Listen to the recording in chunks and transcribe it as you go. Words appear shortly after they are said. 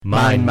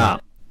Mind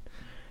map.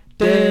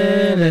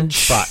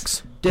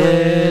 Facts.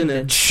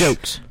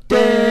 Jokes.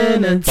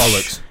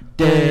 Bollocks.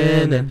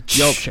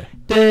 Yorkshire.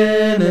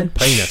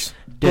 Penis.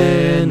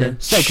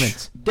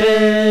 Segments.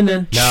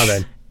 Now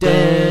then.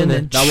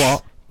 Now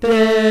what?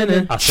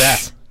 I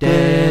said.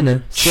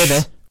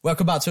 Skibby.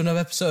 Welcome back to another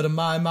episode of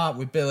My Mark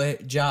with Billy,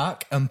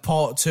 Jack, and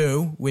part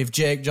 2 with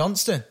Jake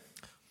Johnston.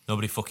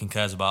 Nobody fucking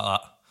cares about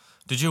that.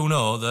 Did you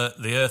know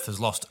that the Earth has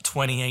lost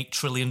 28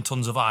 trillion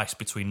tonnes of ice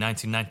between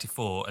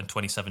 1994 and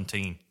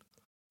 2017?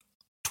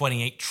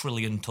 28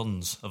 trillion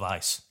tonnes of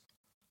ice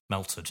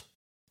melted.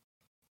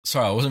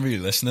 Sorry, I wasn't really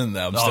listening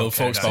there. I'm still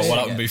focused about what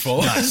happened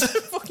before.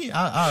 Fucking,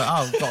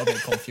 I got a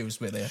bit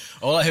confused with it.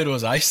 All I heard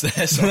was ice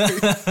there, sorry.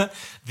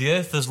 The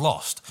Earth has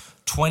lost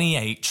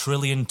 28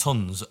 trillion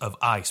tonnes of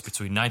ice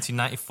between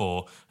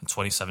 1994 and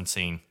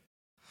 2017.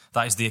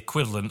 That is the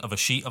equivalent of a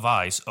sheet of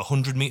ice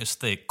 100 metres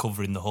thick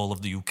covering the whole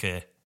of the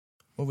UK.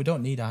 Well, we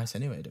don't need ice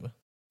anyway, do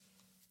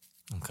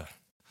we? Okay.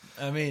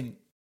 I mean,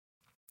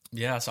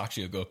 yeah, that's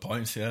actually a good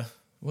point, yeah.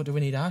 What do we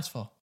need ice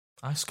for?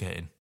 Ice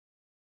skating.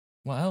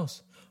 What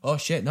else? Oh,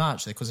 shit, no,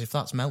 actually, because if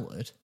that's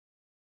melted,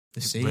 the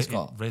sea's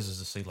got... It raises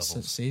the sea level.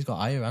 The sea's got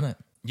higher, hasn't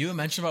it? You were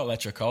mentioning about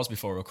electric cars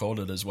before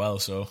recorded as well,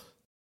 so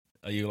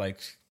are you like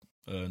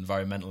an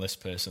environmentalist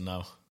person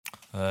now?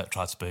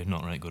 Tried to be,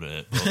 not really good at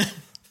it, but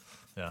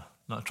yeah,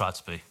 not tried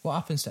to be. What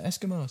happens to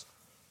Eskimos?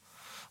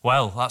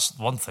 Well, that's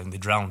one thing, they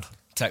drowned.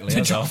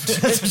 Technically,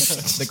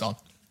 They're gone.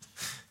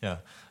 Yeah,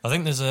 I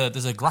think there's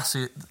a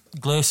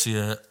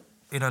glacier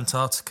in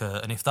Antarctica,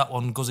 and if that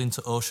one goes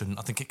into ocean,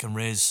 I think it can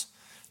raise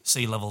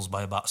sea levels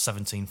by about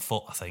 17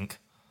 foot, I think.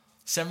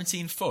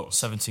 17 foot?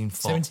 17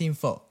 foot. 17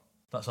 foot?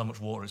 That's how much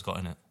water it's got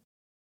in it.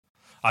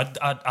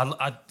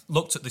 I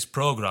looked at this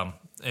programme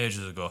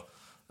ages ago,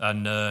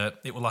 and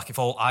it was like, if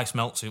all ice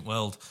melts in the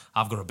world,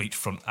 I've got a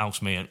beachfront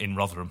house, me, in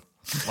Rotherham.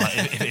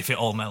 Like, if it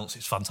all melts,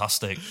 it's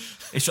fantastic.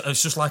 It's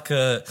just like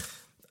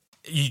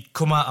you'd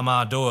come out of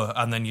my door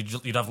and then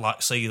you'd have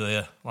like sea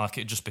there, like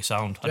it'd just be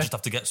sound. I just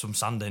have to get some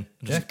sand in,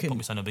 and just put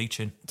my centre beach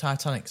in.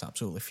 Titanic's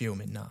absolutely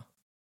fuming now.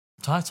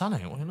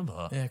 Titanic? What are you on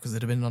about? Yeah, because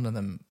there'd have been none of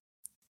them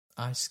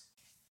ice.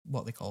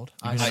 What are they called?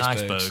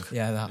 Iceberg.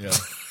 Yeah, that. Yeah.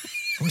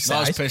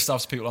 Not as pissed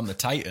off to people on the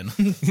Titan.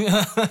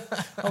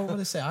 Oh, what do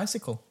they say?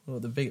 Icicle? Well,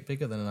 they're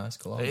bigger than an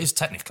icicle. It is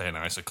technically an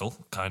icicle,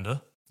 kind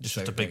of. Just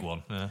a big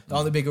one. Yeah.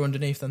 Are they bigger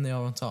underneath than they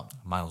are on top?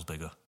 Miles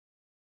bigger.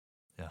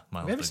 Yeah,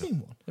 miles bigger. Have you ever seen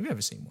one? Have you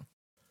ever seen one?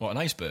 What, an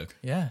iceberg?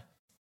 Yeah.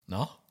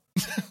 No.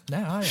 No,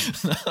 I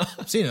haven't.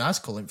 I've seen an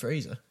icicle in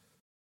freezer.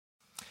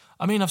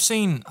 I mean, I've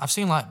seen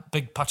like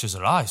big patches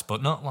of ice,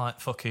 but not like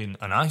fucking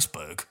an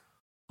iceberg.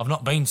 I've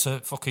not been to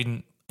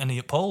fucking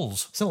any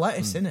poles. It's a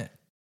lettuce, isn't it?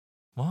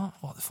 What?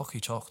 What the fuck are you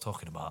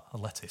talking about? A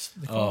lettuce?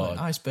 They call it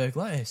iceberg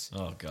lettuce.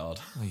 Oh, God.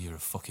 Oh, you're a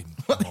fucking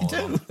What they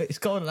moron. do? It's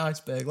called an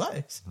iceberg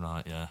lettuce.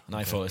 Right, yeah. And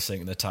I thought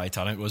sinking the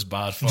Titanic was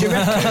bad for Do you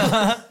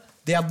reckon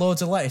they had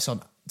loads of lettuce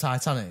on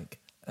Titanic,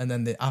 and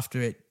then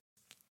after it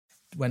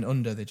went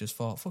under, they just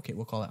thought, fuck it,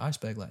 we'll call it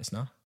iceberg lettuce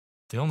now.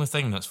 The only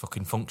thing that's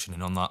fucking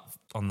functioning on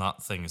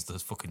that thing is the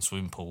fucking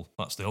swimming pool.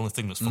 That's the only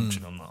thing that's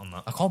functioning on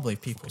that. I can't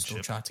believe people fucking still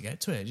ship. try to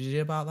get to it. Did you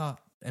hear about that?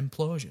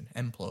 Implosion.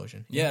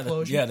 Yeah,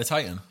 Implosion? the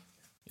Titan.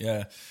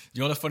 Yeah.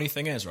 You know the funny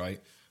thing is,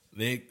 right?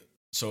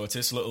 So it's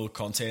this little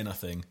container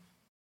thing.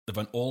 They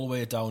went all the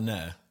way down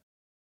there.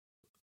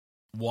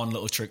 One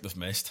little trick they've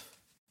missed.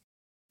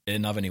 It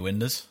didn't have any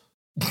windows.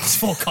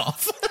 Fuck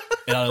off.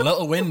 It had a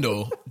little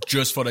window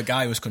just for the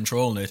guy who was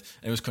controlling it.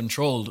 And it was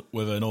controlled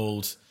with an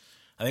old,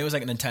 I think it was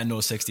like a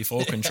Nintendo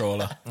 64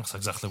 controller. That's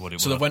exactly what it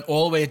was. So they went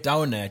all the way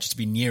down there just to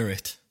be near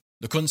it.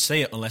 They couldn't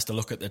see it unless they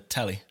look at the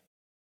telly.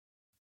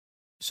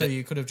 So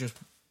you could have just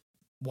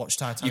watched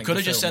Titanic. You could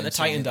have just sent the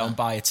Titan down there.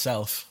 by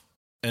itself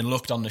and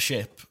looked on the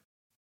ship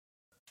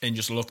and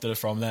just looked at it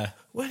from there.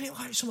 Wasn't it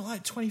like something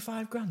like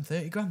 25 grand,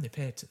 30 grand they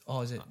paid?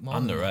 Or is it more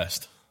And than the that?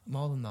 rest.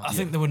 More than that. I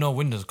think there were no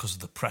windows because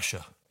of the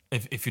pressure.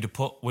 If you'd have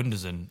put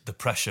windows in, the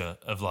pressure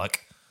of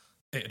like,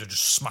 it'd have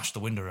just smashed the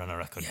window in, I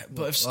reckon. Yeah,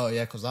 but if, Oh,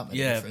 yeah, because that made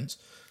a difference.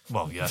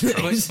 Well, yeah.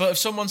 but if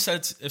someone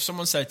said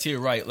to you,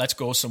 right, let's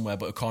go somewhere,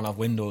 but it can't have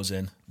windows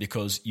in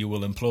because you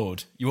will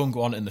implode, you won't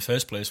go on it in the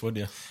first place, would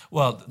you?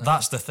 Well,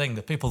 that's the thing.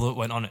 The people that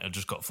went on it have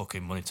just got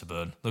fucking money to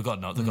burn. They've got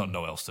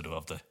no else to do,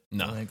 have they?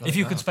 No. If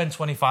you could spend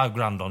 25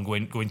 grand on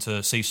going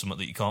to see something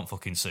that you can't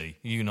fucking see,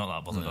 you're not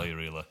that bothered, are you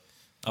really?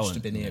 I should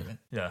have been here.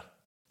 Yeah.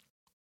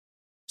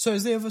 So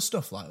is there other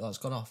stuff like that's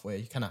gone off where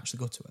you can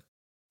actually go to it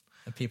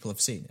and people have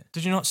seen it?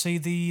 Did you not see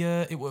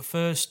it was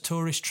first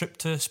tourist trip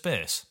to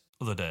space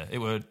other day? It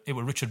were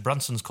Richard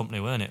Branson's company,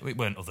 weren't it? It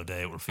weren't other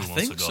day. It were a few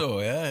months ago. I think so.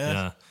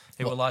 Yeah.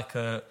 It were like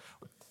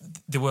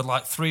there were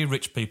like 3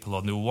 rich people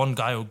on. There were one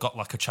guy who got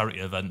like a charity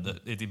event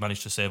that he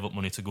managed to save up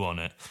money to go on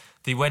it.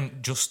 They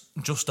went just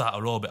out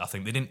of orbit. I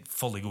think they didn't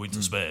fully go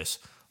into space.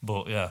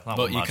 But yeah,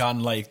 but you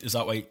can is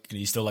that why can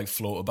you still like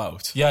float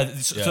about? Yeah,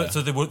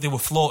 so they were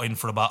floating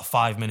for about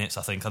 5 minutes,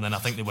 I think, and then I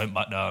think they went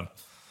back down.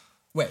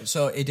 Wait,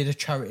 so he did a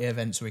charity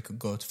event so he could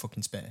go to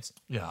fucking space?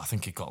 Yeah, I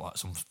think he got like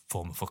some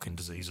form of fucking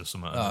disease or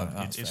something. Oh,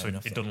 that's fair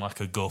enough, He'd done like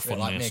a GoFundMe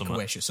like or something.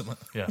 Make-A-Wish or something.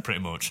 Yeah, pretty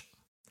much.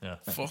 Yeah.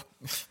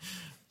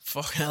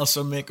 Fucking hell,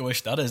 some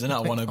Make-A-Wish that is, isn't it? I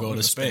want to go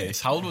to space.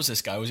 How old was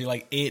this guy? Was he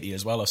like 80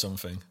 as well or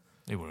something?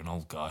 He were an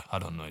old guy. I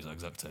don't know his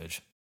exact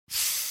age.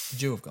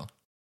 Would you have gone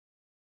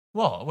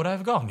What? Would I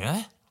have gone,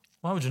 yeah?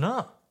 Why would you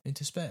not?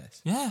 into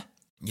space? Yeah.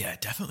 Yeah,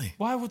 definitely.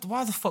 Why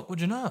the fuck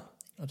would you not?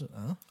 I don't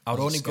know. I would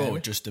Is it only go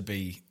scary? just to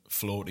be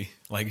floaty.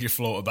 Like, you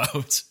float about.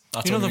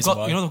 That's You know the they've reason got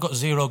why. they've got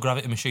zero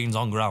gravity machines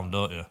on ground,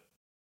 don't you?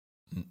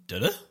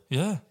 Did it?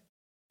 Yeah.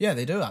 Yeah,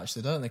 they do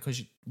actually, don't they?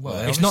 Because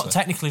It's not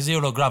technically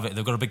zero gravity.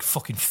 They've got a big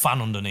fucking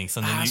fan underneath,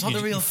 and then It's not the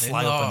real thing.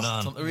 fly up and though. down.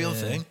 It's not the real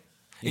thing.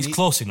 It's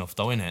close enough,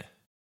 though, isn't it?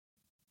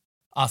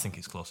 I think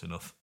it's close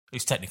enough.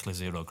 It's technically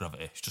zero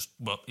gravity. It's just,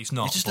 well, it's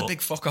not. It's just a but-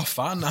 big fuck off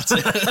fan, that's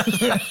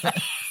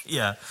it.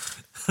 Yeah.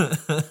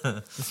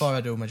 Before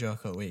I do my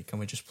joke of the week, can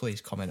we just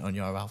please comment on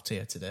your out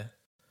here today?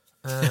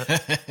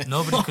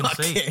 Nobody can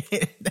see.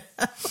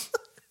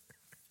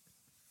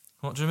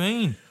 What do you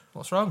mean?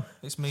 What's wrong?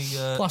 It's me.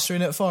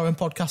 Plastering at 4 and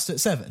podcast at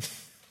 7.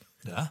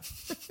 Yeah.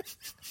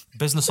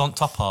 Business on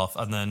top half,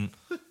 and then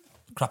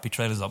crappy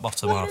trailers on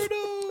bottom half.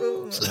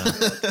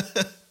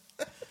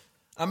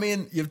 I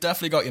mean, you've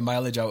definitely got your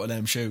mileage out of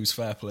them shoes,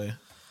 fair play.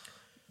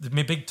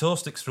 My big toe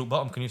sticks through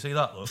bottom. Can you see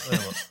that? Look. There,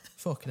 look.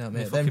 Fucking hell,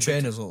 mate. fucking Them big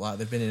trainers look like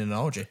they've been in an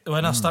orgy.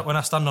 When I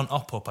stand on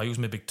up, I use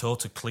my big toe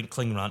to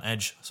cling around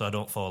edge so I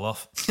don't fall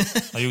off.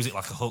 I use it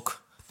like a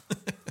hook.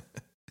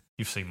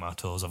 You've seen my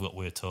toes. I've got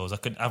weird toes.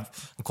 I'm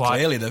quite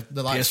Clearly, they're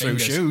like pierced through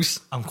fingers. shoes.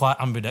 I'm quite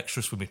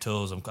ambidextrous with my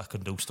toes. I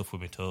can do stuff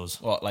with my toes.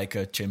 What, like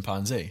a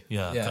chimpanzee?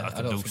 Yeah, Yeah, I I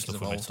can don't do think stuff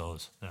it's with my evolved.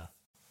 toes. Yeah.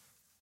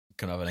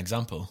 Can I have an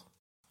example?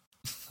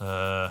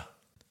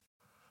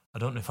 I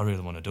don't know if I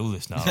really want to do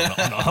this now.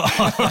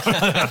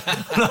 I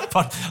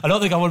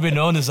don't think I want to be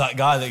known as that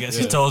guy that gets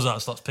his toes out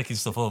and starts picking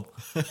stuff up.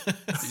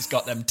 He's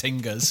got them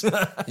tingers.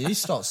 You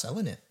start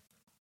selling it.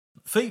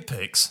 Feet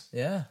pics?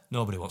 Yeah.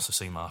 Nobody wants to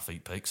see my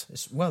feet pics.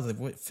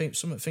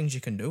 Some things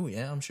you can do,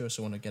 yeah. I'm sure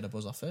someone would get a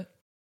buzz off it.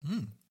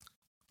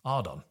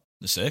 Hard on.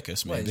 The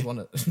circus, Well, maybe. he's one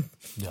of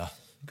Yeah.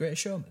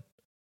 Greatest Showman.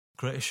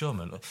 Greatest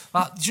Showman. Do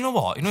you know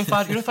what?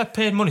 If I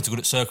paid money to go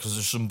to circus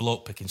as some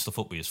bloke picking stuff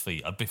up with his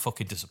feet, I'd be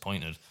fucking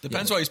disappointed.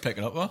 Depends what he's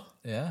picking up, though.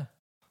 Yeah.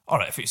 All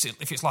right, if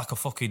it's like a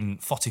fucking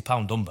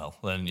 40-pound dumbbell,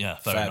 then yeah,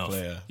 fair enough.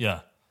 Play, yeah.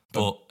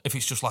 But if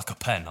it's just like a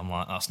pen, I'm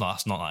like, that's not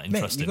that Mate,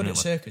 interesting. you go to Really.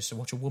 a circus to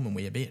watch a woman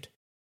with a beard.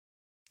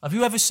 Have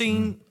you ever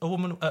seen a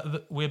woman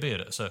with a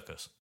beard at a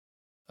circus?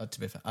 To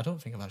be fair, I don't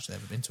think I've actually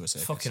ever been to a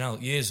circus. Fucking hell,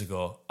 years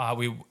ago,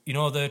 you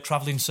know the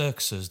travelling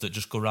circuses that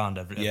just go round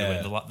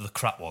everywhere, the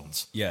crap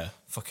ones? Yeah.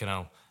 Fucking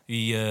hell.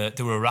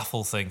 There were a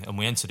raffle thing, and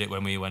we entered it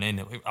when we went in.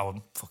 I was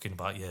fucking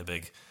about a year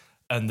big.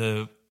 And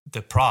the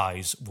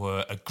prize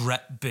were a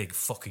great big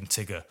fucking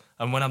tigger.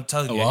 And when I'm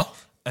telling you... what?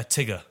 A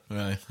tigger.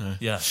 Right.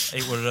 Yeah.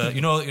 It were,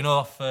 you know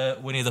off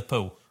Winnie the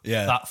Pooh?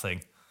 Yeah. That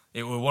thing.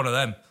 It were one of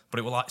them, but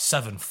it were like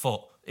 7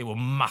 foot. It were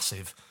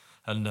massive.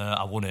 And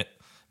I won it.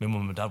 My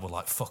mum and dad were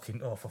like,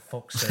 fucking, oh, for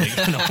fuck's sake.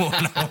 And I won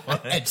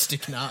it. Head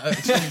sticking out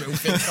of a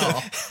roofing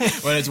car.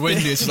 When it's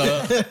windy, it's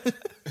like...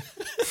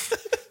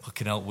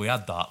 Fucking hell, we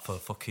had that for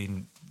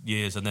fucking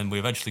years, and then we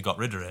eventually got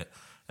rid of it.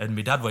 And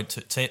my dad went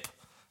to tip,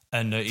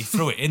 and he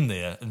threw it in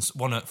there, and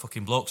one of the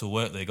fucking blokes who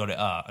worked there got it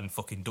out and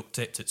fucking duct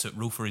taped it to the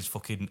roof for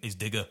his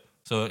digger.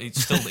 So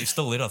it's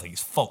still in. I think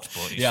it's fucked,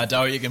 but Yeah, I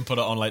doubt you can put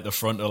it on like the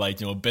front of like,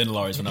 bin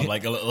lorries and have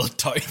like a little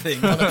toy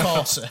thing. On a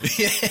Corsa.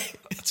 Yeah,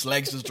 its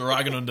legs just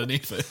dragging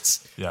underneath it.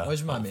 yeah.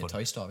 Always remind me of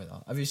funny. Toy Story,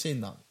 that. Have you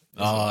seen that?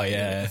 Oh,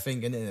 yeah. The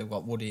thing in it, they've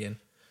got Woody in.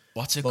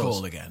 What's it Buzz.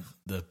 called again?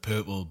 The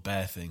purple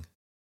bear thing.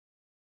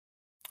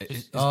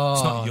 It's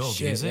not Yogi,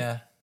 shit, is it? Yeah.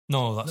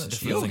 No, that's a It's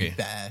different Yogi. thing.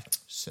 Bear.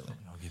 Silly.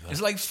 Yogi Bear.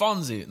 Is it like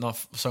Fonzie?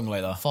 Not sung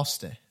like that.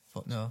 Frosty.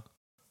 But no.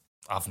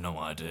 I've no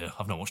idea.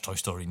 I've not watched Toy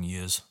Story in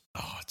years.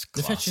 Oh, it's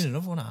They're class. fetching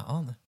another one out,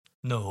 aren't they?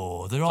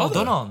 No, they're all Are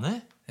done, they? aren't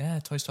they? Yeah,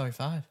 Toy Story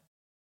 5.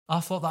 I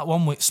thought that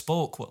one with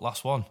Spoke, what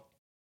last one?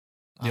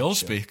 They all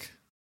speak.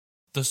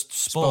 The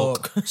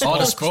Spoke. Oh,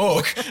 the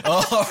spoke.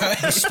 All right.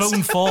 The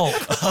spoon fork.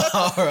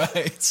 All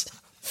right.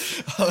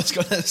 I was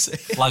going to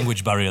say.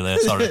 Language barrier there,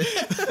 sorry.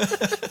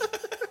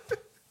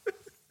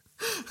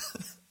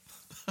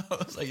 I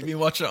was like, you've been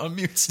watching it on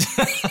mute.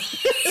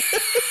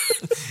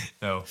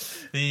 No.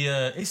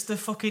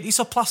 It's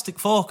a plastic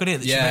fork, isn't it?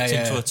 That Yeah, she makes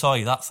yeah. into a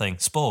toy, that thing.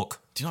 Spoke.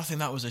 Do you not think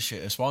that was the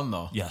shittest one,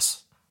 though?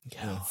 Yes.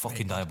 Yeah.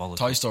 Fucking diabolical.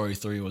 Toy Story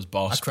 3 was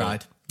boss. I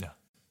cried. Yeah.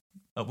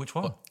 Which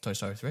one? Toy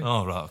Story 3.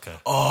 Oh, right, okay.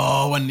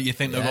 Oh, when you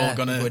think they're all Yeah,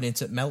 going to... going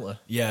into Melter.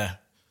 Yeah.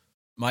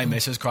 My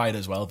missus cried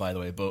as well, by the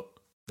way, but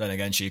then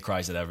again, she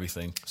cries at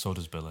everything. So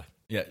does Billy.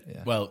 Yeah.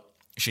 Yeah. Well,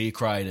 she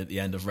cried at the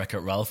end of Wreck-It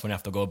Ralph when they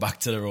have to go back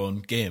to their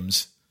own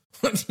games.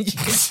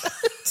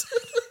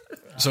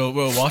 So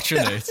we're watching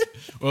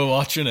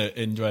it,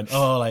 and went,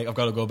 oh, like, I've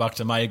got to go back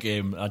to my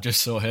game. I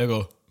just saw her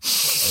go.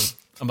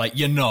 I'm like,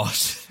 you're not.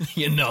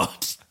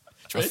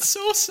 It's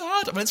so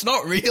sad. I mean, it's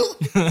not real.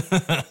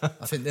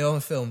 I think the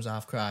only films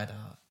I've cried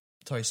at,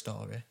 Toy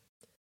Story,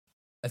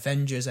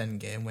 Avengers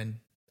Endgame when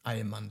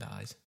Iron Man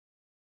dies.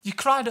 You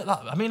cried at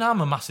that. I mean,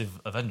 I'm a massive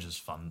Avengers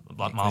fan,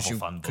 like Marvel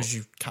fan. But Because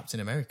you're Captain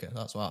America,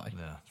 that's why.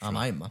 Yeah, I'm true.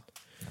 Iron Man.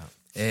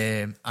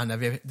 And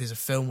there's a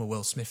film with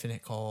Will Smith in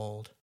it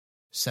called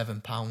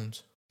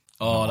 £7.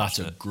 Oh, that's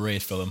a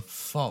great film.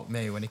 Fuck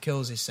me, when he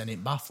kills his son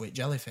in bath with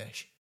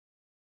jellyfish.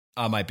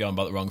 I might be on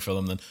about the wrong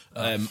film then.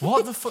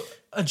 What the fuck?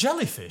 A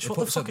jellyfish? He What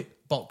the puts fuck? a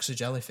box of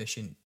jellyfish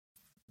in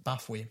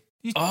bath with him.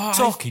 You Oh,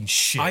 talking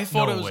shit? I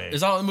thought no it was. way.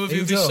 Is that the movie Are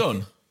you with his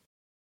joking? son?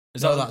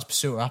 Is No, that that's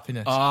Pursuit of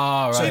Happiness.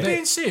 Ah, right. So you're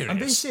being serious? I'm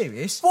being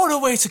serious. What a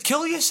way to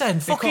kill your son!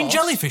 Fucking Because-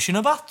 jellyfish in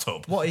a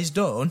bathtub. What he's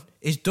done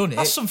it.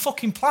 That's some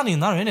fucking planning,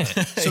 there, isn't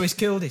it? So he's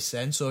killed his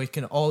son, so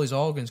all his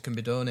organs can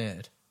be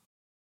donated.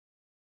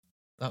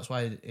 That's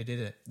why he did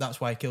it. That's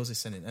why he kills his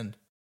son in the end.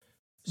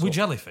 With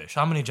jellyfish?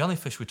 How many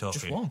jellyfish we talking?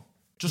 Just one.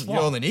 Just You one?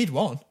 only need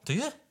one. Do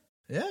you?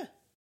 Yeah.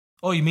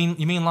 Oh, you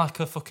mean like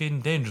a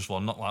fucking dangerous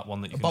one, not like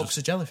one that you A can box just...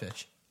 of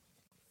jellyfish.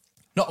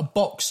 Not a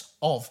box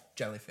of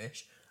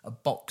jellyfish. A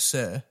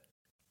boxer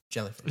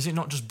jellyfish. Is it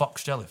not just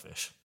box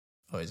jellyfish?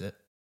 Oh, is it?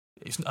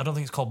 I don't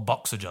think it's called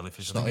boxer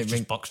jellyfish. I think it's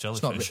just box It's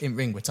jellyfish. not in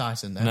Ring with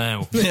Tyson there.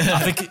 No,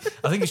 I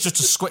think it's just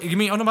a square. You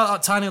mean on about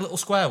that tiny little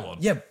square one?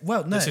 Yeah,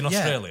 well, no. It's in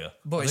Australia.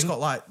 But I it's think- got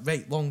like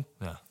right long.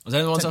 Yeah, Was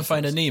that the ones on Tentacles.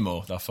 Finding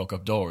Nemo that fuck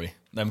up Dory?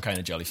 Them kind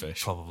of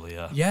jellyfish. probably.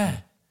 Yeah, Yeah.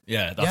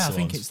 Yeah, that's Yeah, the I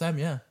think ones. it's them,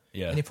 yeah.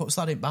 Yeah. And he puts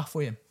that in bath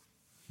with him.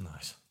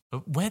 nice.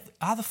 But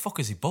how the fuck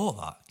has he bought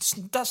that?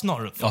 That's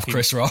not a fucking... Off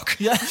Chris Rock.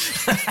 Yeah.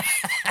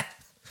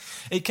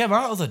 It came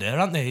out the other day,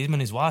 haven't they? Him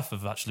and his wife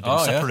have actually been Oh,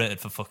 yeah. separated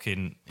for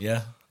fucking...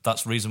 Yeah.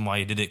 That's the reason why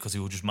he did it, because he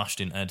was just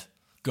mashed in head.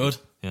 Good.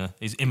 Yeah,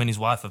 him and his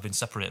wife have been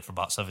separated for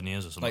about 7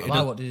 years or something. Like,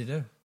 Why? What did he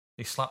do?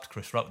 He slapped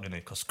Chris Rock, didn't he?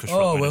 Because Chris Oh,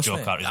 Rock made Will a joke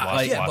Smith. out of his Ah,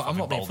 wife's yeah, wife but I'm having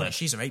not being bald funny. head.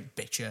 She's a right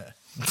bitch, yeah.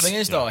 The thing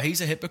is, though,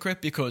 he's a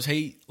hypocrite because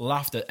he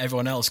laughed at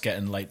everyone else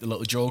getting like the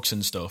little jokes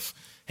and stuff.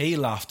 He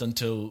laughed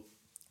until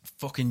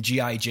fucking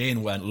G.I.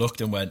 Jane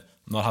looked and went,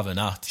 I'm not having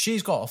that.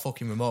 She's got a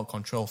fucking remote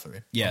control for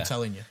him. Yeah. I'm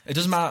telling you. It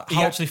doesn't matter He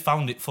how... actually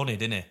found it funny,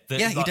 didn't he?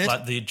 Yeah, he did.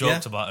 Like, they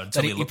joked Yeah. about it Then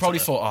until he he looked probably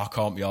at it. thought, oh, I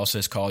can't be arsed,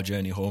 this car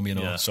journey home, you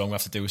know, Yeah. so I'm going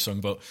to have to do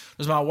something. But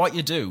doesn't matter what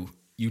you do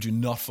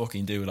not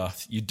fucking do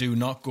that. You do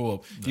not go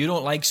up. If you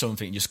don't like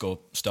something, you just go,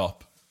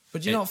 stop.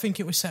 But do you not think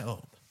it was set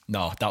up?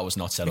 No, that was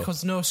not set up.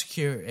 Because no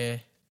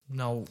security,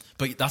 no...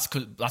 But that's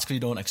because you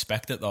don't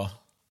expect it, though.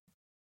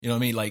 You know what I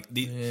mean? Like,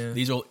 Yeah.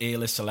 these old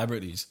A-list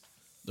celebrities,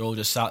 they're all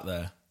just sat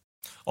there.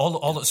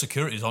 All that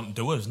security's aren't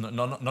doers,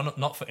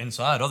 not for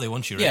inside, are they?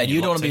 Once you're Yeah, in, you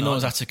you're don't want to locked be in, known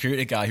as aren't that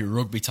security guy who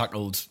rugby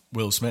tackled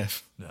Will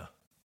Smith. you? Yeah.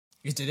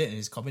 He did it in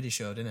his comedy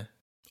show, didn't he?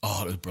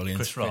 Oh, it was brilliant.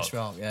 Chris Rock. Chris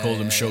Rock, yeah. Called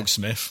him yeah, Shug yeah.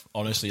 Smith.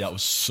 Honestly, that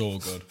was so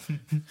good.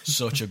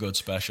 Such a good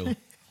special.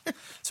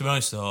 To be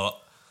honest, though,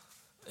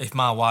 if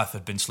my wife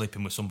had been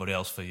sleeping with somebody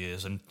else for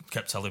years and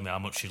kept telling me how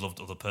much she loved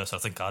the other person, I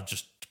think I'd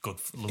just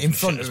love In the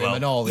front shit of as him well.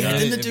 and all. Yeah, Yeah,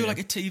 didn't they do like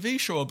a TV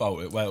show about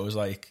it where it was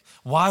like...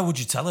 Why would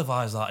you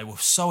televise that? It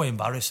was so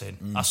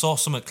embarrassing. I saw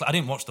some. I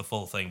didn't watch the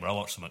full thing, but I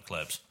watched some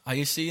clips. Have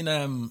you seen,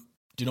 do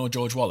you know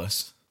George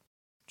Wallace?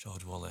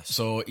 George Wallace.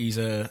 So he's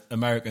an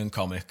American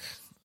comic,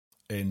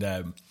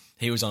 and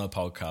he was on a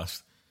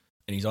podcast,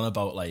 and he's on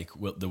about like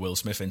the Will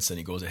Smith incident.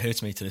 He goes, "It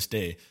hurts me to this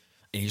day."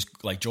 And he's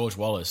like, George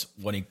Wallace,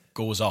 when he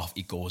goes off,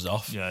 he goes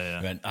off. Yeah, yeah.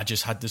 He went, I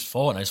just had this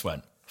thought, and I just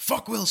went,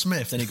 "Fuck Will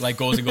Smith." Then he like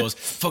goes and goes,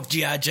 "Fuck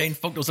G.I. Jane,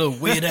 fuck those little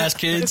weird ass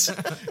kids."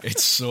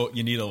 It's so,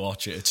 you need to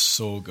watch it. It's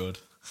so good.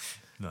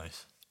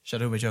 Nice.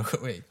 Should I do my joke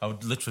at week? I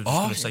would literally just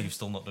going to say you've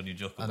still not done your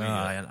joke. I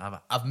know,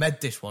 I've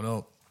made this one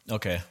up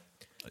Okay,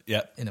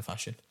 yeah, in a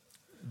fashion.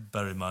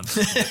 Very man.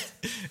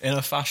 in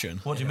a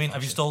fashion. What do you mean?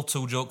 Have you stole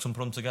two jokes and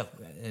put them together?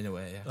 In a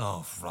way, yeah.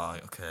 Oh, right,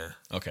 okay.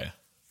 Okay,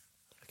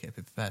 Okay,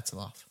 be prepared to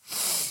laugh.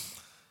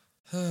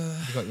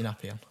 You got your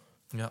nappy on?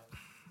 Yeah.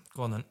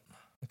 Go on then.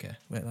 Okay,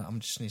 wait, I'm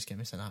just need to get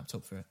myself hyped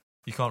up for it.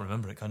 You can't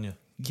remember it, can you?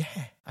 Yeah,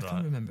 I Right.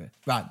 can remember it.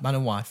 Right, man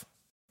and wife.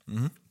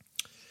 Mm-hmm.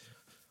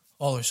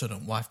 All of a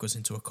sudden, wife goes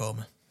into a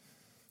coma.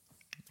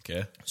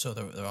 okay. So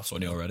they're off.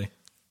 Funny already.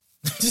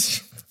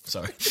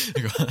 Sorry.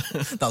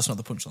 That's not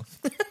the punchline.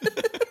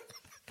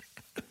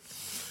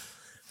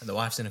 And the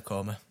wife's in a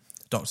coma.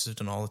 Doctors have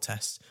done all the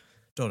tests.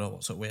 Don't know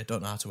what's up with her.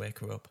 Don't know how to wake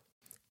her up.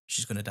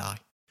 She's going to die.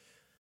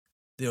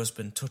 The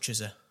husband touches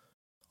her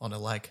on her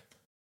leg.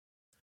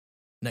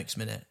 Next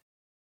minute,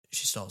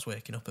 she starts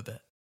waking up a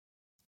bit.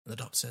 And the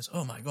doctor says,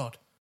 "Oh my God,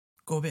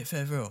 go a bit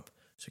further up."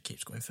 So he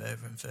keeps going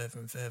further and further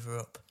and further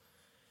up.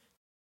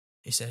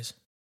 He says,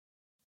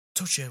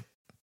 "Touch her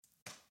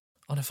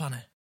on her fanny."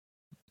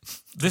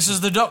 This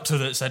is the doctor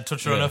that said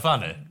touch her on Yeah. her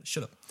fanny.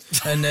 Shut up.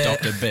 And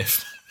Dr.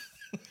 Biff.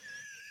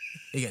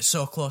 he gets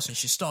so close and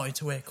she's starting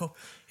to wake up.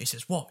 He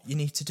says, "What you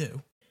need to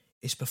do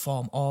is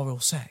perform oral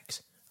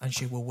sex and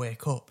she will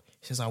wake up."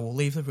 He says, "I will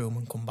leave the room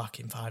and come back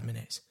in 5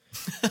 minutes."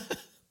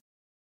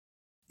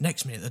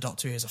 Next minute, the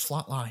doctor hears a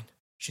flat line.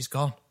 She's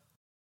gone.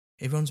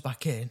 He runs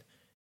back in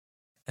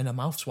and her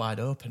mouth's wide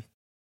open.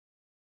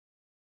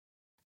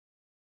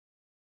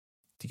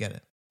 Do you get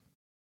it?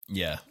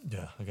 Yeah.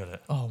 Yeah, I get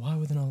it. Oh, why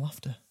were there no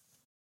laughter?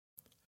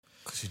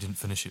 Because you didn't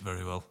finish it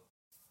very well.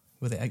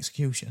 With the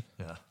execution?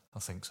 Yeah, I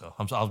think so.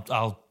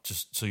 I'll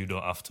just, so you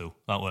don't have to.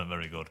 That weren't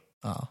very good.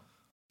 Oh.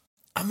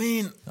 I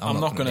mean, I'm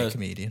not gonna be going a to...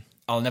 comedian.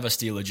 I'll never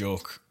steal a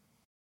joke.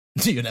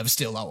 You never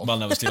steal that one. I'll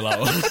never steal that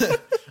one.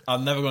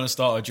 I'm never going to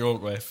start a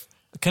joke with,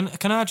 Can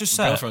I just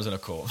say, Girlfriend's in a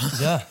coma.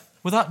 yeah,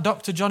 with that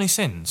Dr. Johnny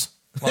Sins,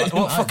 like,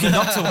 what fucking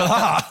doctor was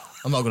that?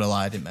 I'm not going to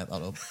lie, I didn't make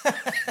that up.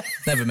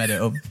 Never made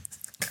it up.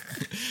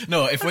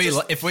 No, if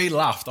we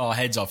laughed our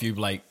heads off, you'd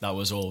be like, that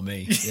was all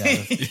me. Yeah,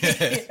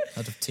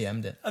 I'd have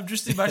TM'd it. I'm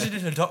just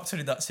imagining a doctor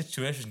in that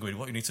situation going,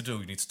 "What you need to do?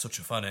 You need to touch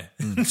a fanny."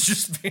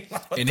 Just being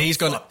like, And he's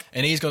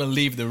gonna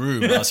leave the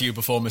room as you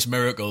perform this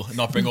miracle and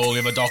not bring all the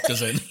other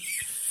doctors in.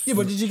 Yeah,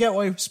 but did you get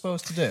what he was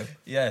supposed to do?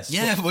 yes,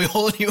 Yeah, but we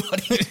all knew what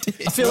he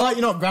did. I feel like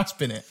you're not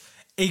grasping it.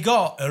 he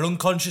got her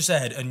unconscious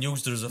head and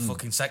used her as a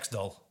fucking sex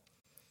doll.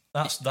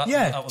 That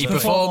Yeah, was He her-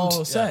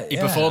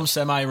 performed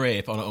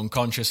semi-rape on an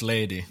unconscious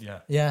lady. Yeah.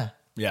 Yeah.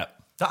 Yeah.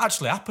 That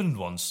actually happened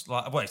once.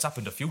 Like, well, it's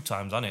happened a few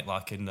times, hasn't it?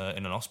 Like in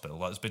an hospital.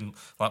 Like, there's been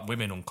like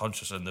women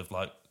unconscious and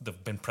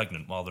they've been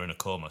pregnant while they're in a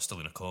coma, still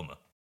in a coma.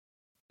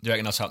 Do you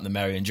reckon that's happened to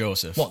Mary and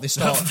Joseph? What, they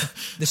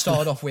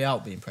started off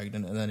without being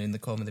pregnant and then in the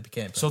coma they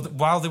became pregnant? So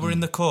while they were in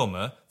the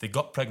coma, they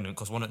got pregnant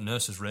because one of the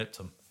nurses raped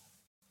them,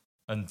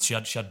 and she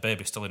had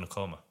baby still in a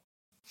coma.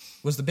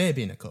 Was the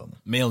baby in a coma?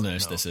 Male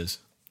nurse, this is.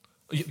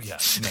 Yeah.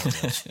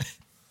 No.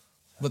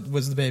 But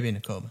was the baby in a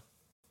coma?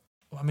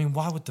 I mean,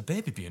 why would the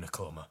baby be in a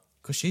coma?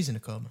 Because she's in a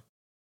coma.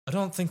 I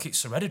don't think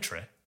it's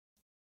hereditary.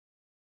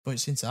 But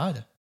it's inside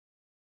her.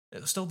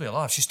 It'll still be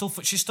alive. She's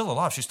still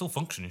alive. She's still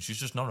functioning. She's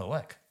just not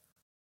awake.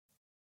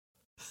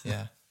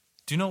 Yeah.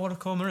 Do you know what a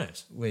coma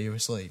is? Where you're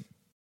asleep,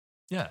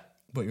 Yeah.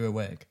 but you're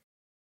awake.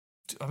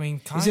 I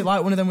mean, Is it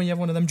like one of them when you have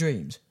one of them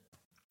dreams?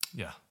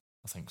 Yeah,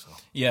 I think so.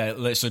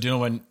 Yeah, so do you know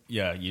when...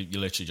 Yeah, you're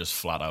literally just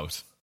flat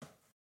out.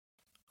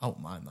 I won't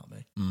mind that,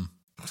 mate.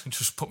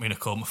 Just put me in a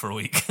coma for a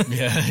week.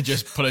 Yeah,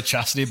 just put a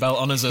chastity belt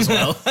on us as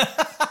well.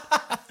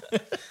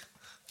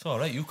 It's all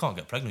right. You can't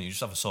get pregnant. You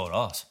just have a sore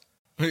ass.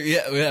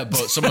 yeah,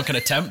 but someone can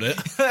attempt it.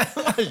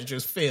 You're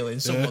just feeling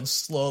someone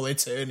slowly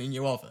turning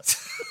you over.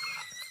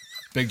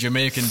 Big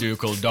Jamaican dude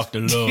called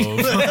Dr. Love.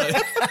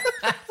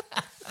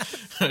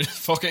 Just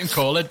fucking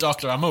call it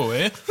Doctor, I'm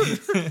away.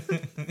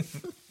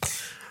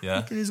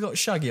 Yeah. He's got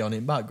Shaggy on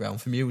in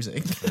background for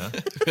music.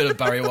 Bit of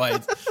Barry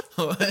White.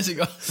 Where's he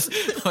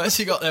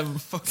got them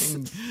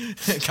fucking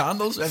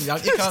candles, them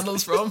Yankee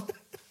candles from?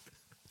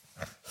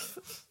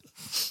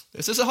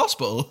 Is this a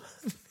hospital?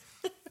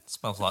 It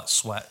smells like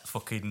sweat,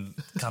 fucking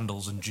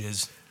candles and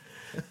jizz.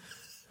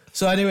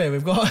 So anyway,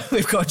 we've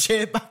got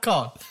Jake back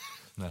on.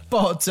 No.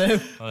 Part 2.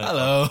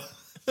 Hello.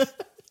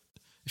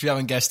 If you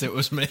haven't guessed, it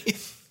was me.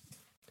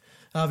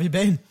 How have you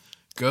been?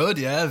 Good,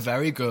 yeah,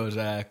 very good.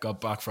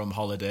 Got back from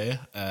holiday,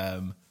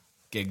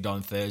 gigged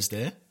on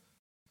Thursday.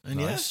 And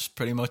Nice. yes,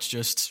 pretty much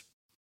just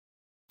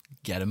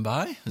getting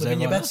by. As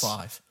Living your everyone best else.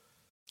 life.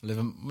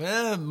 Living,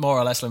 more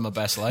or less living my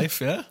best life,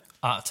 yeah.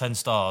 Out of 10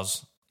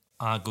 stars,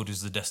 how good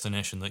is the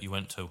destination that you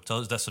went to? Tell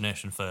us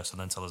destination first and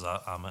then tell us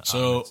how many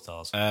So,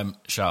 stars.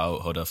 shout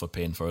out Huda for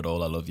paying for it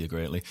all. I love you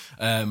greatly.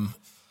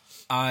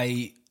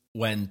 I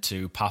went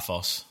to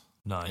Paphos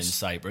in Nice.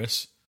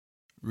 Cyprus.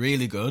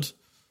 Really good.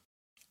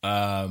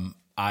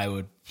 I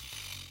would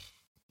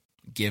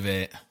give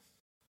it...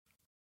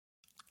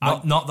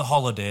 Not the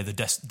holiday, the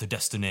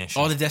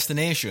destination. Oh, the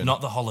destination.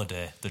 Not the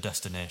holiday, the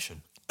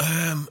destination.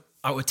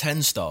 Out of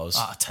 10 stars,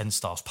 Out of 10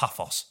 stars,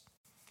 Paphos.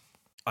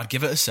 I'd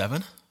give it a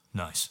 7.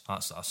 Nice.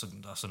 That's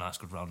a nice,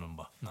 good round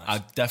number. Nice.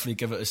 I'd definitely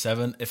give it a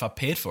 7. If I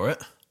paid for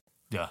it,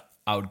 yeah.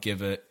 I would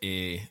give it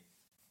a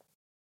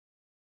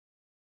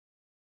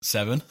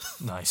 7.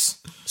 Nice.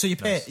 So you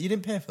Nice.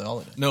 didn't pay for the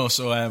holiday? No,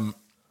 so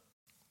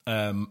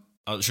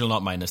she'll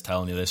not mind us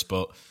telling you this,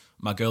 but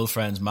my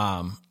girlfriend's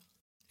mom,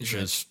 she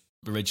was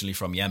originally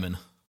from Yemen.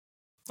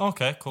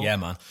 Okay, cool. Yeah,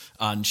 man.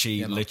 And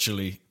she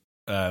literally,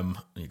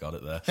 you got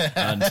it there.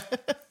 And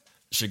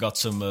she got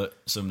some of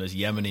this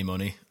Yemeni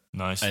money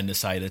Nice. and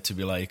decided to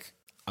be like,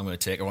 I'm going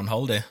to take her on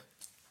holiday.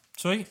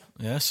 Sweet.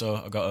 Yeah, so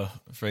I got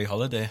a free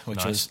holiday, which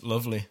Nice. was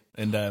lovely.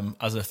 And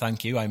as a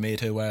thank you, I made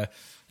her wear a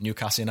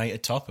Newcastle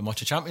United top and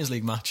watch a Champions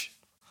League match.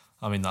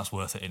 I mean, that's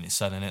worth it in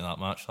itself, isn't it, that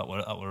match? That were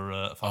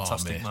a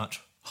fantastic mate.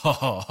 match.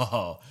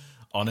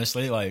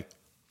 Honestly, like,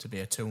 To be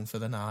a tune for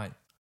the night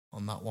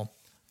on that one.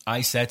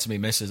 I said to me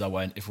missus, I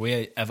went, if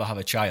we ever have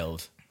a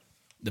child,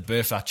 the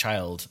birth of that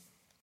child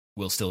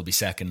will still be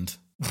second.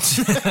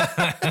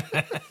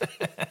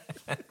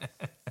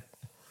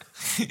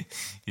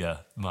 Yeah,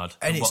 mad.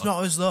 And it's What-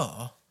 not as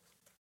though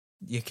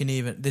you can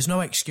even... There's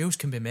no excuse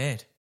can be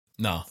made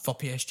No, for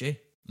PSG,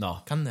 no.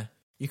 can there?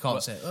 You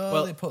can't say,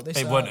 well, they put this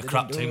It out, weren't a they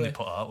crap didn't do team they it.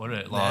 put out, were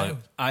it? No. Like,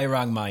 I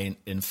rang my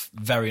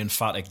very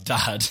emphatic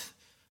dad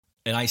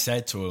and I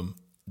said to him,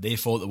 they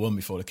thought they won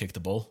before they kicked the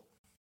ball.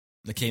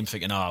 They came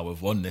thinking,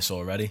 we've won this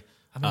already.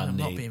 I mean, and I'm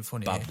not they being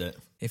funny. babbed it.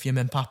 If you're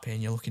Mbappe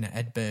and you're looking at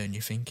Ed Byrne,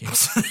 you're thinking...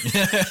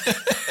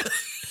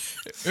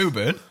 Who,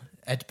 Byrne?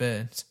 Ed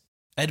Burns.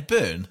 Ed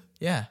Byrne?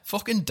 Yeah.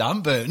 Fucking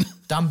Dan Byrne.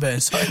 Dan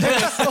Burns, sorry.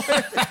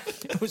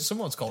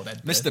 Someone's called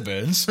Ed Burns. Mr.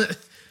 Burns.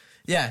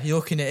 Yeah, you're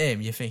looking at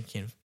him, you're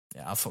thinking,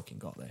 yeah, I fucking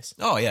got this.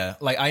 Oh, yeah.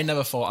 Like, I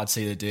never thought I'd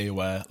see the day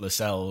where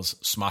Lascelles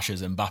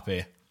smashes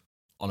Mbappe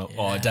or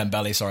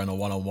Dembele, sorry, on a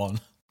one-on-one.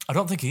 I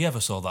don't think he ever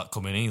saw that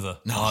coming either.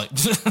 No. Like,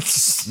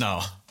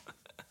 No.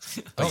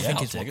 I don't think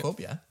I'll it's take World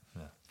it. Cup,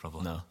 yeah.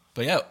 probably. No.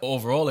 But yeah,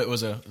 overall, it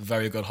was a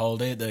very good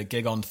holiday. The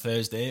gig on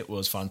Thursday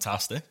was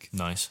fantastic.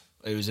 Nice.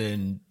 It was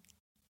in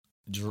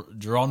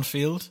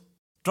Dronfield.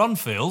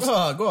 Dronfield?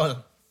 Oh, go on.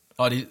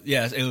 Oh,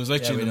 yeah, it was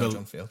literally in the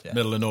Dronfield, yeah.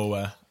 middle of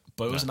nowhere.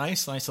 But it was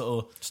nice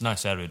little... It's a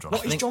nice area, Dronfield.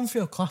 What is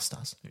Dronfield classed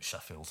as? It's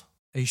Sheffield.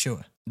 Are you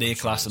sure? They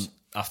class them...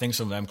 I think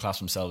some of them class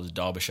themselves as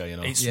Derbyshire, you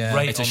know. It's Yeah.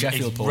 right It's a on,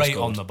 Sheffield it's right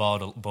postcode. on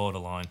the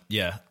borderline.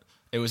 Yeah.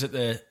 It was at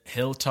the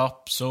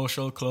Hilltop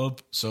Social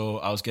Club. So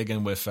I was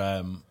gigging with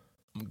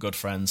good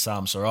friend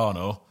Sam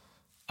Serrano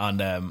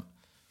and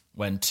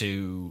went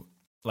to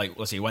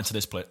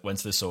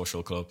this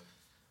social club.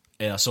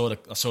 And I saw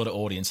the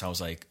audience. I was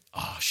like,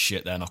 oh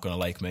shit, they're not going to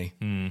like me.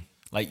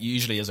 Like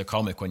usually as a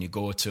comic, when you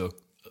go to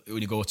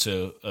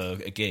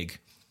a gig,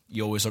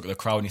 you always look at the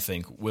crowd and you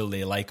think, will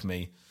they like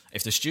me?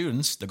 If they're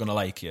students, they're going to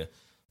like you.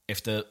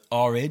 If they're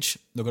our age,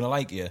 they're going to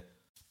like you.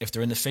 If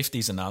they're in the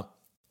 50s and that,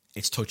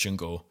 it's touch and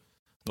go.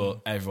 But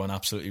everyone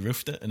absolutely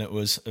roofed it, and it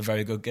was a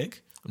very good gig.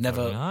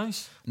 Very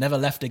nice. Never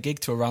left a gig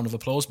to a round of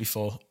applause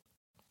before.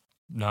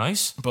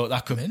 Nice. But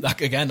that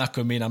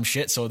could mean I'm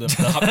shit, so they're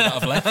happy that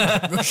I've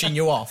left. Rushing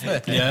you off.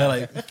 Yeah,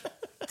 like I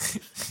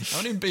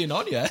haven't even been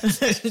on yet.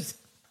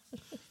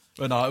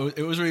 But no,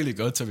 it was really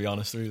good, to be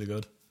honest, really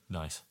good.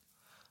 Nice.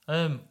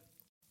 I'm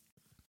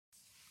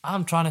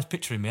trying to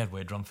picture in my head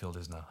where Dronfield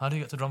is now. How do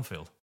you get to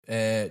Dronfield?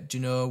 Do you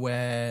know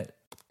where...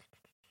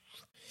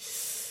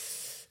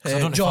 'Cause I don't know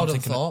if I'm Jordan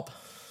thinking Thorpe.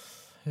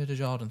 Heard of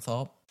Jordan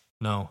Thorpe?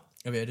 No.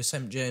 Have you heard of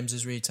St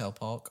James's Retail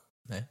Park?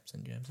 No,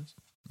 St James's.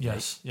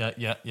 Yes. Yeah.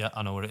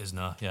 I know where it is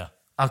now. Yeah.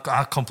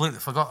 I completely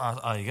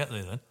forgot how you get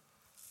there then.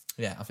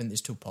 Yeah, I think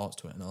there's 2 parts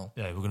to it and all.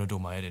 Yeah, we're going to do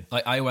my head in.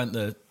 Like I went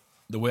the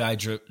way I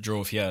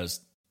drove here is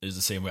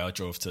the same way I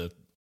drove to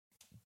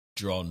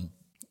Dronfield.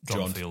 Yeah,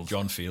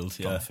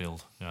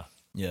 Dronfield, yeah.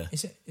 Yeah.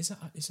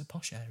 It's a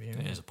posh area.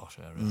 It is a posh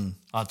area.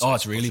 Oh,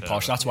 it's really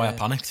posh. That's why I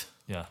panicked.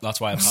 Yeah. That's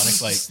why I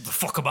panicked. Like, the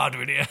fuck am I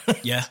doing here?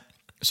 yeah.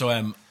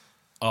 So,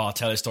 I'll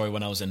tell you a story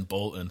when I was in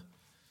Bolton.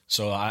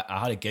 So I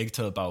had a gig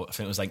to about, I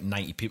think it was like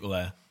 90 people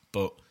there,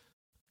 but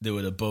they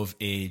were above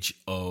age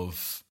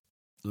of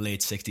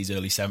late 60s,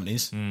 early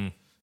 70s.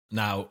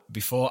 Now,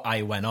 before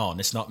I went on,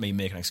 it's not me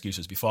making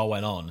excuses. Before I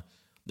went on,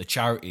 the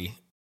charity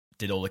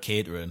did all the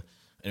catering,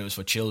 and it was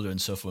for children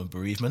suffering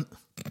bereavement.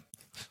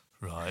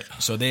 Right.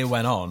 So they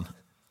went on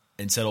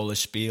and said all the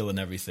spiel and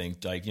everything,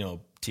 like, you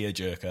know,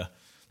 tearjerker.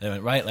 They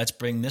went, right, let's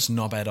bring this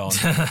knobhead on.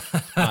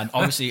 And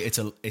obviously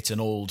it's an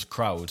old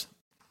crowd.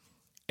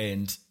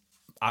 And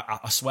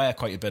I swear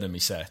quite a bit in my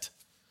set.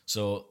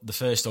 So the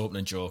first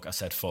opening joke, I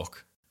said,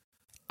 fuck.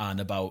 And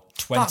about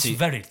 20... That's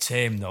very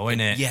tame though, isn't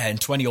it? Yeah,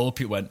 and 20 old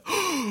people went,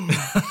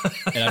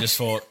 and I just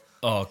thought,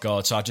 oh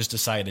God. So I just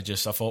decided, I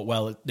thought,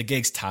 well, the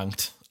gig's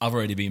tanked. I've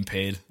already been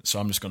paid, so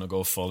I'm just going to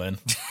go full in.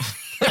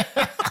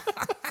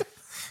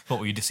 What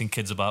were you dissing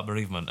kids about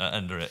bereavement at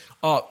end of it?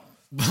 Oh,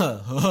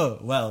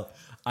 well,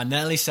 I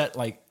nearly said,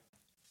 like,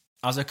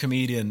 as a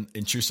comedian,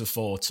 intrusive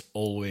thoughts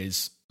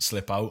always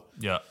slip out.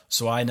 Yeah.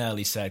 So I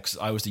nearly said, because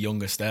I was the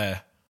youngest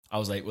there, I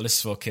was like, well, this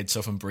is for kids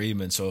suffering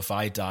bereavement, so if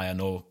I die, I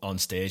know on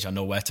stage, I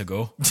know where to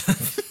go.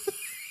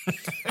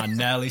 I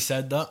nearly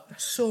said that.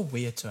 It's so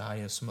weird to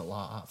hire something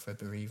like that for a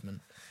bereavement.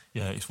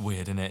 Yeah, it's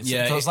weird, isn't it?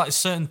 Yeah, It's like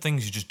certain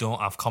things you just don't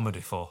have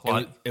comedy for.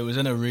 Like, It was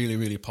in a really,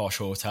 really posh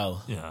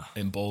hotel Yeah.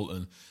 in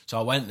Bolton. So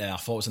I went there, I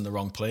thought it was in the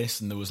wrong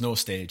place, and there was no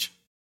stage.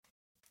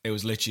 It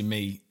was literally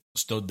me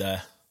stood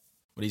there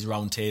with these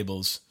round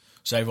tables.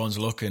 So everyone's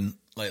looking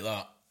like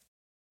that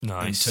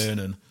nice. and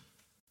turning.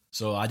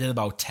 So I did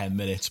about 10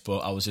 minutes, but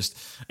I was just,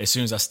 as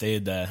soon as I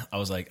stayed there, I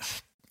was like,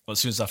 well, as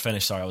soon as I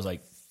finished, I was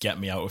like, get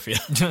me out of here.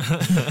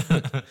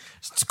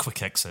 It's a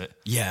quick exit.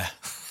 Yeah.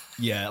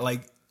 Yeah,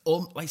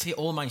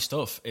 all my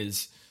stuff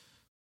is,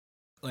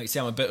 like, say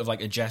I'm a bit of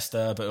like a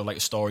jester, a bit of like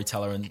a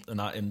storyteller and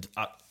that, and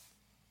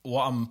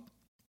what I'm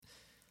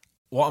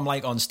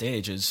like on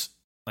stage is,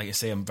 like I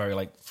say, I'm very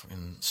like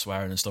fucking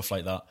swearing and stuff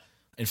like that.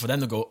 And for them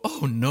to go,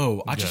 oh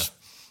no,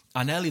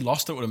 I nearly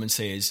lost it with them and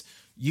says,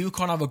 you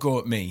can't have a go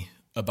at me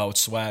about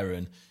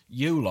swearing.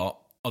 You lot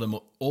are the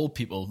old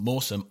people,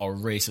 most of them are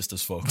racist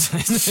as fuck.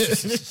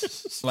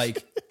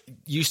 Like,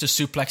 used to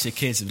suplex your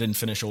kids if they didn't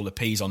finish all the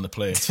peas on the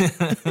plate.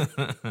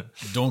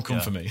 Don't come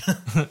for me.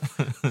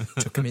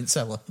 Took him in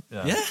cellar.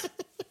 Yeah.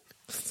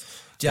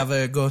 Do you have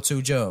a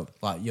go-to joke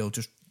like you'll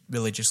just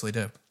religiously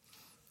do?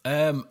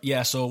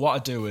 Yeah, so what I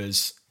do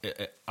is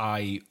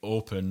I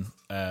open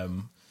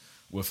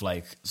with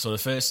like, so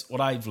what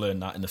I've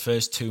learned that in the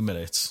first 2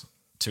 minutes,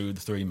 2 to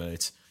 3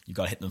 minutes, you've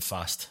got to hit them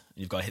fast.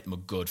 You've got to hit them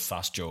with good,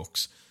 fast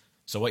jokes.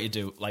 So what you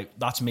do, like,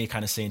 that's me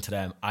kind of saying to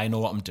them, I know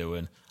what I'm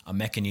doing. I'm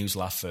making you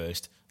laugh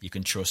first. You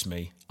can trust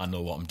me. I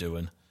know what I'm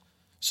doing.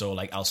 So,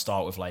 like, I'll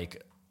start with,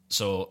 like,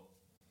 so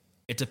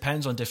it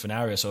depends on different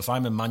areas. So if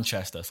I'm in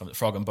Manchester, from the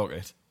Frog and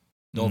Bucket,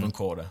 Northern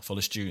Quarter, full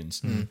of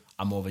students,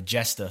 I'm more of a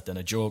jester than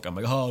a joke. I'm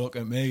like, oh, look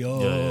at me.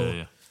 Oh.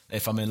 Yeah.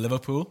 If I'm in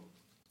Liverpool,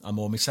 I'm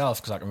more myself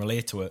because I can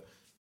relate to it.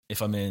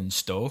 If I'm in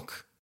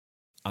Stoke,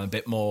 I'm a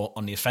bit more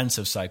on the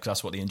offensive side because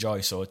that's what they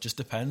enjoy. So it just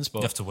depends. But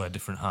You have to wear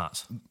different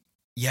hats.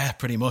 yeah,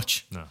 pretty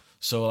much. No.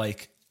 So,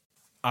 like,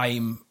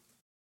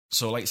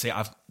 So like say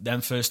I've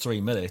them first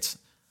 3 minutes,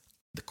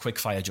 the quick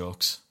fire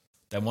jokes.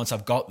 Then once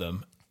I've got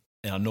them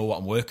and I know what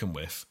I'm working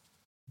with,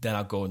 then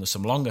I go into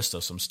some longer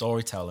stuff, some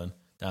storytelling.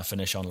 Then I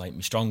finish on like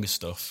my strongest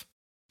stuff.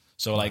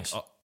 So Nice.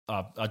 like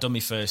I done my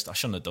first. I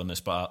shouldn't have done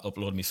this, but I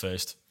uploaded my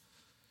first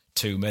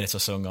 2 minutes or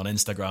something on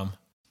Instagram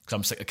because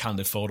I'm sick of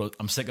candid photos.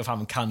 I'm sick of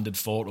having candid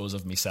photos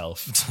of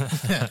myself.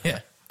 Yeah.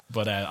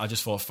 But I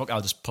just thought, fuck,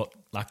 I'll just put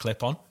that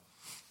clip on.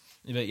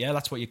 But yeah,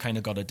 that's what you kind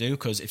of got to do,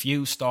 because if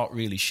you start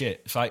really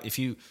shit, if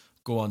you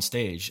go on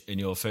stage and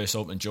your first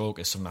opening joke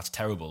is something that's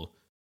terrible,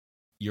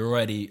 you're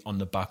already on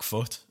the back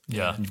foot.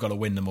 Yeah. And you've got to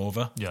win them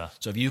over. Yeah.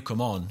 So if you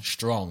come on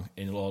strong,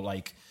 or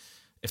like,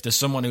 if there's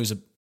someone who's a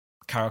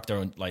character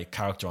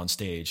on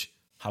stage,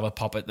 have a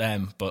pop at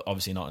them, but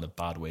obviously not in a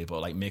bad way,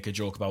 but like make a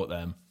joke about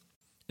them,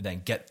 and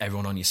then get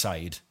everyone on your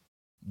side,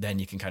 then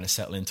you can kind of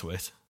settle into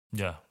it.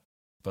 Yeah.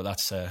 But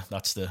that's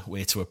the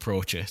way to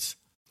approach it.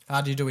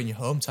 How do you do in your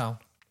hometown?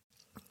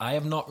 I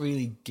have not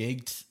really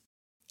gigged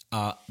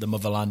at the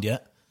motherland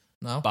yet,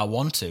 No? but I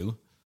want to.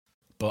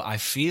 But I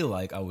feel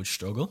like I would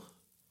struggle,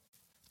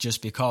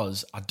 just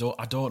because I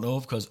don't know,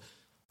 because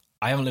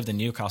I haven't lived in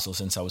Newcastle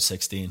since I was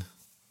 16.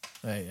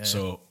 Right, yeah.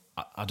 So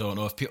I don't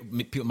know if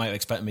people might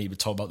expect me to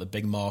talk about the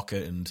big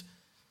market and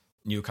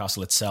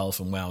Newcastle itself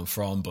and where I'm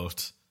from,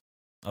 but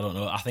I don't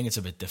know. I think it's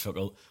a bit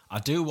difficult. I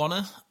do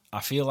wanna.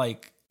 I feel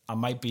like I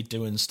might be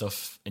doing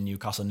stuff in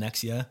Newcastle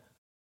next year.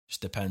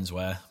 Just depends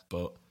where,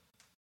 but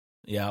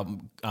yeah,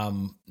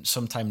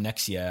 sometime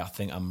next year I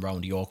think I'm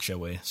round Yorkshire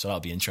way, so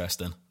that'll be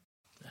interesting.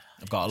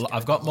 I've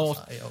got more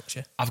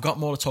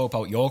to talk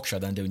about Yorkshire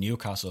than do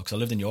Newcastle, because I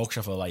lived in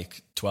Yorkshire for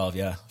like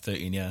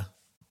 13 years.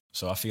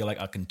 So I feel like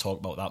I can talk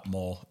about that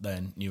more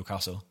than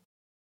Newcastle.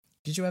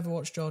 Did you ever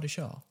watch Geordie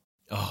Shore?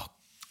 Oh,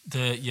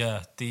 I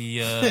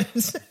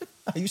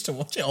used to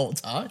watch it all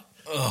the time.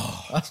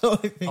 Oh, that's the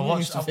only thing I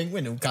used to think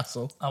with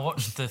Newcastle. I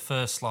watched the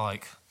first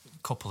like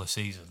couple of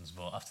seasons,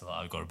 but after that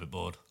I got a bit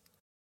bored.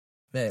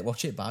 Mate,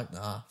 watch it back.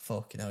 Nah,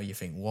 fucking hell, you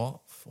think, what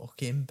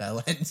fucking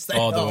bellends they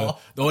oh are.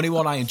 the only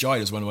one I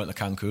enjoyed is when we went to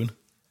Cancun.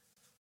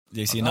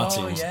 Did you see that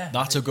series? Yeah.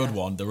 That's a good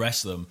one. The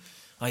rest of them,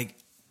 like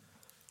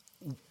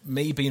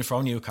me being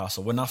from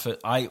Newcastle, when I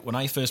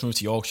first moved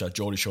to Yorkshire,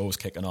 Geordie Shore was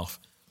kicking off.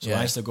 So when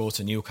I used to go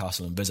to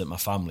Newcastle and visit my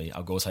family,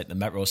 I'd go to like the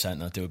Metro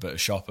Centre, do a bit of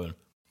shopping.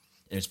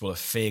 It's both a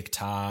fake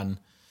tan,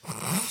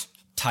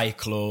 tight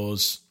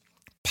clothes,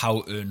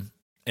 pouting,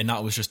 and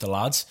that was just the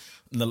lads.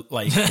 And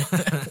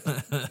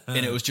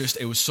and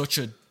it was such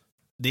a,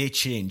 they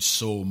changed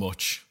so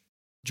much,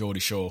 Geordie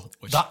Shore.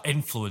 That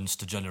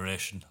influenced a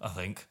generation, I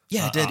think.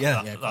 Yeah, it did,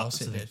 yeah. Yeah, of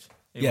course it did.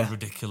 It was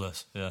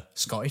ridiculous, yeah.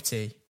 Scotty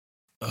T.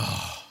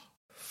 Oh.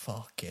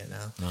 Fucking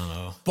hell.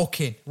 No.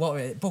 Booking. What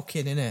was it?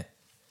 Booking, innit?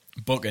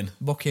 Booking.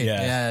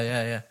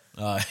 Yeah.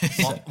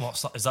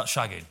 What's that? Is that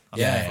shagging?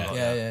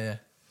 Yeah.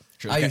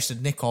 I used to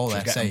nick all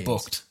their sayings.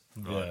 Booked.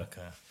 Right, Yeah.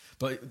 okay.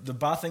 But the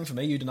bad thing for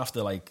me, you didn't have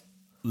to like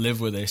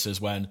live with this,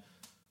 is when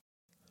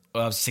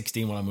I was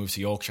 16 when I moved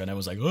to Yorkshire, and everyone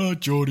was like, "Oh,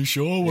 Geordie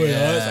Shore,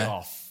 where?" I was like,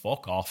 "Oh,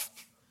 fuck off."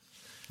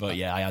 But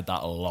yeah, I had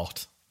that a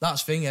lot.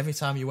 That's the thing. Every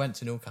time you went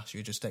to Newcastle,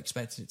 you just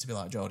expected it to be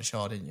like Geordie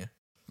Shore, didn't you?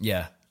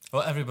 Yeah.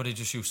 Well, everybody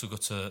just used to go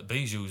to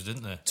Bijou's,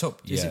 didn't they?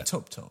 Is it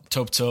Tub Tub?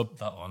 Tub,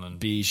 That one and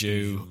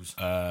Bijou, Bijou's.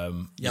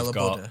 Yellow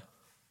Buddha.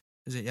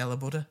 Is it Yellow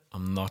Buddha?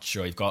 I'm not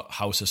sure. You've got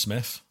House of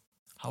Smith.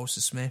 House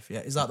of Smith, yeah.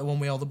 Is that the one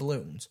with all the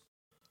balloons?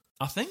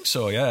 I think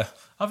so, yeah.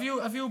 Have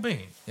you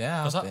been?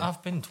 Yeah,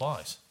 I've been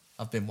twice.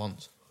 I've been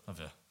once. Have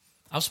you?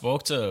 I've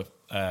spoke to,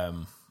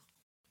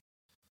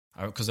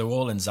 because they were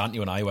all in Zante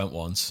when I went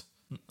once.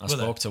 I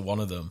spoke to one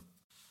of them,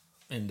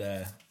 and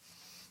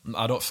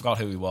I don't forgot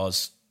who he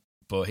was,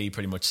 but he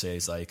pretty much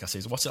says, like, I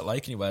says, "What's it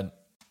like?" And he went,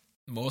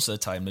 "Most of the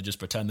time they just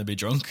pretend to be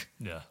drunk.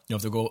 Yeah. You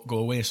have to go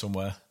away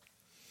somewhere."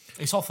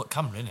 It's off at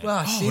camera, isn't it?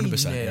 Well,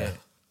 100%, yeah.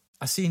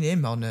 I seen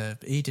him on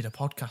he did a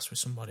podcast with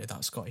somebody,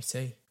 that Scotty T.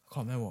 I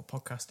can't remember what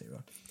podcast it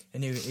was.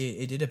 And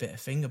he did a bit of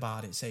thing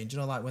about it, saying, do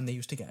you know, like when they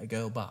used to get a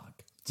girl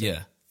back,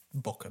 Yeah.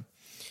 book him,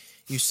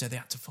 he used to say they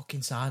had to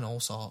fucking sign all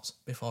sorts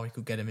before he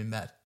could get him in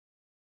bed.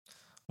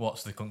 What,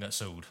 so they couldn't get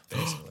sued?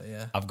 Basically,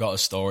 yeah. I've got a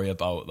story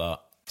about that.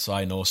 So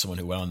I know someone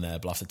who went on there,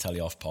 but I'll have to tell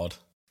you off pod.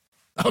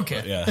 Okay.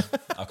 But yeah,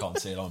 I can't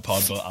say it on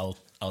pod, but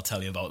I'll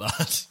tell you about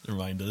that.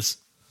 Reminders.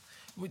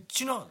 Do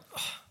you know,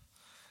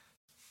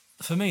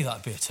 for me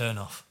that'd be a turn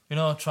off. You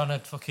know, trying to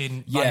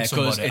fucking Yeah, bang 'cause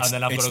somebody and it's-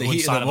 then I've got it's to the go and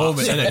heat of the sign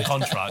moment, about isn't it?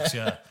 contracts,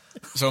 yeah.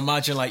 So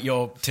imagine like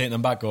you're taking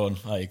them back going,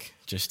 like,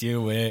 just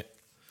you wait.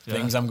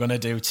 Things I'm going to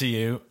do to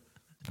you.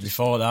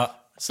 Before that,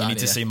 Sign you need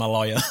to here. see my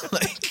lawyer.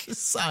 Like,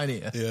 Sign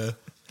it. yeah.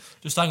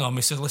 Just hang on, my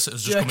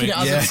solicitor's Do you just reckon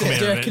come it here. has, Come do you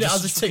here, reckon it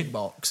just has a fucking- tick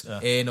box?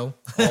 Anal,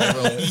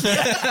 oral.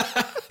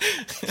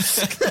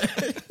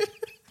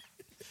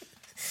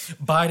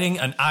 Biting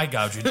and eye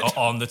gouging are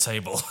on the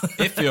table.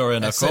 If you're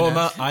in a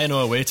coma, I know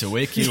a way to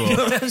wake you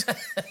up.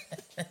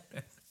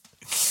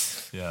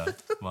 Yeah,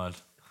 mad.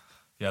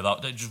 Yeah,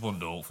 that just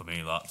wouldn't do it for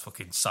me, that.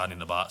 Fucking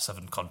signing about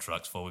 7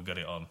 contracts before we get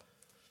it on.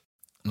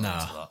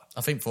 Nah. That.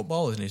 I think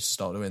footballers need to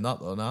start doing that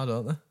though now,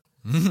 don't they?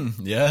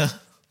 Yeah.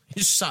 You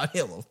just sat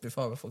here, love,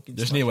 before I fucking...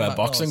 Just need to wear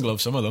boxing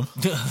gloves, some of them.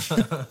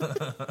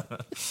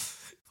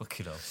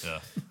 Fucking hell, yeah.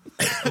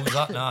 Who was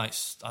that night?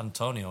 It's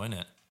Antonio,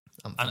 innit?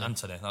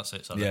 Anthony, that's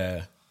it, sorry.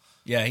 Yeah.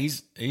 Yeah,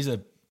 he's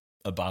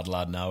a bad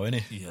lad now,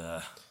 isn't he?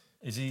 Yeah.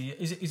 Is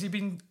he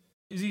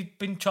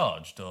been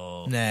charged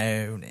or...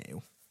 No.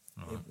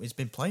 He's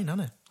been playing,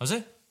 hasn't he? Has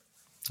he?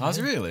 Has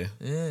he really?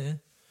 Yeah.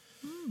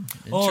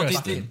 Oh,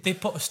 Interesting. they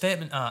put a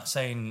statement out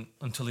saying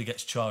until he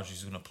gets charged,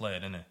 he's going to play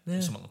it, isn't he? Yeah.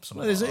 Something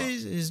Well, like that.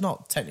 he's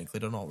not technically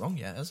done all wrong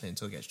yet, has he,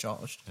 until he gets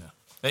charged.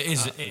 Yeah. It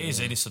is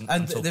innocent.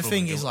 And until the proven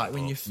thing is, guilty, like,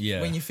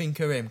 but- when you think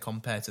of him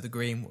compared to the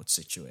Greenwood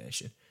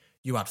situation,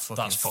 you had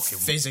That's fucking-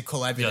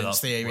 physical evidence that's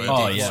theory. way- He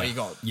Oh, did yeah. what he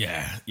got.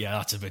 Yeah,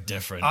 that's a bit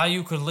different.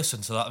 You could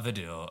listen to that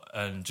video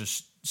and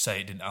just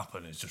say it didn't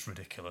happen. It's just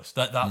ridiculous.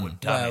 That would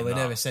damn Well, it, we that.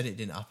 never said it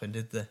didn't happen,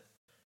 did they?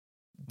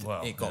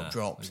 Well, it got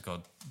dropped. It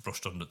got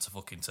brushed under to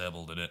fucking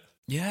table, did it?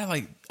 Yeah,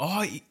 like,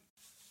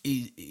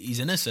 he's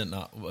innocent.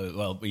 That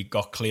well, he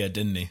got clear,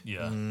 didn't he?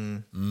 Yeah.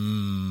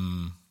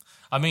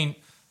 I mean,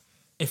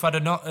 if I'd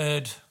have not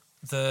heard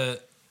the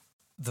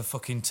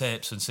fucking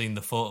tapes and seen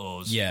the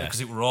photos, Yeah.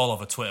 because it were all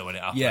over Twitter when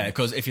it happened. Yeah,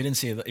 because if you didn't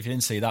see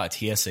that, it's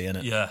hearsay,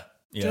 innit? Yeah.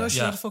 Do you know she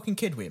Yeah. had a fucking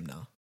kid with him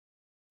now?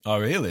 Oh,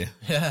 really?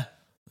 Yeah.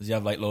 Does he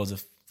have like loads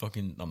of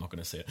fucking? I'm not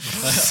going to say it.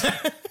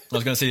 I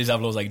was going to say, does he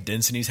have loads like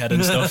dents in his head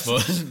and stuff,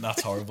 but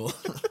that's horrible.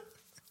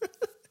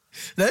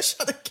 No, she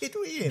had a kid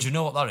with him. Do you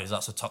know what that is?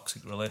 That's a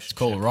toxic relationship. It's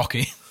called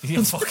Rocky.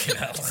 You fucking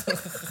hell.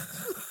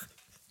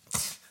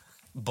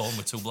 Born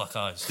with two black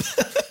eyes.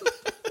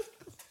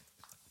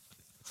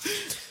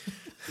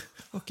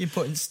 Fucking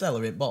putting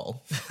Stella in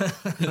bottle.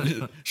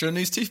 Shouldn't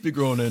his teeth be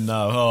growing in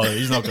now? Oh,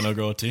 he's not going to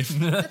grow teeth.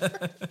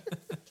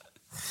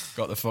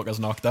 Got the fuckers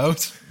knocked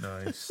out.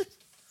 Nice.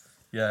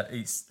 Yeah,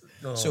 it's...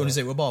 Oh. As soon as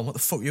it were born, what the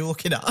fuck are you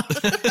looking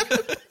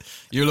at?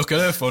 You look at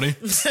her funny.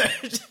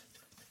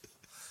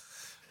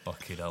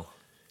 Fucking hell.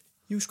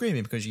 You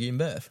screaming because you're giving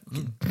birth?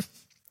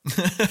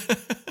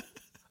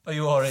 Are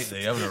you alright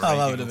there? You're having a I'm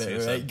right having a giggle to bit of a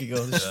yourself. right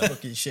giggle. This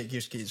fucking shit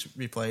just keeps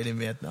replaying in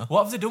my head now.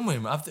 What have they done with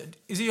him?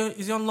 Is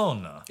he on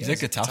loan now? Is it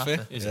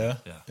Getafe? Is Yeah. it?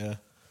 Yeah.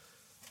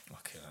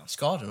 Fucking hell.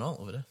 Scored and all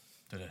over there.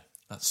 Did he?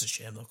 That's a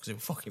shame though, because he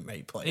was fucking right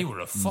He playing. were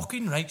a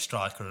fucking right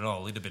striker and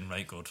all. He'd have been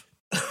right good.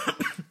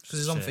 Because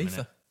he's on Shame,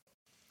 FIFA.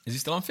 Is he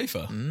still on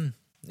FIFA?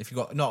 If you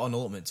got not on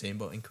Ultimate Team,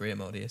 but in career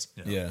mode, he is.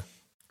 Yeah.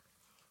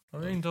 I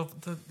mean,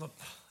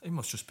 it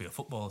must just be a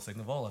football thing.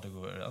 They've all had to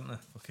go at it, haven't they?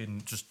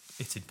 Fucking just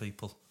hitting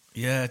people.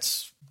 Yeah,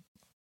 it's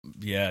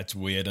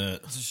weird, isn't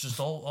it? It's just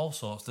all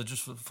sorts. They're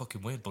just a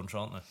fucking weird bunch,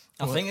 aren't they?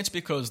 I think it's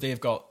because they've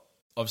got,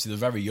 obviously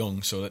they're very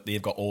young, so that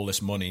they've got all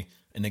this money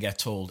and they get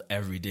told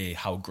every day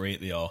how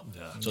great they are.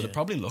 Yeah. So they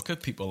probably look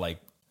at people like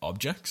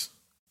objects.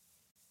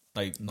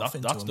 Like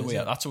Nothing to that's them, the way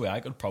is it? that's the way I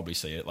could probably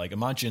say it. Like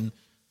imagine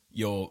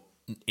you're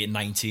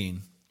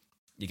 19,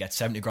 you get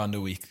 70 grand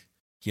a week.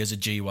 Here's a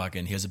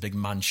G-Wagon, here's a big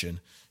mansion.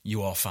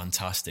 You are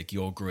fantastic.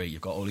 You're great.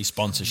 You've got all these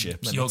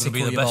sponsorships. Let You're me going to be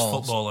tickle the your best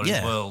balls. footballer in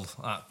Yeah. the world.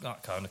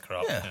 That kind of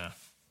crap. Yeah. Yeah.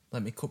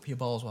 Let me cup your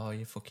balls while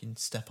you fucking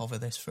step over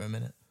this for a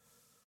minute.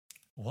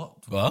 What?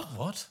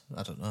 What?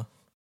 I don't know.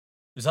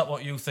 Is that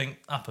what you think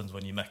happens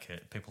when you make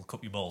it? People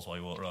cup your balls while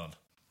you walk around?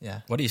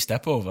 Yeah, What do you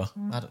step over?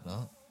 I don't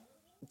know.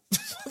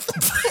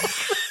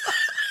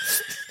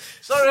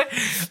 Sorry,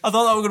 I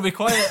thought that were going to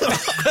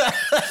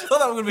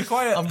be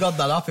quiet. I'm glad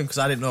that happened because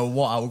I didn't know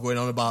what I was going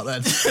on about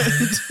then.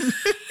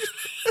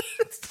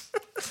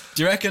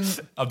 Do you reckon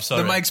I'm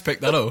sorry. the mics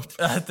picked that up?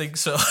 I think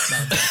so.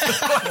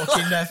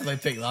 Fucking definitely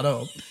pick that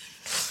up.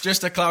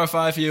 Just to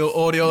clarify for you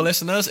audio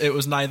listeners, it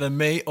was neither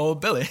me or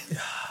Billy.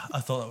 I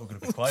thought that were going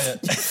to be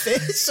quiet.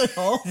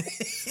 So,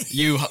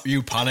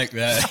 You panicked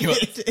there. You were-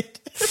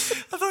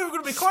 I thought we were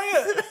going to be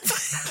quiet.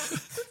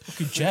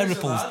 Fucking chair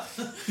ripples.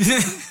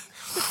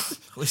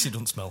 At least it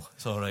doesn't smell.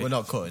 It's all right. we're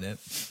not cutting it.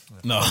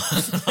 no.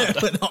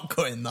 We're not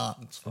cutting that.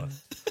 It's fine.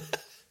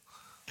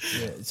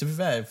 Yeah, to be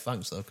fair,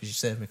 thanks though, because you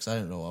saved me because I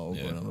don't know what I was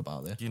going on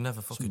about there. You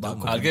never fucking bad do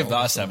cooking. man. I'd give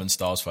that 7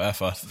 stars for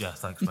effort. Yeah,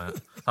 thanks, mate.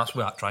 That's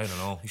without trying and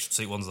all. You should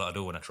see ones that I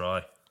do when I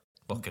try.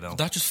 Fucking hell. Did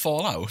that just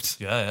fall out?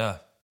 Yeah.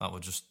 That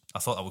would just... I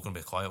thought that was going to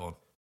be a quiet one.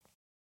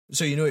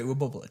 So you know it was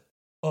bubbling?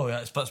 Oh, yeah,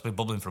 it's supposed to be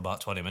bubbling for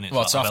about 20 minutes.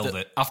 Well, so I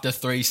held after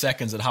 3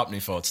 seconds it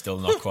happened, thought it's still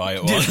not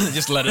quiet one.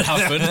 Just let it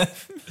happen.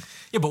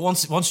 Yeah, but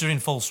once you're in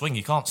full swing,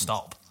 you can't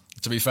stop.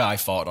 To be fair, I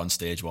farted on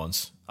stage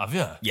once. Have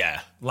you? Yeah.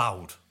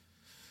 Loud.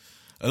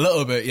 A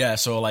little bit, yeah.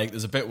 So, like,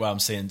 there's a bit where I'm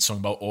saying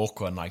something about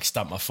awkward and, like,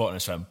 stamped my foot and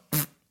it went,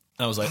 and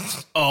I was like,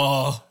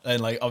 oh.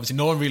 And, like, obviously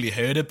no one really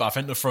heard it, but I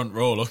think the front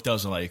row looked at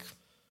us and, like,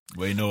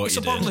 we know what It's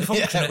you a bodily did.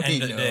 function Yeah, at the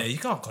end of we the know. day. You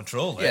can't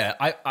control it.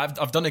 Yeah,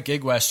 I've done a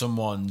gig where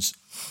someone's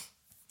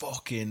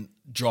fucking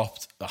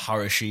dropped the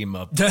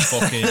Hiroshima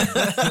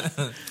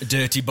fucking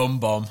dirty bum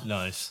bomb.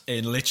 Nice.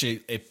 And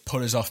literally, it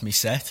put us off me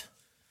set.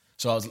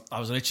 So I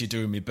was literally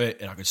doing my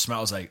bit and I could smell,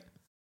 I was like,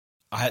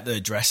 I had to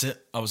address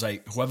it. I was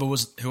like,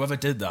 whoever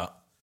did that,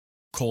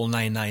 call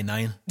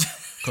 999.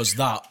 Because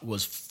that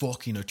was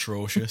fucking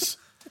atrocious.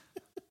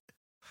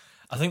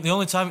 I think the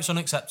only time it's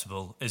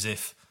unacceptable is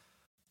if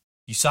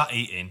you sat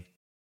eating.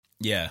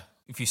 Yeah.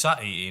 If you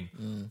sat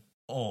eating,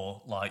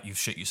 or like you've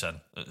shit yourself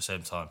at the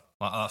same time.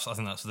 Like I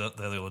think that's the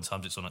only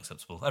times it's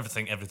unacceptable. Every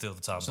other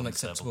time It's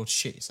unacceptable to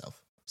shit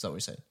yourself. Is that what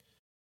you're saying?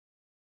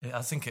 Yeah,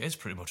 I think it is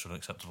pretty much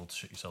unacceptable to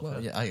shit yourself.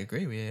 Well, yeah, I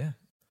agree with you. Yeah.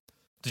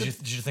 Did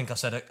you think I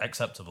said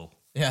acceptable?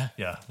 Yeah.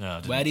 Yeah. I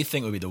didn't. Where do you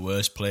think would be the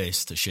worst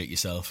place to shit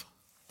yourself?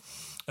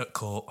 At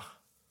court.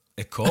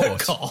 At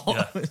court?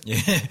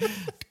 Yeah.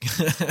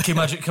 Can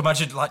you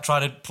imagine like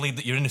trying to plead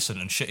that you're innocent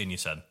and shitting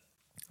yourself?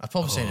 I'd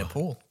probably say in a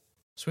pool.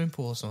 Swimming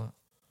pool or something.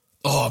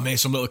 Oh, mate,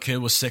 some little kid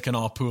was sick in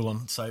our pool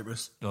on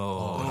Cyprus.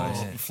 Oh,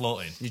 nice. You're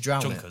floating. You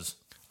drowned Junkers.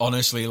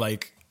 Honestly,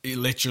 like, it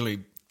literally,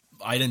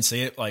 I didn't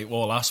see it. Like,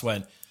 well, last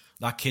went,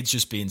 that kid's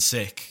just being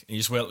sick. He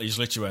just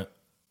literally went,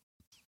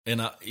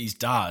 and his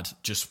dad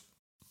just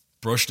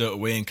brushed it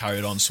away and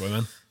carried on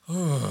swimming.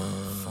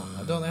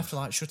 I don't have to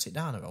like shut it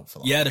down for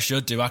like. Yeah, they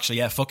should do, actually.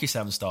 Yeah, fuck your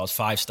 7 stars,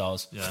 5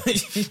 stars. Yeah.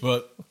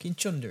 But Fucking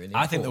chunder in it.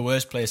 I think the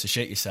worst place to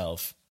shit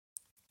yourself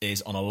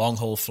is on a long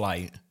haul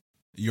flight.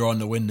 You're on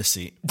the window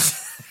seat,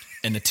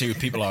 and the 2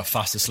 people are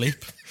fast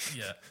asleep.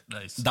 Yeah,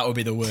 nice. That would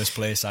be the worst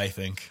place, I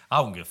think. I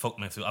wouldn't give a fuck,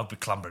 mate. I'd be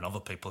clambering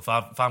other people. If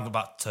I'm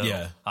about to turtle,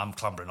 Yeah. I'm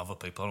clambering other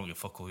people. I don't give a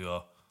fuck who you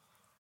are.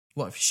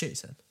 What if you shit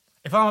yourself?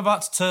 If I'm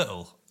about to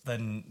turtle,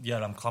 then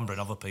yeah, I'm clambering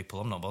other people.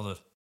 I'm not bothered.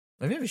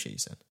 Have you ever shit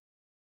yourself?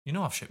 You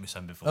know I've shit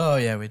myself before. Oh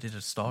yeah, we did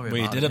a story.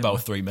 We about did it, about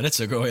didn't 3 minutes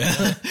ago,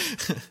 yeah.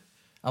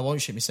 I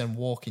won't shit myself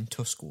walking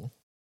to school.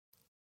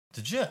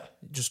 Did you?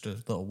 Just a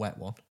little wet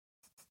one.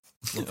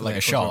 Like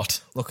a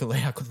shot.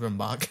 Luckily, I could run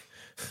back.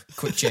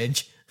 Quick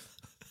change.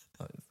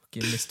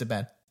 Fucking Mr.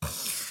 Ben.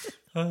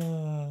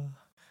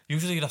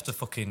 Usually you'd have to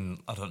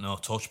fucking, I don't know,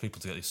 torture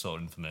people to get this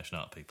sort of information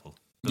out of people.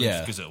 But Yeah. he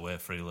just gives it away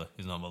freely.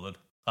 He's not bothered.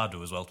 I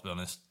do as well, to be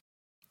honest.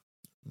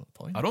 What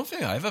point? I don't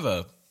think I've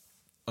ever,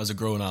 as a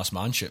grown-ass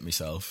man, shit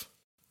myself.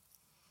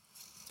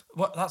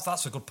 Well,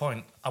 that's a good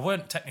point. I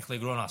weren't technically a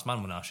grown-ass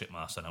man when I shit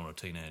my ass and I was a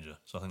teenager,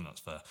 so I think that's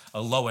fair.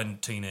 A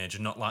low-end teenager,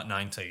 not like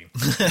 19.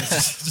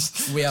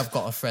 We have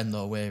got a friend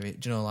though where do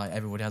you know like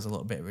everybody has a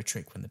little bit of a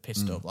trick when they're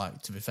pissed up.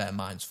 Like to be fair,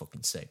 mine's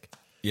fucking sick.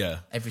 Yeah.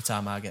 Every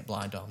time I get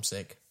blind, I'm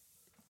sick.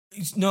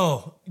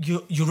 No,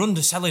 you're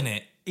underselling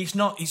it. It's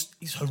not.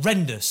 It's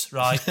horrendous,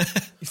 right?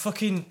 It's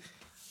fucking.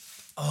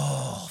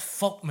 Oh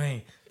fuck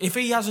me! If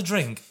he has a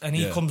drink and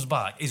he Yeah. comes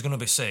back, he's gonna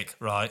be sick,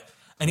 right?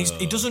 And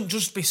he doesn't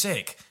just be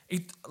sick.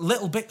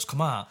 Little bits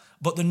come out,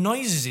 but the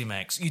noises he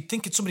makes, you'd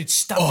think it's somebody'd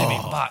stabbed him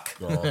in the back.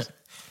 God.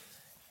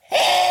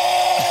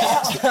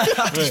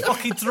 He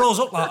fucking throws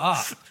up like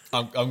that.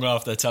 I'm gonna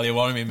have to tell you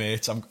one of my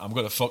mates. I'm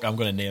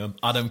gonna name him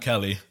Adam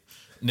Kelly,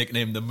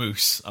 nicknamed the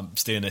Moose. I'm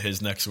staying at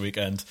his next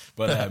weekend,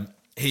 but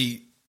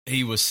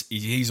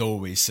he's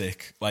always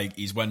sick. Like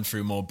he's went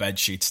through more bed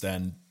sheets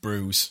than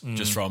Bruce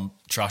just from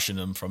trashing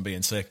him from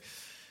being sick.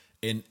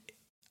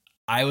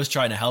 I was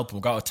trying to help him.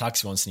 Got a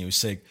taxi once and he was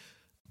sick,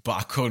 but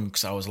I couldn't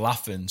because I was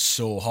laughing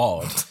so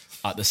hard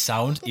at the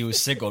sound. He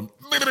was sick on.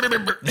 He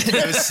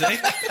was sick,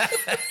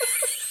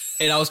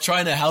 and I was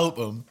trying to help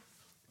him,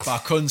 but I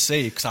couldn't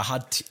see because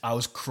I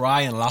was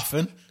crying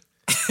laughing,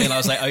 and I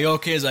was like, "Are you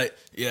okay?" He's like,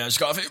 "Yeah, I just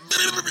got."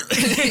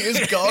 He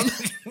was gone.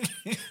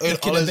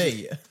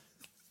 Honestly,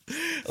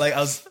 like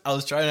I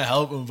was trying to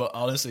help him, but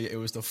honestly, it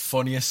was the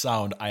funniest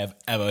sound I have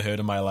ever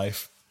heard in my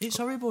life. It's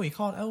horrible. You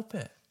can't help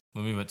it.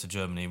 When we went to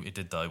Germany, it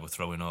did that. We were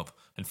throwing up,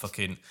 and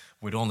fucking,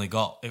 we'd only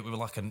got it. Was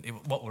like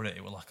what were it?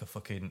 It was like a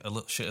fucking a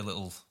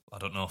little I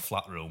don't know,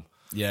 flat room.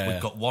 Yeah.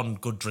 We'd got one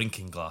good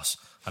drinking glass,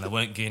 and I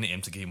weren't getting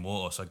him to give him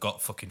water, so I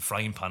got fucking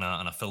frying pan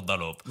out and I filled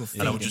that up,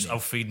 and I was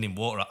feeding him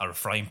water out of a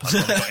frying pan.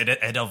 And I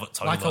got head over the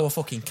toilet. Like our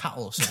fucking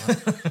cattle or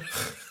something.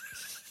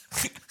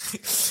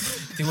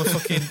 They were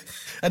fucking.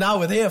 And now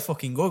we're there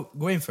fucking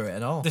going for it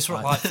and all. This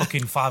was like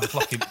fucking 5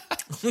 o'clock.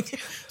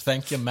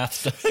 Thank you,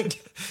 master.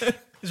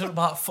 This was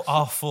about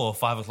 4:30,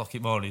 5 o'clock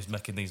in the morning. He's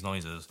making these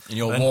noises, And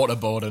you're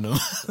waterboarding him.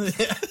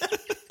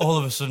 all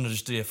of a sudden I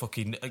just hear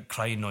fucking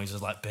crying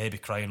noises, like baby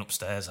crying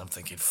upstairs. I'm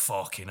thinking,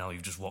 fucking hell,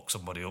 you've just woke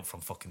somebody up from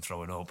fucking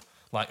throwing up.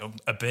 Like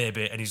a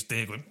baby, and he's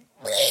there going...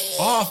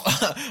 Oh,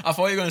 I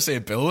thought you were going to say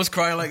Bill was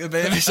crying like a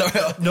baby.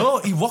 Sorry. No,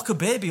 he woke a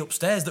baby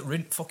upstairs that were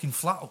in fucking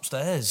flat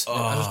upstairs.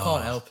 I just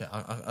can't help it.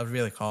 I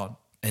really can't.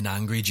 An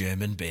angry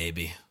German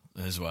baby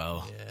as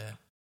well. Yeah.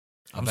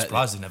 I'm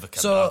surprised he never kept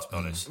So, that, to be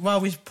honest.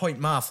 while we point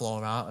my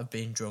flaw out of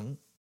being drunk,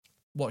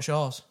 what's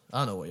yours?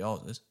 I know what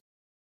yours is.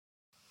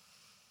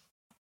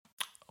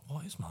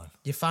 What is mine?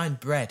 You find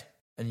bread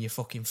and you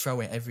fucking throw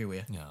it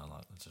everywhere. Yeah, I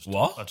like that.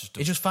 What? I just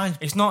do. You just find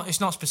It's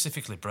not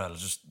specifically bread. I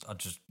just.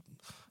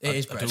 it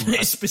is I bread. do-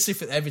 It's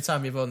specific. Every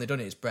time you've only done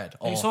it, it's bread.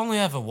 Or, It's only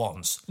ever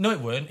once. No, it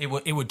weren't. It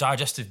were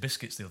digestive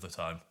biscuits the other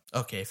time.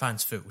 okay,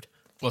 finds food.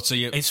 What? So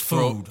It's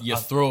throw, food. You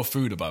throw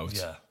food about?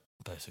 Yeah,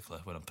 basically,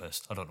 when I'm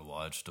pissed. I don't know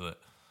why, I just do it.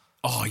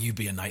 Oh, you'd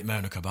be a nightmare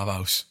in a kebab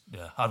house.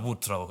 Yeah, I would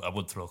throw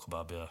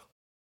kebab, yeah.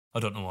 I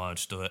don't know why, I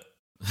just do it.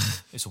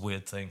 It's a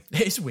weird thing.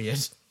 It's weird.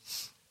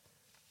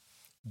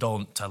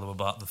 Don't tell them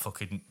about the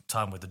fucking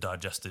time with the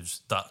digestives.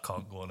 That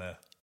can't go on air.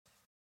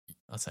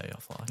 I'll tell you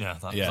offline.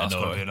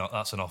 Yeah,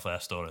 that's an off-air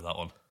story, that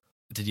one.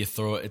 Did you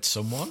throw it at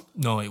someone?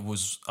 No, it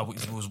was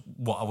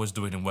what I was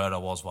doing and where I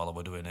was while I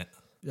was doing it.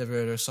 You ever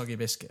heard of a soggy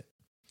biscuit?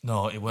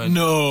 No, it weren't.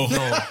 No.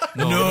 No.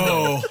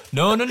 No.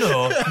 No, all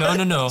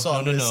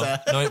I'm gonna say.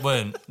 No, it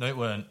weren't. No, it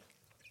weren't.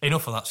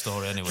 Enough of that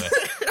story anyway.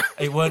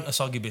 It weren't a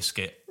soggy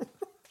biscuit.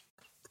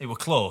 It were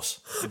close.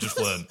 It just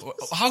weren't.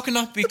 How can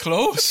that be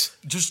close?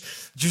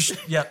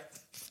 Yeah.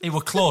 It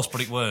were close,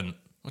 but it weren't.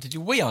 What, did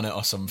you wee on it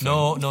or something?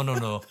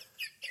 No.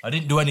 I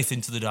didn't do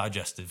anything to the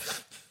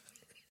digestive.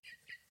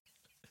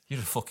 You're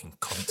a fucking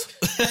cunt.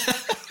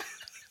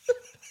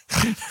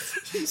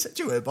 You said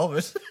you weren't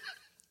bothered.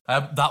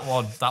 That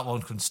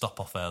one can stop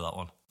off air, that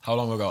one. How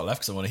long have we got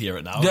left? Because I want to hear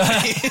it now.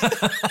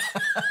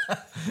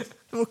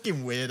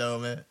 Fucking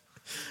weirdo, mate.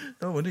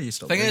 No wonder you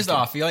stopped. Thing is, drinking.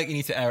 though, I feel like you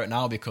need to air it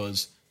now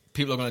because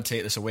people are going to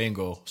take this away and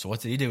go, so what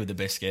did he do with the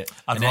biscuit?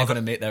 I'd And they're rather-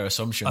 going to make their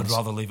assumptions. I'd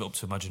rather leave it up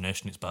to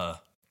imagination. It's better.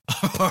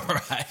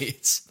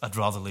 Right. I'd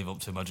rather leave it up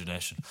to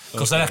imagination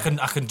because then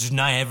I can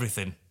deny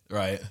everything.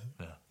 Right.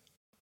 Yeah.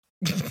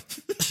 You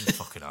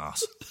fucking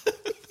ass.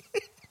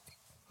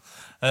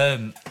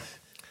 Yeah.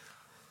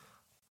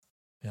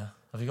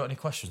 Have you got any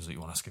questions that you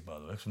want to ask him, by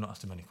the way? Because we've not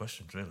asked him many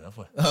questions, really, have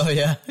we? Oh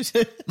yeah,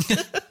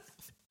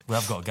 We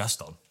have got a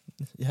guest on.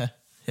 yeah.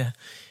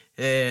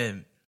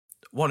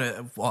 One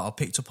of what I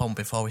picked up on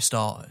before we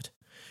started.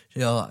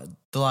 You know,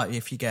 like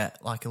if you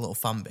get like a little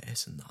fan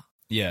base and that.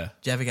 Yeah.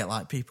 Do you ever get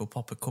like people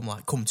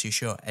come to your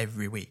show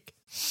every week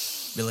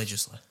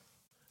religiously?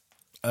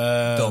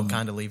 Don't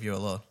kind of leave you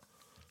alone.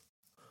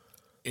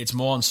 It's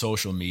more on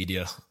social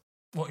media.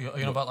 What, you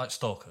know about like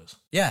stalkers?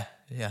 Yeah.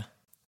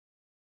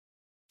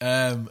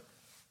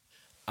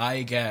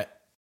 I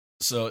get,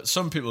 so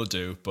some people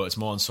do, but it's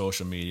more on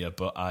social media.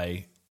 But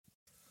I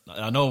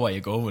know where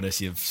you're going with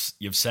this.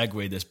 You've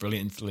segued this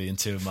brilliantly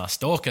into my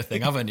stalker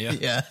thing, haven't you?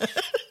 Yeah.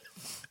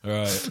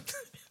 Right.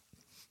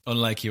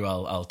 Unlike you,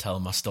 I'll tell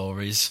my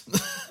stories.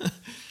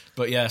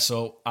 But yeah,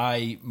 so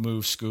I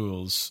moved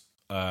schools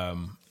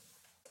when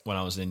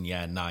I was in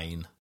year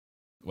 9.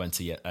 Went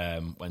to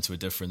a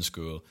different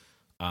school,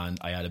 and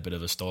I had a bit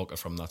of a stalker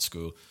from that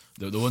school.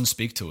 They wouldn't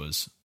speak to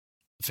us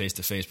face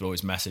to face, but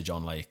always message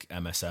on like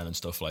MSN and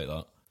stuff like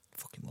that.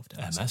 Fucking loved it.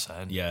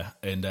 MSN. Yeah,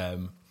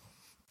 and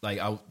like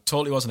I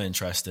totally wasn't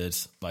interested.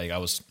 Like I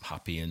was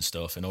happy and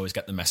stuff, and always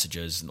get the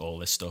messages and all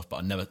this stuff, but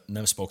I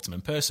never spoke to them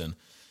in person.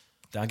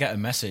 Then I get a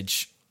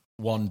message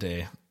one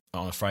day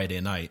on a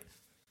Friday night.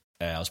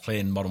 I was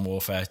playing Modern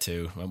Warfare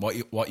 2. And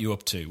what you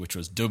up to? Which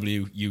was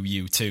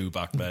WUU2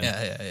 back then.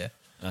 Yeah.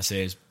 And I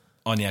says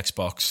on the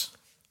Xbox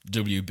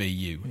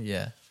WBU.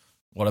 Yeah.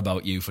 What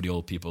about you for the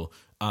old people?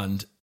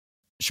 And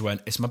she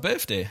went, it's my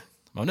birthday. I'm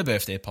having a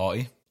birthday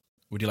party.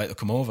 Would you like to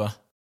come over?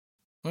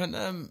 I went,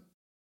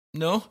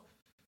 no.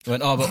 I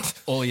went, oh,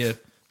 but all your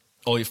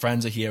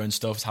friends are here and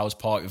stuff. It's house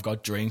party. We've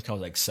got drink. I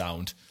was like,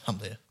 sound. I'm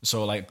there.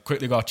 So like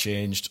quickly got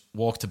changed,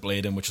 walked to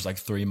Bladen, which was like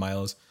 3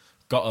 miles,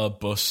 got a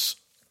bus,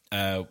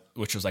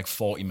 which was like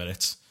 40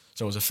 minutes.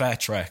 So it was a fair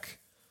trek.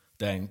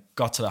 Then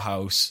got to the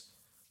house.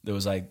 There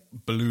was like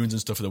balloons and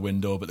stuff at the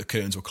window, but the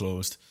curtains were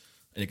closed.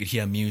 And you could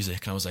hear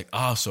music. And I was like,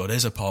 so it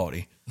is a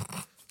party.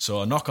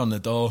 So I knock on the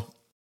door.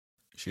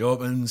 She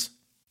opens.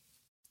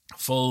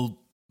 Full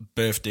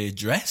birthday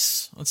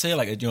dress. I'd say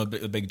like a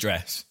big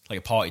dress, like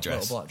a party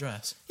dress. Little black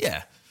dress.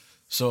 Yeah.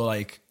 So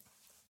like,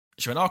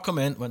 she went, come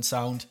in, went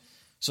sound.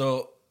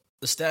 So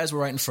the stairs were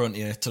right in front of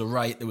you. To the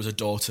right, there was a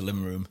door to the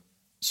living room.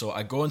 So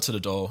I go through the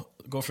door,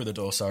 go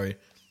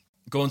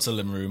into the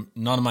living room.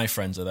 None of my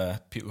friends are there.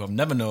 People who I've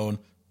never known.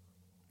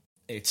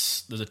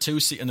 There's a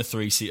 2-seater and a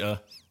 3-seater.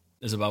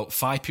 There's about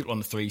 5 people on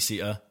the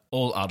 3-seater,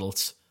 all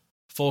adults.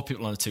 4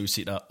 people on the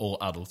 2-seater, all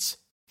adults.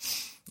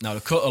 Now, to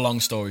cut a long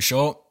story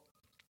short,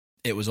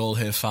 it was all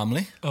her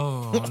family.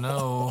 Oh,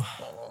 no.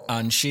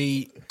 And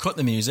she cut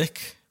the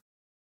music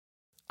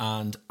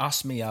and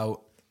asked me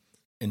out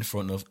in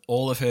front of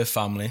all of her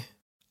family.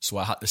 So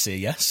I had to say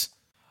yes.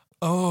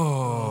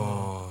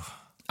 Oh.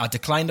 I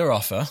declined her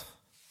offer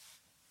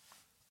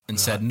and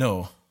said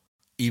no.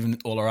 Even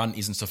all her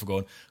aunties and stuff were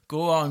going,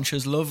 go on,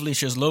 she's lovely.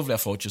 I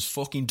thought she was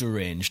fucking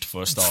deranged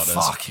for starters.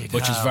 Fucking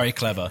but she's hell. very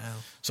clever.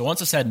 So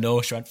once I said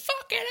no, she went,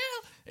 fucking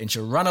hell. And she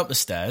ran up the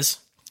stairs.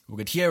 We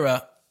could hear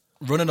her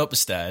running up the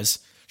stairs.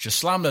 She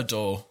slammed her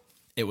door.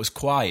 It was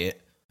quiet.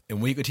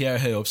 And we could hear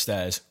her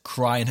upstairs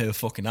crying her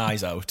fucking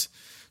eyes out.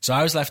 So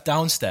I was left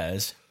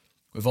downstairs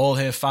with all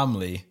her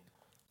family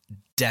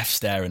deaf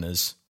staring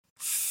us.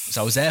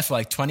 So I was there for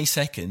like 20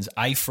 seconds.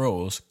 I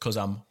froze because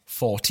I'm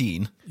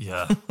 14.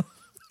 Yeah.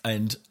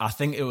 And I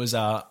think it was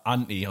our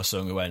auntie or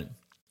something who went,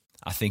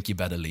 I think you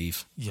better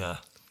leave. Yeah.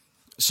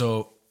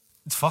 So,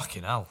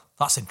 Fucking hell.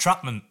 That's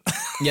entrapment.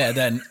 yeah,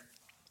 then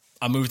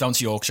I moved down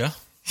to Yorkshire.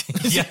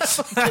 Yeah.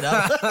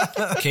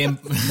 I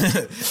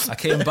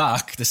came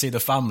back to see the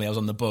family. I was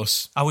on the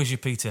bus. How is your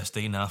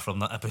PTSD now from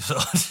that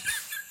episode?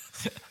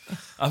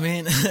 I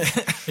mean,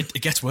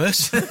 it gets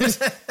worse.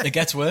 It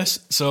gets worse.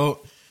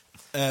 So,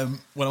 when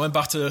I went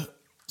to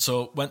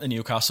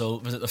Newcastle,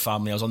 visit the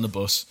family, I was on the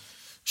bus.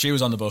 She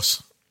was on the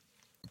bus.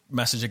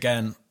 Message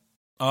again.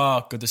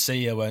 Oh, good to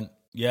see you. I went,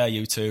 yeah,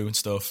 you too, and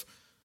stuff.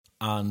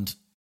 And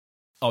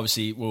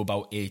obviously, we were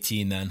about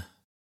 18 then.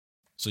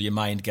 so your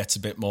mind gets a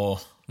bit more.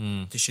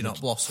 Does she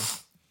not blossom?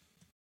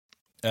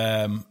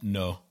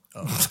 No.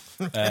 Oh.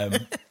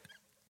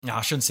 No,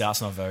 I shouldn't say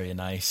that's not very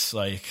nice.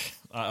 Like,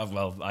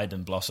 I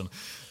didn't blossom,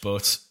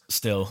 but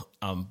still,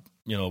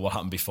 you know what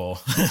happened before.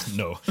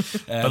 No,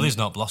 Billy's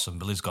not blossomed.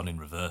 Billy's gone in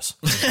reverse.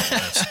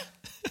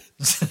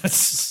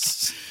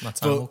 My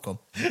time will come.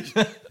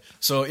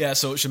 So yeah,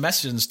 so she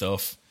messaged and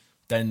stuff.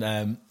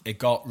 Then it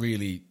got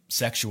really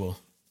sexual.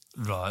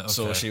 Right. Okay.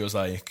 So she was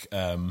like,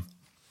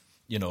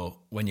 you know,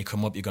 when you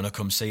come up, you're gonna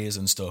come see us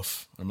and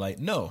stuff. I'm like,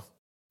 no,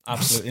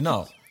 absolutely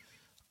not.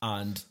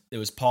 And there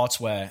was parts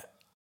where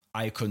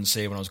I couldn't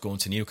say when I was going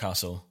to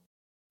Newcastle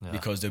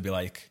because they'd be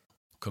like,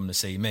 come to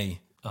see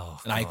me. Oh,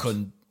 and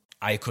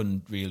I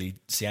couldn't really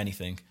see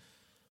anything.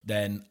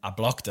 Then I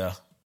blocked her.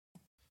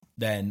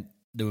 Then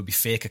there would be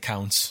fake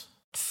accounts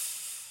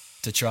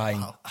to try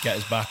and get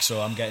us back.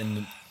 So I'm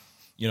getting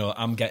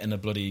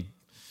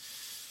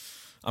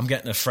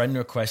a friend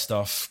request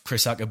off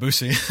Chris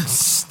Akabusi.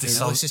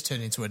 This is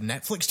turning into a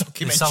Netflix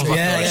documentary. It sounds like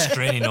a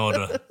restraining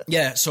order.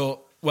 Yeah,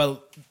 so,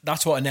 well,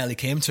 that's what it nearly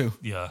came to.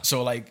 Yeah.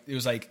 So, like, it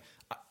was like,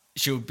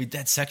 she would be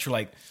dead sexual,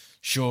 like,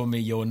 show me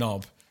your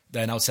knob.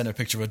 Then I'll send her a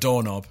picture of a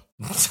doorknob.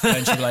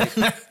 Then she'd be like...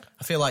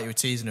 I feel like you were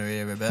teasing her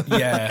here a bit.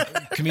 Yeah,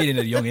 comedian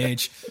at a young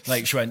age.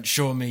 Like, she went,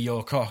 show me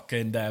your cock,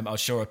 and I'll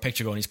show her a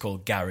picture going, he's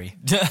called Gary.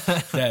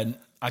 Then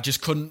I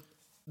just couldn't...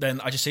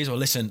 Then I just say to her,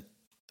 listen,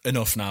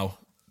 enough now.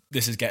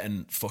 This is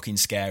getting fucking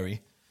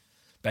scary.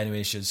 But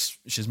anyway,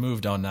 she's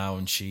moved on now,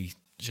 and she's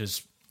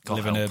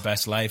living her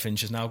best life, and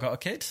she's now got a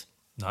kid.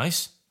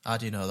 Nice. How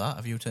do you know that?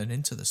 Have you turned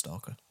into the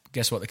stalker?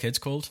 Guess what the kid's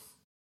called?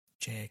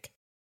 Jake.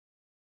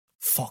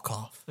 Fuck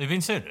off. Have you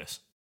been serious?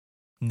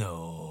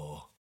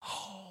 No.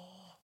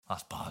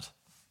 That's bad.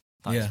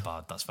 That is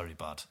bad. That's very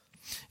bad.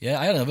 Yeah,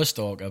 I had another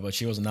stalker, but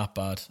she wasn't that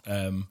bad.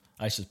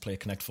 I used to play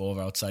Connect 4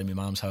 outside my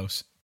mum's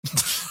house.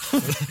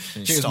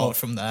 She was more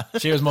from there.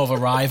 She was more of a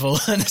rival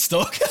than a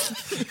stalker.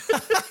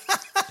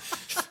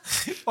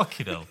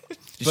 Fucking hell.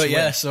 But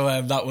yeah, so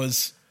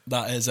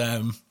that is.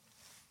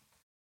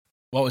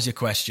 What was your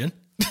question?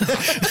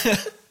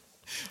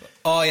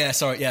 Oh yeah,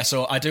 sorry. Yeah,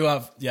 so I do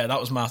have. Yeah, that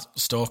was my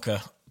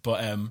stalker.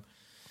 But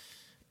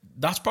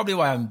that's probably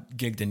why I'm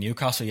gigged in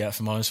Newcastle yet. If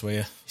I'm honest with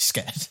you,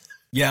 Scared.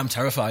 Yeah, I'm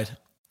terrified.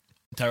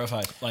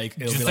 Like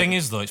the thing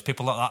is though, it's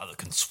people like that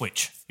can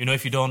switch. You know,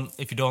 if you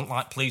don't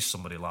like please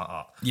somebody like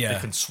that, they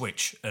can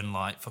switch and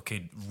like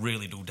fucking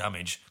really do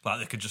damage. Like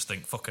they could just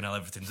think, fucking hell,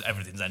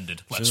 everything's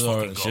ended. Let's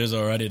fucking go. She's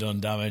already done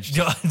damage.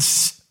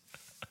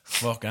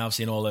 Fucking, I've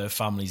seen all her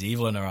family's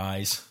evil in her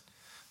eyes.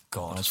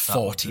 God, I was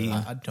 14.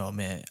 I know,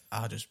 mate.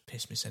 I just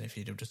pissed myself if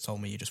you'd have just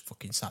told me you just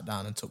fucking sat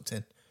down and tucked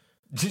in.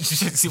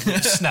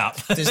 Snap.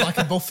 There's like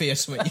a buffet or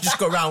something. You just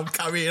go around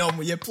carrying on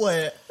with your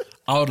plate.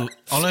 I would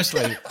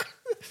honestly.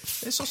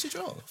 It's sausage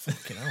roll.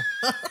 Fucking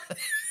hell.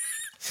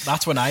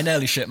 That's when I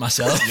nearly shit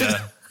myself.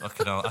 Yeah, I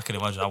can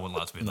imagine. I wouldn't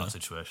like to be in that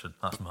situation.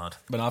 That's mad.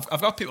 But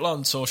I've got people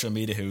on social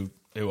media who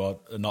are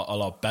not a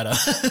lot better,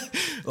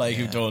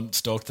 who don't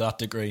stalk to that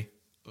degree.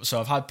 So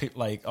I've had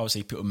people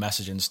obviously people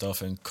messaging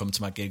stuff and come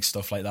to my gigs,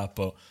 stuff like that.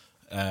 But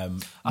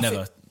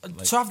never.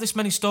 To have this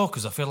many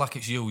stalkers, I feel like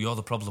it's you. You're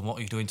the problem. What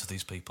are you doing to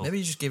these people? Maybe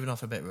you're just giving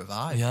off a bit of a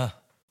vibe. Yeah.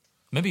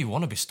 Maybe you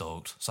want to be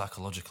stalked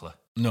psychologically.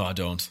 No, I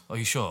don't. Are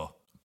you sure?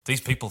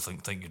 These people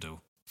think you do.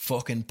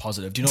 Fucking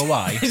positive. Do you know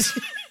why? Do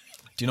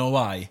you know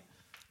why?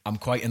 I'm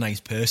quite a nice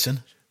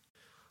person.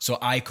 So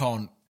I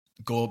can't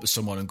go up to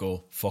someone and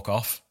go, fuck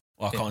off.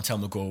 Or I can't tell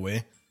them to go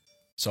away.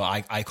 So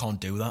I can't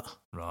do that.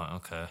 Right,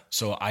 okay.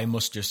 So I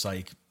must just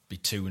be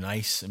too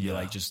nice and be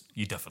like just...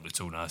 You're definitely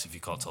too nice if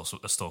you can't tell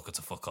a stalker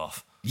to fuck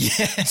off. Yeah.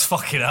 It's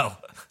fucking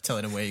hell.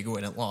 Telling them where you're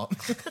going at what.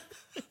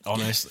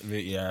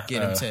 Honestly, yeah.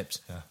 Getting them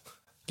tips. Yeah.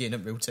 Getting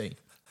them routine.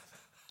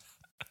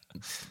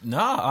 No,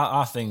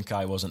 I think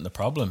I wasn't the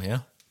problem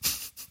here.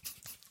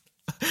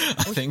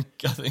 I think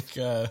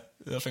I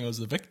was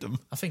the victim.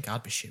 I think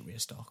I'd be shit with a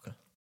stalker.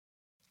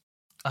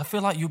 I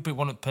feel like you'd be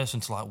one person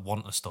to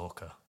want a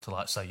stalker,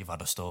 to say you've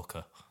had a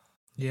stalker.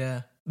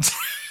 Yeah.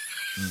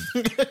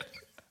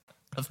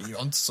 I think you're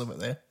onto something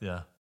there.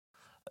 Yeah.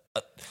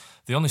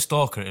 The only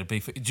stalker it'd be,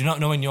 do you not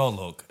know in your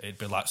look, it'd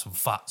be like some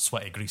fat,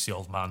 sweaty, greasy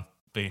old man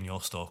being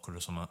your stalker or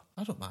something.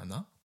 I don't mind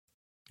that.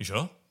 You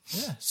sure?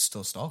 Yeah,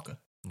 still stalker.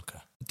 Okay.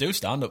 Do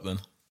stand up then.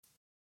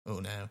 Oh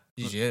no.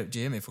 Did you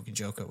hear me fucking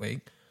joke at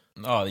week?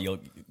 Oh,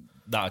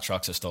 that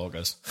attracts the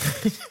stalkers.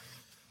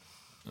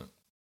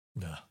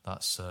 Yeah,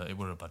 that's it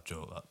were a bad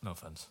joke, that. No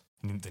offence.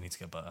 They need to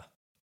get better.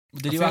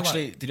 Did you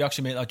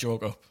actually make that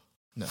joke up?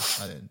 No,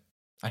 I didn't.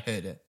 I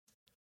heard it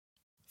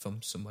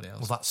from somebody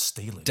else. Well, that's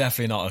stealing.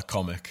 Definitely not a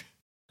comic.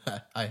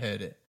 I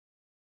heard it.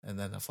 And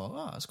then I thought,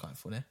 oh, that's quite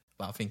funny.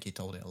 But I think he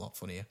told it a lot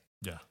funnier.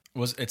 Yeah.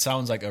 It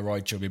sounds like a Roy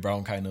Chubby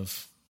Brown kind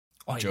of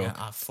joke. Yeah,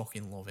 I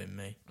fucking love him,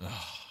 mate.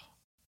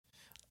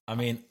 I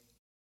mean,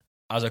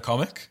 as a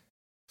comic,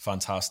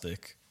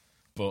 fantastic.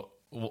 But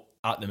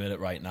at the minute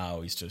right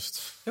now, he's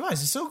just... Why,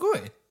 is he still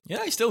going?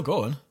 Yeah, he's still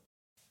going.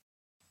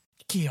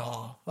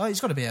 Yeah. Well, he's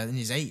got to be in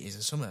his 80s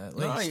or something at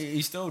least. No,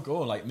 he's still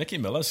going. Like, Mickey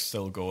Miller's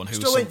still going.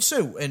 Still in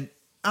suit and...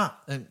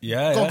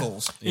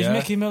 Goggles. Is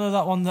Mickey Miller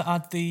that one that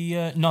had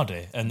the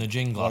noddy and the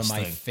gin glass One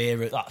of my thing?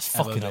 favourite. That's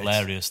fucking ever bits.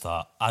 hilarious.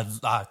 That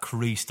I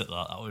creased at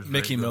that. That was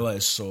Mickey really good. Miller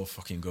is so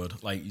fucking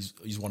good. Like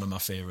he's one of my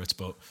favourites.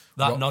 But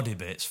That noddy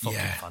bit's fucking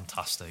Yeah.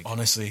 fantastic.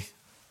 honestly,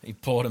 he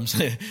poured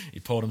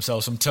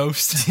himself some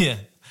toast. Yeah.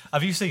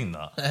 Have you seen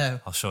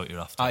that? I'll show it you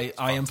after.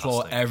 I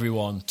implore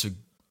everyone to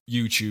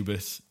YouTube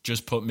it.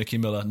 Just put Mickey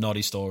Miller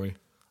noddy story.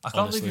 I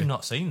can't honestly. believe you've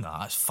not seen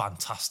that. It's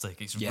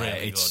fantastic. It's Yeah,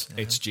 really it's good.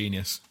 it's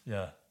genius.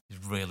 Yeah,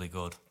 it's really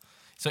good.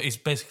 So it's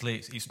basically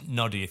it's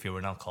noddy if you're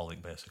an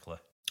alcoholic, basically.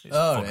 It's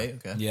Oh, funny. right,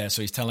 okay. Yeah,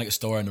 so he's telling like a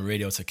story on the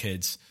radio to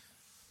kids,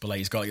 but like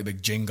he's got like a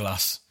big gin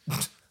glass,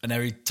 and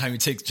every time he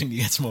takes gin, he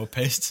gets more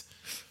pissed.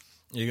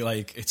 You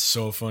like it's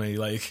so funny.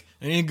 Like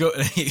and he go,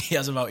 he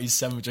has about his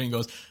 7th drink. He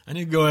goes, I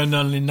need to go in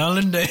Nolly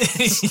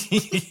days.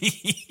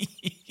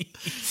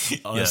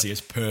 Honestly,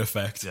 it's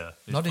perfect. Yeah,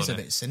 it's Noddy's a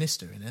funny. bit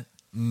sinister, in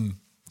it?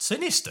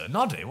 Sinister.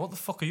 Noddy, what the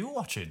fuck are you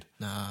watching?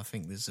 Nah, I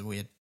think there's a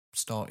weird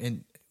start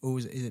in. Oh,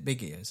 is it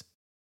Big Ears?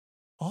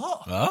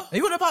 What? Huh? Are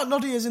you on about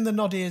Noddy as in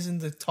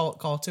the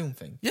cartoon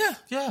thing? Yeah.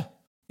 Yeah.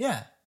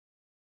 Yeah.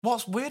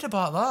 What's weird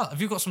about that?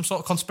 Have you got some sort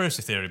of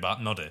conspiracy theory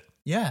about Noddy?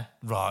 Yeah.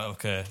 Right.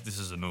 Okay. This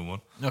is a new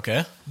one.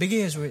 Okay. Big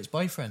Ears were its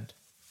boyfriend.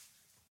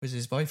 Was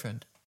his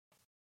boyfriend?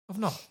 I've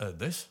not heard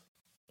this.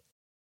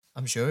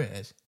 I'm sure it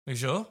is. Are you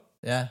sure?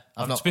 Yeah.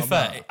 To be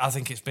fair, I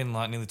think it's been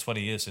like nearly 20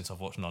 years since I've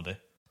watched Noddy.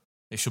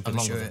 It should be I'm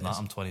longer sure than it that. is.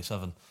 I'm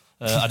 27.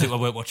 I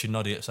weren't watching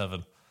Noddy at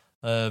 7.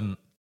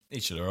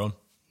 Each to their own.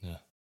 Yeah.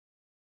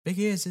 Big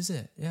Ears, is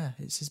it? Yeah,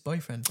 it's his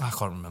boyfriend. I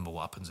can't remember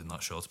what happens in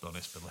that show, to be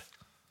honest, Billy.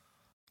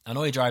 I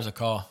know he drives a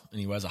car and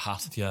he wears a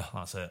hat. Yeah,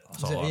 that's it. That's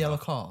Is all it I a yellow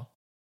know. car?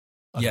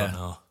 I Yeah. don't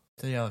know.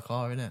 It's a yellow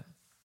car, isn't it?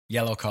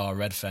 Yellow car,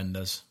 red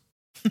fenders.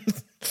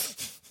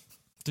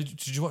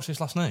 Did you watch this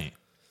last night?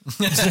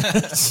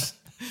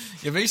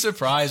 You'd be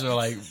surprised with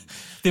like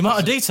The amount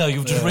of detail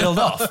you've just reeled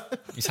off.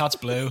 his hat's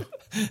blue,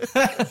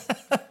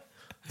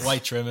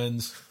 white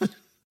trimmings,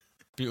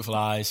 beautiful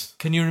eyes.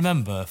 Can you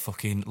remember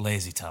fucking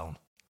Lazy Town?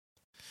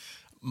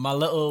 My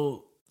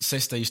little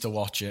sister used to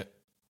watch it.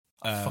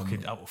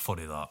 Fucking that was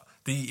funny that.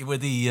 The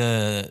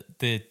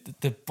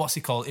what's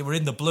he called? It were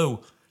in the blue.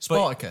 But,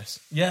 Spartacus.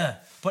 yeah,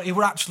 but he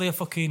were actually a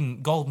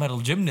fucking gold medal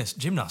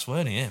gymnast,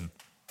 weren't he? Him.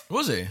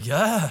 Was he?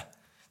 Yeah.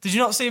 Did you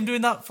not see him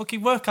doing that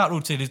fucking workout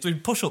routine? He's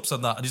doing push-ups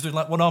and that, and he's doing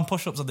like one-arm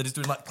push-ups, and then he's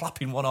doing like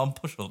clapping one-arm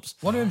push-ups.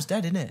 One of them's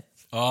dead, isn't it?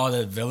 Oh,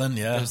 the villain,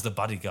 yeah. It was the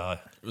baddie guy.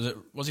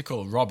 What's he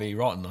called? Robbie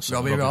Rotten or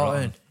something? Robbie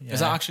Rotten.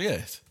 Is that actually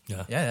it?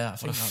 Yeah. Yeah, I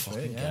think that's Fucking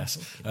it. Yeah.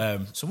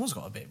 guess. Someone's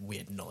got a bit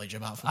weird knowledge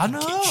about I fucking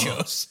know. kid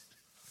shows.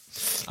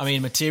 I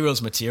mean,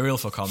 material's material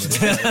for comedy.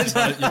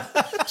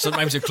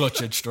 Sometimes you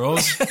clutch at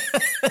straws.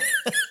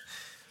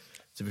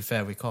 To be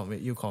fair, you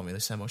can't really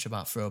say much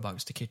about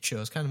throwbacks to kid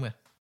shows, can we?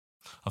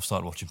 I've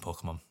started watching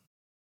Pokemon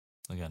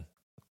again.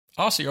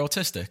 Oh, so you're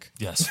autistic?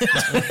 Yes.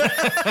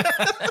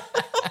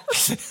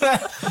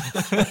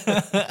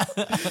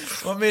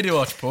 What made you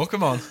watch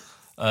Pokemon?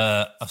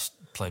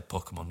 Played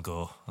Pokemon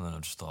Go, and then I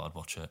just thought I'd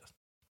watch it.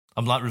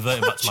 I'm like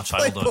reverting back to my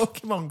Play childhood.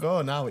 Pokemon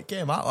Go now. It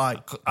came out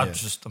like I'm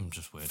just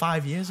weird.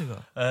 5 years ago.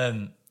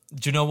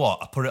 Do you know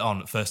what? I put it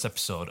on first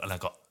episode and I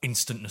got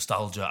instant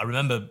nostalgia. I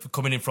remember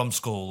coming in from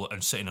school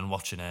and sitting and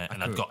watching it,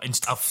 and I'd got a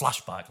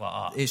flashback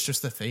like that. It's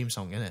just the theme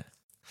song, isn't it?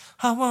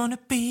 I wanna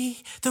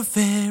be the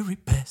very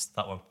best.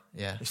 That one.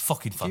 Yeah. It's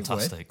fucking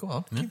fantastic. Go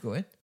on, keep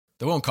going.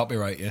 They won't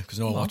copyright you because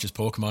no one watches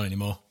Pokemon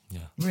anymore. Yeah.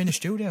 We're in the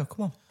studio,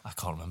 come on. I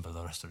can't remember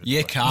the rest of it.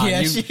 You can't.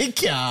 Yes, you, you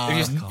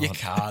can. you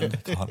can.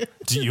 Can't.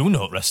 Do you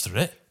know the rest of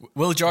it?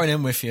 We'll join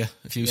in with you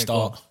if you Yeah, go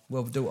start. on.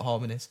 We'll do it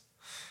harmonies.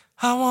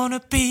 I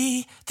wanna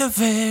be the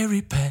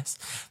very best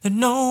that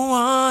no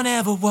one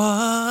ever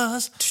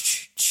was.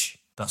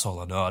 That's all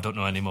I know. I don't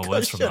know any more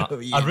words from shut that.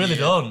 up, you I really idiot.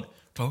 don't.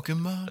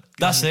 Pokemon.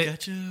 That's gotta it.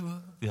 get you.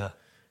 Yeah.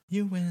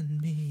 You and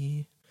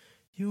me,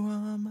 you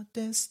are my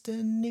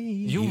destiny.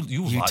 You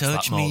You liked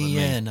touch that more than me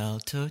me. and I'll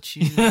touch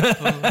you.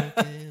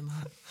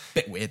 Pokemon.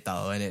 Bit weird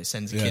though, and it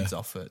sends the Yeah. kids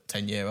off at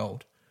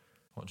 10-year-old.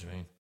 What do you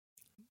mean?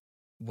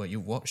 Well, you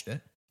watched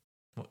it.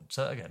 What,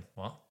 say that again.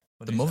 What?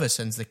 What The did you mother say?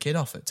 sends the kid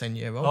off at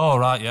 10-year-old. Oh,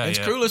 right, yeah. It's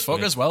yeah. cool as fuck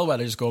Weird. as well where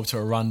they just go up to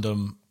a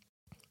random.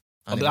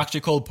 Animal. They're actually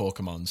called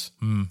Pokemons.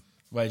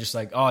 Where you're just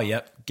like, oh,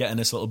 yep, get in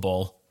this little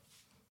ball.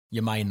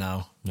 You're mine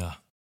now. Yeah.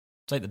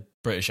 It's like the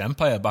British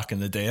Empire back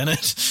in the day,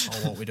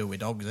 innit? Or what we do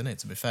with dogs, isn't it?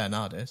 To be fair,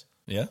 nowadays.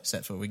 Yeah.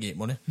 Except for we get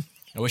money.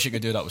 I wish you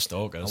could do that with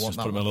stalkers. I want Just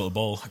that put them in a one. little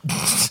ball.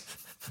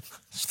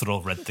 Just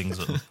throw red things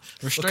at them.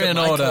 Restraining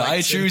my order. I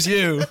collection. choose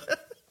you.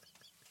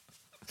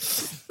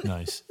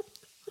 Nice.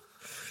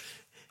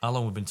 How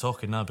long have we been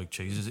talking now, Big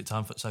Cheese? Is it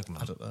time for the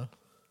segment? I don't know.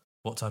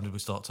 What time did we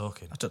start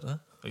talking? I don't know.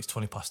 It's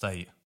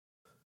 8:20.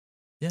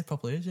 Yeah,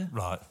 probably is, yeah.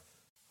 Right.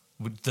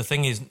 The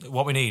thing is,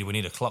 what we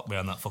need a clock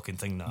behind that fucking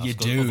thing now. You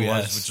Because do, otherwise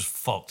yes. we're just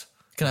fucked.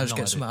 Can I just No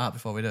get idea. something out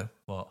before we do?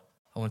 What?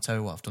 I want to tell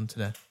you what I've done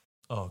today.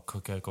 Oh,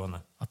 okay, go on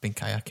then. I've been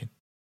kayaking.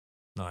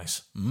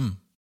 Nice.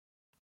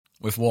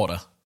 With water.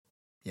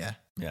 Yeah,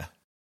 Yeah.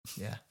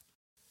 yeah.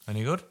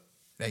 Any good?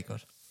 Very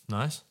good.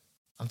 Nice.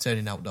 I'm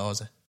turning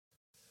outdoorsy.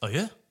 Oh,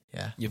 yeah?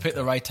 Yeah. You picked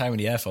the right time of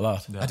the year for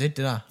that. I did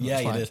I? Yeah,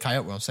 It's you like did.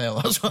 Kayak were on sale,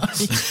 that's why.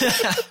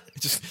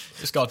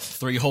 Just got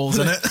 3 holes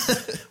in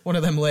it. One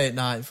of them late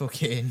night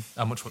fucking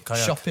How much would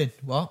kayak? shopping.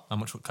 What? How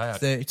much would kayak?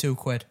 32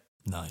 quid.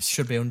 Nice.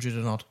 Should be 100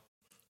 and odd.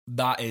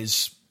 That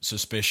is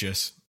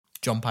suspicious.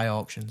 John Pye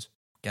Auctions.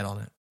 Get on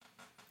it.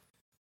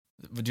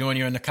 But do you know when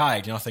you're in the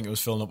kayak, do you not think it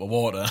was filling up with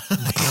water?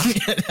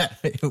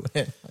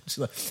 Actually,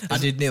 I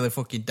did nearly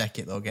fucking deck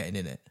it though, getting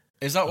in it.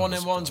 Is that one of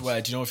them ones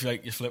where, do you know if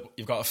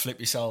you've got to flip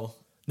yourself?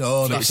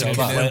 No, Flip that's yourself a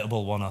back. canoe.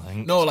 Inflatable one, I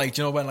think. No, like,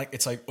 do you know when like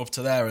it's like up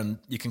to there and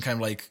you can kind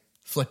of like...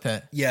 Flip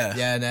it. Yeah.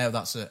 Yeah, no,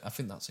 I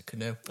think that's a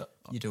canoe.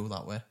 You do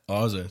that way.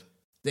 Oh, is it?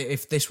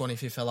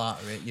 If you fell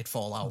out of it, you'd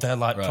fall out. They're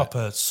like Right.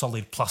 proper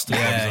solid plastic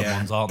Yeah.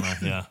 ones, aren't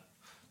they? Yeah.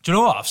 Do you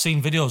know what? I've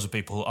seen videos of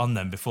people on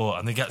them before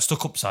and they get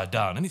stuck upside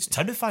down and it's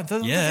terrifying. They're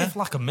there for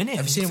like a minute.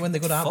 Have you seen when they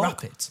go down Fuck.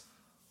 rapids?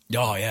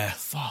 Oh, yeah.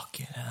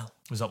 Fucking hell.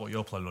 Is that what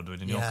you're planning on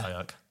doing in your Yeah.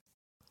 kayak?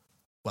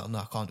 Well, no,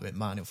 I can't do it.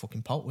 Mine, it'll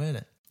fucking pop, won't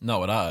it?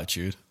 Not with that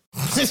attitude.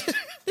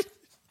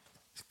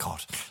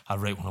 God, I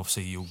rate when I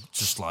see you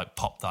just like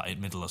pop that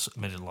in middle of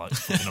like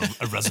fucking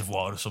a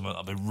reservoir or something.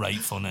 That'd be right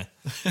funny.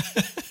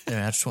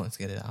 Anyway, I just wanted to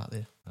get it out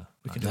there.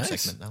 We can do a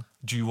Nice. segment now.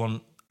 Do you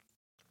want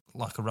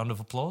like a round of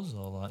applause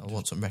or like? I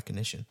want some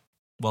recognition.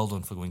 Well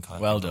done for going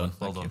kayak. Well done.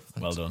 Well done.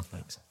 Well done.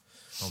 Thanks.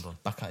 Well done.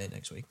 Back at it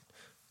next week.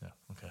 Yeah.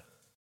 Okay.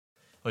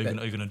 Are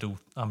you gonna do?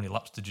 How many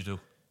laps did you do?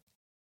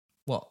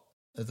 What?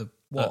 The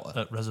water?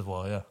 At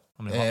reservoir, yeah.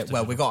 How many laps did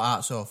Well, you we do? got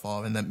out so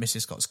far, and then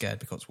Mrs. got scared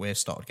because we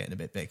started getting a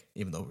bit big,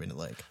 even though we're in a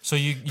lake. So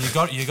you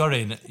got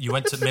in, you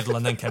went to middle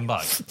and then came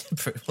back.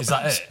 Is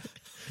that it?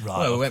 Right.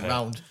 Well, we went okay.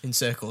 round in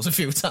circles a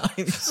few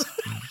times.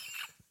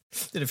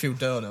 Did a few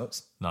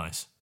donuts.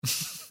 Nice.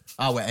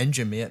 Our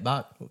engine me at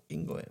back.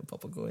 Fucking going,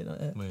 proper going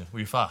at it. Were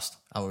you fast?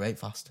 Our rate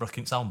fast.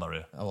 Broken sound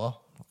barrier. Oh,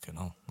 well. Fucking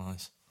hell,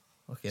 nice.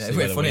 Okay, See it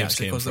where was the funny waves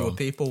actually came because there were from.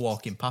 people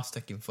walking past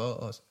taking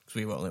photos because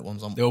we were only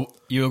ones on.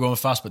 You were going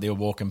fast, but they were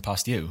walking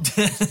past you.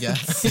 Yeah.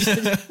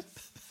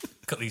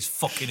 Look at these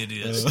fucking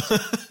idiots.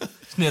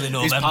 It's nearly His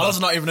November. paddle's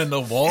not even in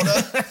the water.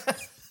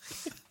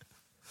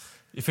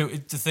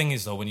 The thing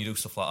is though, when you do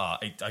stuff like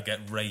that, I get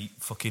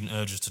fucking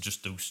urges to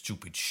just do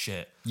stupid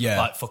shit. Yeah.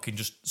 Like fucking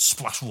just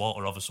splash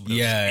water over somebody.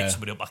 Yeah, Else, yeah. hit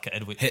somebody up back at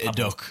head with Hit a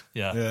paddle. duck.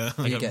 Yeah. Yeah.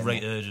 I You get getting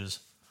great one? urges.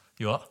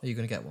 You what? Are you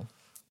going to get one?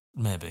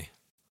 Maybe.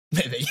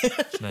 Maybe.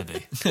 Maybe.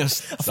 I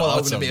thought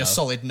that was going to be a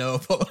solid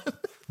no, but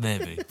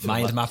Maybe. Feel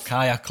Mind like- Map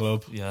Kayak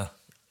Club. Yeah.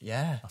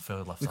 yeah. I feel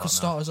left We out could now.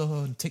 start as a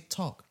own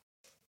TikTok.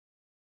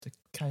 The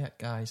kayak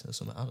guys or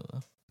something. I don't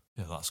know.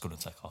 Yeah, that's going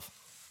to take off.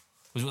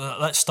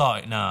 Let's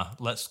start it now.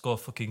 Let's go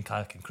fucking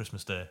kayaking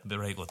Christmas Day. Be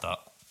right with that.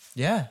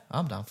 Yeah,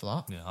 I'm down for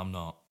that. Yeah, I'm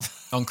not.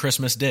 On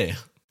Christmas Day.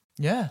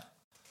 Yeah.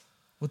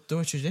 We'll do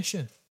a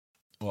tradition.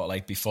 What,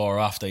 like before or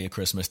after your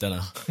Christmas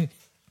dinner?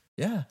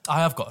 Yeah. I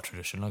have got a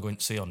tradition. I'm going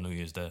to see on New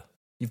Year's Day.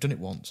 You've done it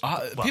once.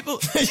 People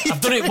I've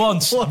done it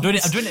once. I'm doing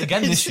it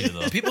again this year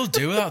though. people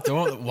do that,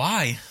 don't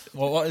Why?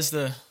 What is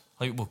the...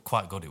 Like, it was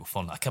quite good. It was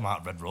fun. I came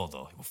out of Red Road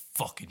though. It was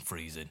fucking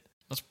freezing.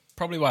 That's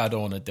probably why I don't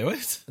want to do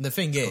it. And the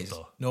thing is,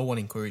 though. no one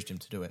encouraged him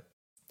to do it.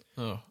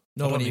 Oh. No I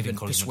don't one need even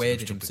encouragement to do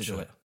persuaded him to stupid do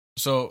shit. it.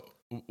 So,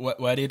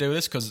 where do you do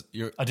this? Because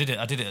I did it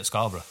at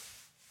Scarborough.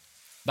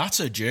 that's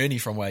a journey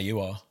from where you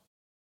are.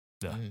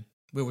 Yeah.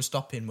 We were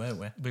stopping, weren't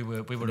we? We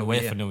were New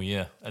away Year. for New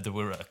Year. We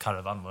were at a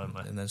caravan, weren't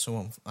we? And then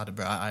someone had a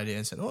bright idea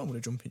and said, "Oh, I'm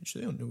going to jump in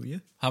today on New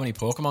Year." How many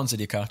Pokemons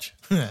did you catch?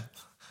 None.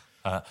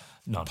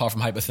 Apart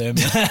from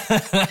hypothermia.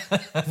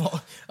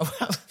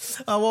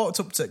 I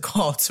walked up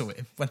to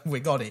him when we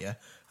got here,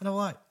 and I'm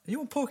like, "Are you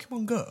on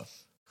Pokemon Go?"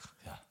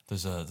 Yeah.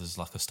 There's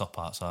like a stop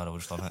outside. I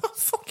was just on it.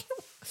 Fuck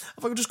you!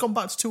 Have I just gone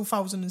back to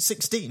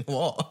 2016?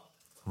 What?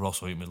 We're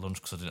also eating my lunch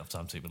because I didn't have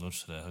time to eat my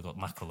lunch today. I got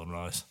mackerel and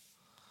rice.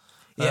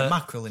 He had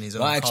mackerel in his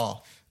own that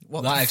car.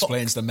 What that the fuck?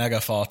 explains the mega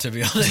far, to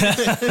be honest.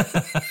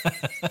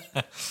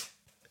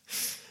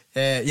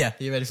 Yeah,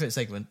 you ready for the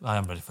segment? I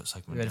am ready for the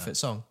segment. You ready yeah. for the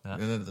song? Yeah.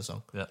 Remember the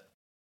song? Yeah.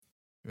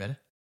 You ready?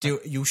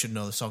 You should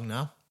know the song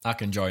now. I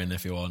can join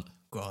if you want.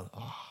 Go on.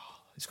 Oh,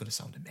 it's going to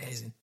sound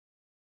amazing.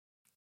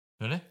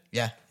 Ready?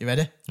 Yeah, you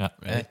ready? Yeah.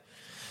 Ready?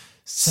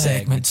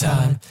 Segment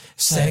time.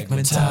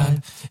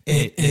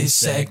 It is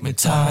segment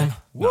time.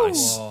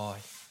 Nice. Boy.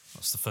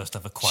 That's the first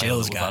ever quiet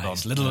Chills, that we've had on.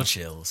 guys. Little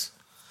chills.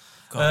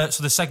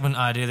 So the segment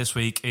idea this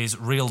week is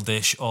real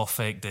dish or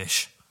fake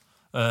dish.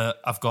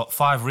 I've got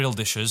 5 real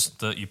dishes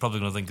that you're probably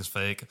going to think is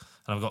fake,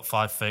 and I've got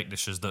 5 fake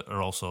dishes that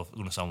are also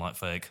going to sound like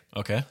fake.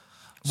 Okay.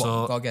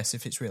 So, Got to guess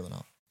if it's real or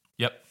not.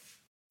 yep,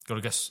 got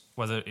to guess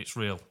whether it's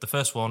real. The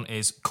first one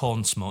is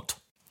corn smut.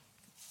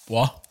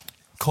 What?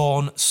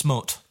 Corn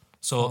smut.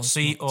 So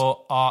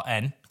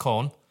corn,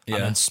 corn, Yeah.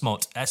 and then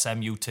smut,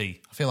 smut.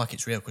 I feel like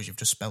it's real because you've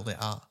just spelled it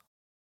out.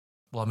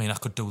 Well, I mean, I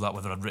could do that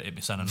whether I'd written it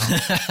myself or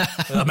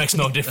not. That makes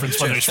no difference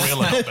whether it's real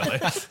or not,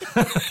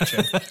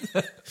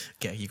 Billy.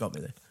 Okay, you got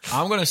me there.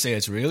 I'm going to say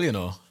it's real, you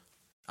know.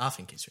 I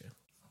think it's real.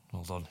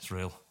 Hold on, it's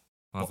real.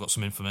 I've got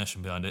some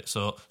information behind it.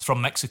 So it's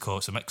from Mexico.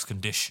 It's a Mexican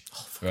dish.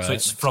 Right. So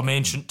it's from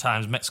ancient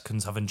times.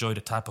 Mexicans have enjoyed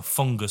a type of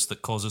fungus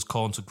that causes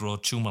corn to grow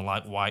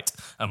tumor-like white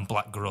and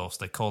black growths.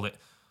 They call it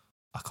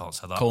I can't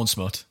say that. Corn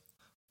smut.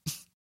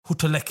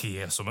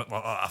 Hutaleki or something.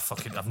 Well, I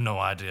fucking have no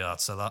idea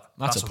I'd say that.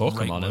 That's a great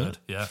Pokemon, isn't word.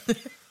 Yeah. It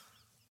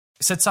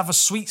said to have a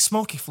sweet,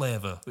 smoky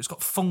flavour, but it's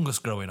got fungus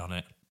growing on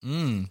it.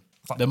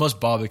 They must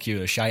barbecue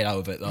the shite out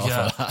of it, though,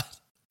 Yeah. for that.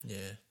 Yeah.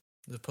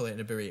 They put it in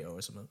a burrito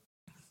or something.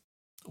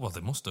 Well,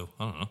 they must do.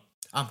 I don't know.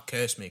 I'm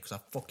cursed me because I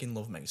fucking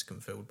love Mexican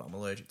food, but I'm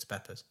allergic to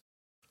peppers.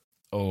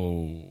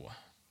 Oh.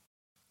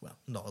 Well,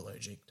 not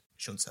allergic.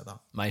 Shouldn't say that.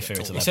 My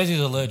favourite He says he's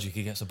allergic,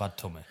 he gets a bad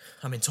tummy.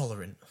 I'm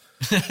intolerant.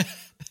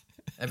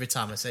 Every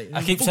time I say it.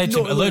 I keep saying to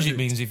him, allergic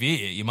means if you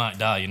eat it, you might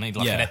die. You need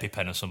like Yeah. an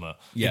EpiPen or something.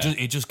 Yeah.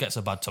 He just gets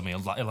a bad tummy. He'll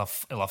have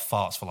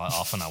farts for like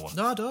half an hour.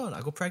 No, I don't.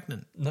 I go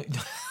pregnant. No,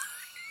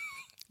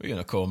 We're in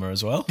a coma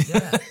as well.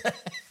 Yeah.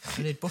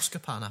 I need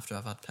Buscopan after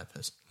I've had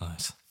peppers.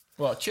 nice.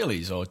 What,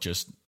 chilies or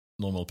just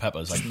normal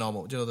peppers? Just Like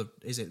normal. Do you know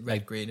is it red,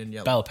 Like green, and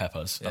yellow? bell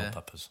peppers? Yeah. Bell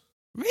peppers.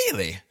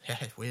 Really? Yeah,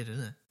 it's weird,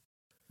 isn't it?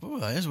 Oh,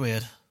 that is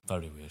weird.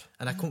 Very weird.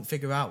 And I couldn't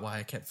figure out why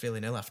I kept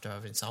feeling ill after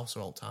having salsa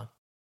all the time.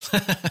 I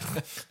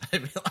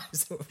didn't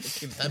realise there were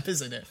fucking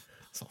peppers in it.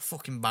 So I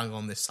fucking bang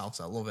on this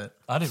salsa. I love it.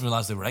 I didn't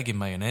realise they were egg in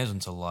mayonnaise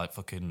until like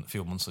fucking a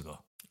few months ago.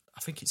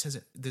 I think it says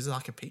it. There's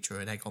like a picture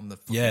of an egg on the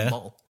fucking Yeah.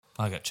 bottle.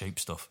 I get cheap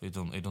stuff. There's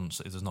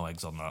no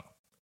eggs on that.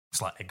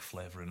 It's like egg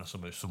flavouring or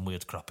something. Some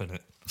weird crap in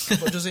it.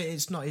 But does it?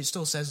 It's not. It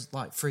still says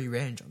like free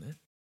range on it.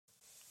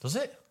 Does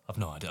it? I've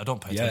no idea. I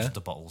don't pay Yeah. attention to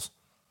bottles.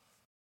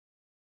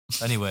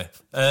 Anyway,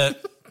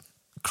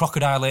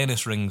 crocodile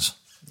anus rings.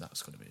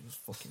 That's gonna be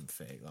fucking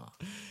fake. That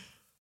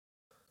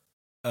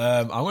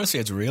I'm going to say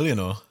it's real, you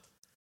know.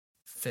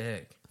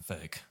 fake.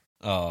 Fake.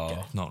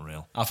 Oh. Not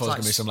real. I thought it was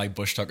going to be some like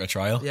bush tucker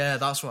trial. Yeah,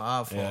 that's what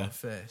I thought Yeah. at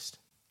first.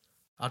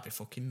 I'd be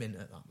fucking mint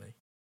at that, mate.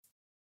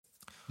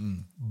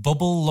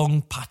 Bubble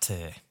lung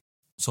pate.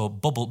 So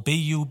bubble,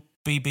 BUBBLE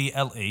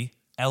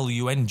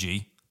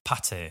LUNG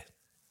pate.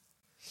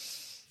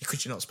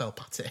 Could you not spell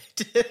pate?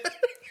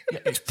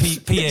 It's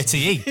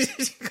PATE.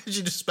 Could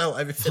you just spell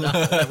everything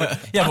out?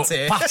 Yeah,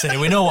 Pate. but pate,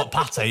 we know what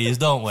pate is,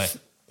 don't we?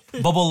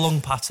 Bubble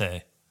lung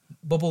pate.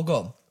 Bubble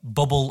gum.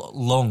 Bubble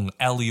lung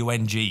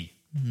LUNG.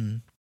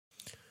 You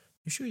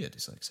sure you're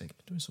dyslexic?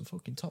 Doing some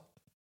fucking top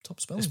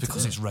spelling. It's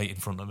because today. it's right in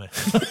front of me.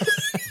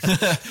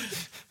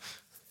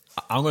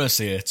 I'm going to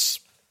say it's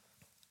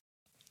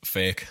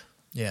fake.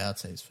 Yeah, I'd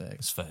say it's fake.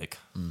 It's fake.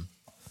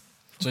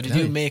 So did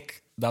you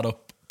make that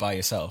up by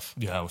yourself?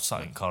 Yeah, I was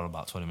sat in car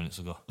about 20 minutes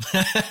ago.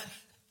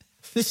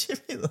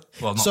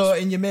 Well, not So,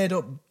 in your made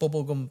up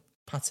bubblegum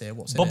pate,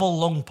 what's in bubble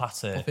lung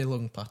pate. it? Puppy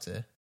lung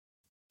pate.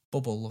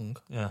 Bubble lung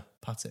Yeah.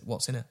 pate.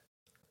 What's in it?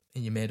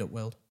 In your made up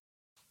world?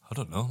 I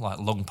don't know, like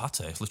lung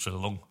pate. It's literally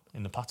lung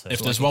in the pate. If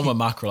there's one with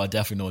mackerel, I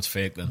definitely know it's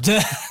fake then.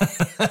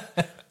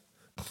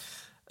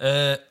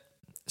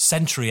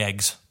 Century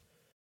eggs.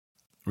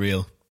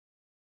 Real.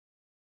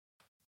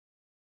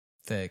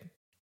 Fake.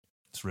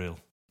 It's real.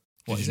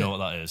 What Did is you know it?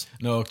 what that is?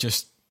 No,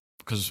 just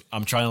because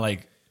I'm trying to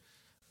like,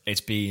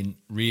 it's been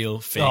real,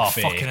 fake, Oh,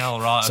 fake. fucking hell,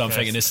 right, So I'm okay.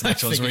 thinking this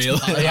next one's think it's real.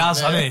 not. He has,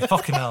 hasn't he?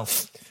 Fucking hell.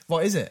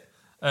 What is it?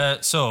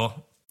 So,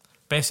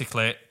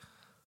 basically,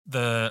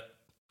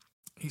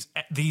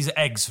 these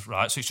eggs,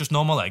 right? So it's just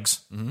normal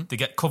eggs. Mm-hmm. They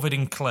get covered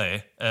in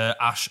clay,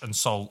 ash, and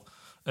salt,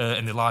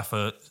 and they lie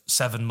for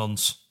 7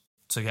 months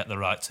to get the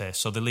right taste.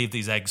 So they leave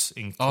these eggs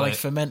in clay. Oh, like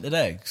fermented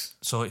eggs?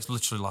 So it's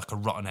literally like a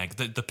rotten egg.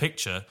 The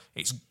picture,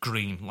 it's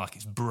green, like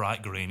it's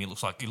bright green. It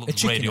looks chicken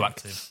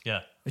radioactive.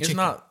 Yeah, Isn't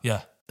that...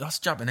 yeah. That's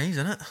Japanese,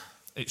 isn't it?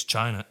 It's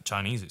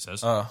Chinese. It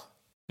says. Oh.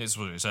 It's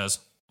what it says.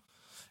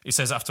 It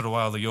says after a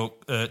while the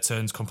yolk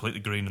turns completely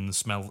green and the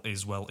smell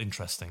is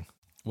interesting.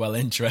 Well,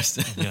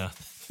 interesting. Yeah,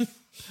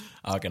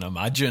 I can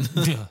imagine.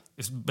 yeah.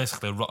 It's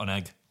basically a rotten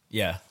egg.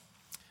 Yeah.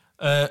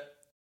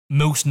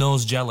 Moose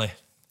nose jelly.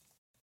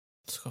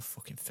 It's got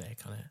fucking fake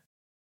on it.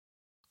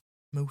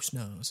 Moose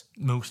nose.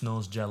 Moose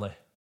nose jelly.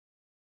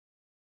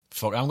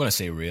 Fuck, I'm going to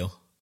say real.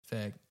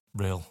 Fake.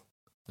 Real.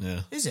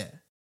 Yeah. Is it?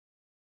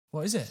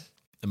 What is it?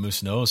 The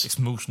moose nose. It's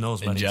moose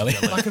nose In made jelly?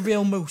 into jelly. Like a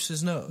real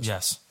moose's nose?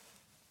 Yes.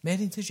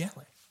 Made into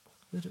jelly?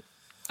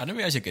 I didn't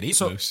realise you could eat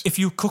So moose. if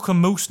you cook a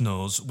moose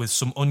nose with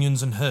some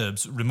onions and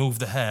herbs, remove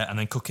the hair, and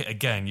then cook it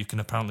again, you can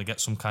apparently get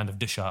some kind of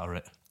dish out of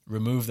it.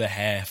 Remove the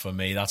hair for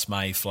me. That's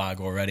my flag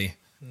already.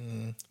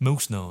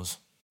 Moose nose.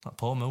 That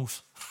poor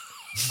moose.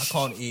 I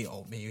can't eat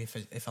oatmeal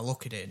if I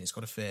look at it and it's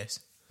got a face.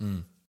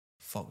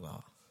 Fuck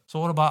that. So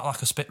what about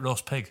like a spit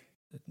roast pig?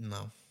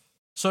 No.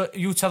 So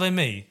you telling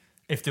me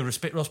if there were a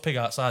spit roast pig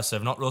outside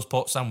serving hot roast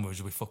pork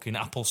sandwich with fucking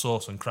apple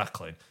sauce and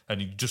crackling,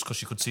 and just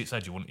because you could see its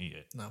head, you wouldn't eat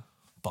it? No.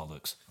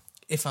 Bollocks.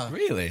 If I...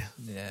 Really?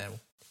 Yeah.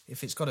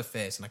 If it's got a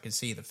face and I can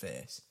see the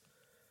face.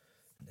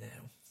 No.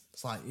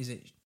 It's like, is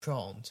it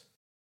prawns?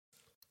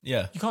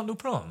 Yeah. You can't do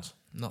prawns?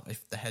 Not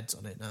if the head's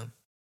on it now.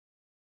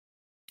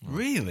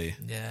 Really?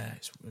 Yeah.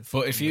 It's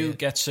But if you weird.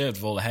 get served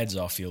with all the heads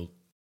off, you'll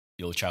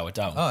chow it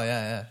down. Oh,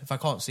 yeah. If I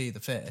can't see the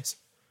face.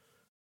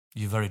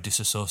 You're very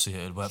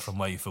disassociated from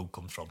where your food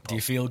comes from, Do Paul.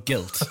 you feel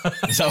guilt?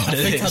 Is that what I it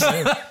think is?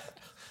 I do.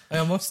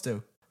 I must do.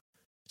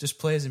 It just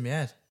plays in my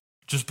head.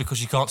 Just because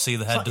you can't see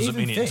the head It's like doesn't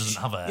even mean it fish.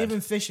 doesn't have a head.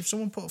 Even fish, if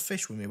someone put a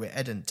fish with me with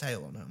head and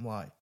tail on it, I'm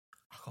like,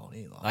 I can't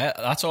eat that.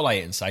 That's all I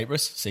eat in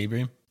Cyprus, sea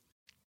bream.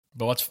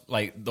 But what's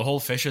like the whole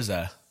fish is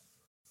there.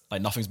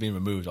 Like nothing's been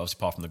removed, obviously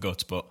apart from the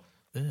guts, but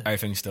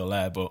everything's still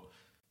there. But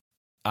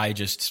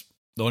the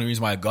only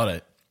reason why I got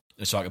it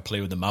is so I could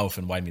play with the mouth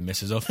and wind me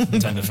missus up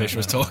pretend the fish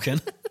was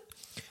talking.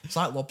 It's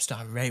like lobster.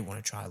 I really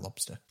want to try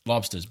lobster.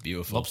 Lobster's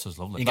beautiful. Lobster's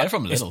lovely. You can get it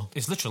from Lidl.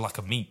 It's literally like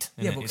a meat.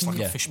 Isn't Yeah, it? but It's like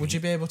a fish meat. would you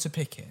be able to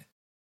pick it?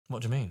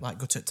 What do you mean? Like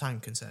go to a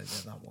tank and say,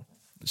 yeah, that one.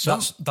 So,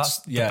 That's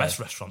the best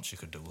restaurants you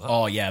could do that.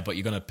 Oh yeah, but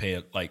you're gonna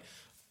pay like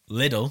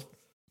Lidl,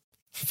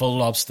 full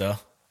lobster,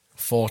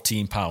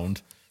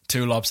 £14,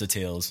 2 lobster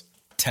tails,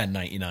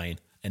 $10.99,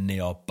 and they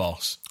are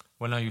boss.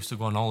 When I used to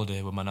go on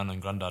holiday with my nan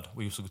and granddad,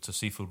 we used to go to a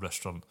seafood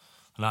restaurant,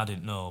 and I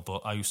didn't know,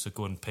 but I used to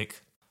go and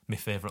pick my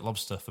favourite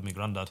lobster for my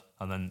granddad,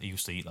 and then he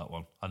used to eat that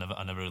one. I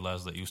never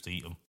realised that he used to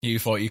eat them. You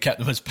thought you kept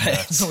them as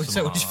pets? So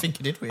what do you think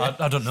you did with it?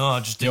 I don't know. I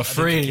just You're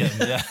free. Get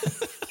them, yeah.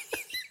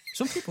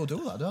 Some people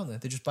do that, don't they?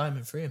 They just buy them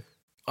and free them.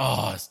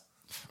 Oh,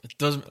 it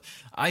doesn't.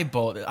 I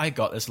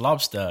got this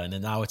lobster, and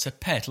then now it's a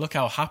pet. Look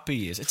how happy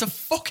he is. It's a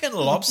fucking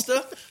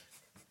lobster.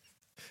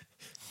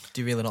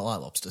 Do you really not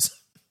like lobsters?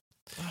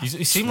 You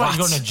seem like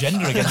you've got an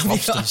agenda against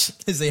lobsters.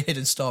 There's the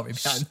hidden story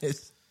behind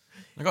this.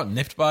 I got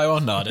nipped by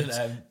one. No, I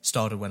didn't.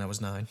 Started when I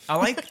was 9.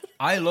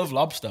 I love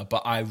lobster,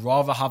 but I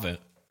rather have it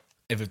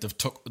if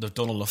they've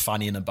done all the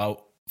fannying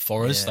about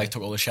for us, like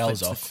took all the shells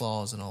Flipped off. the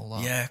claws and all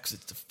that. Yeah, because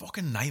it's a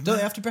fucking nightmare. Don't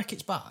they have to break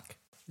its back?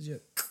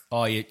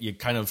 Oh, you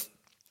kind of,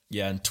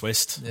 and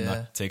twist, and Yeah.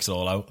 that takes it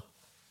all out.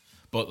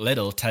 But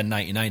Lidl,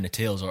 $10.99, the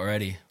tails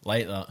already,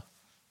 like that.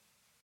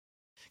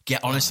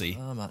 Honestly.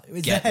 Oh, man. With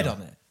the Get head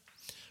them. on it.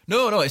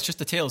 No, it's just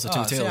the tails, the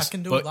two see, tails. I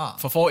can do but that.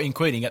 for 14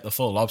 quid, you can get the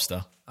full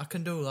lobster. I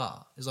can do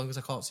that. As long as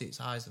I can't see its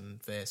eyes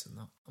and face and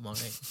that. I'm on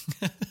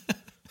it.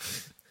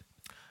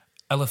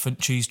 Elephant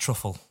cheese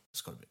truffle.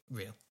 It's got to be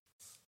real.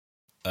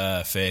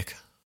 Fake.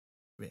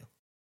 Real.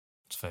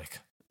 It's fake.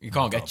 You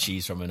can't get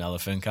cheese from an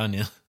elephant, can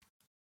you? Of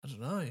I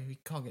don't know. You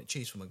can't get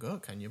cheese from a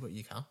goat, can you? But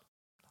you can.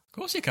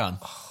 course you can.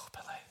 Oh,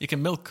 Billy. You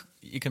can milk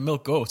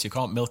goats. You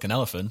can't milk an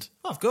elephant.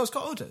 Oh, goats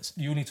got udders.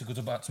 You need to go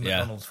back to Yeah.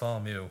 McDonald's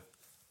farm, you.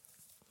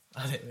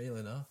 I didn't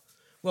really know.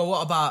 Well,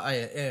 what about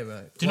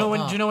Do you know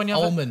when you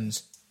have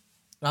almonds?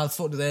 How the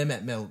fuck do they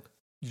make milk?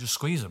 You just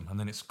squeeze them and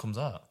then it comes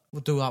out.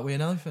 We'll do that with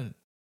an elephant.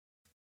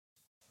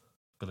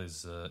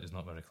 Billy's is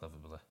not very clever,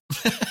 Billy.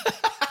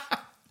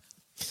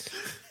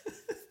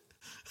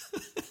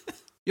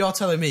 You're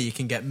telling me you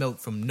can get milk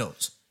from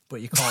nuts,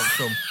 but you can't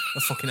from a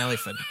fucking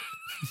elephant?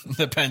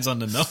 Depends on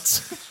the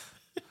nuts.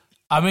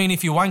 I mean,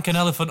 if you wank an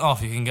elephant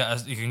off, you can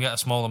get a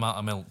small amount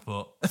of milk,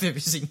 but Have you ever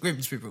seen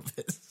Grimsby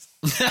Brothers?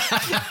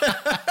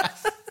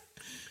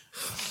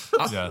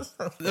 yeah.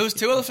 There was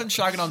 2 elephants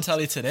shagging on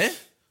telly today.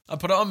 I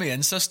put it on my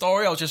Insta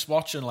story. I was just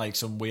watching like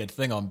some weird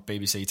thing on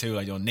BBC Two,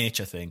 like your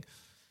nature thing.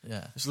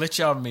 Yeah. Just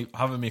literally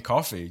having me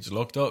coffee. Just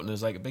looked up and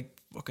there's like a big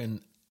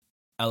fucking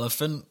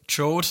elephant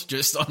chode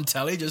just on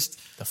telly.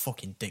 Just The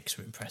fucking dicks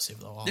were impressive,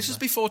 though, aren't this was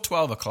they? before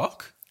 12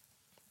 o'clock.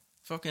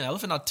 Fucking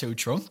elephant had 2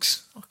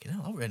 trunks. Fucking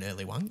hell, that were an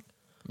early wank.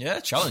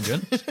 Yeah,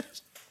 challenging.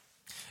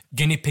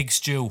 Guinea pig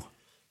stew.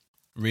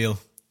 Real.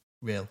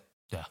 Real.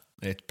 Yeah.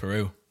 It's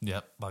Peru.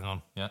 Yeah, bang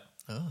on. Yeah.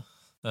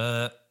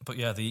 Oh. But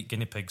yeah, they eat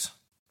guinea pigs.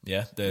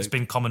 Yeah, It's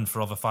been common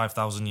for over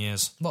 5,000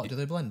 years. What, do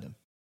they blend them?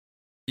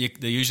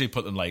 they usually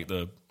put them like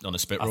on a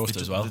spit roast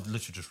as well. They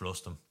literally just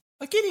roast them.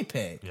 A guinea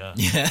pig? Yeah.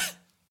 Yeah.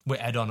 With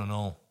head on and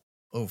all.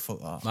 Oh, fuck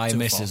that. My Too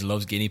missus far.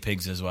 loves guinea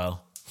pigs as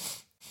well.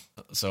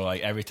 So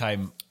like every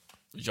time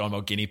John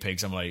about guinea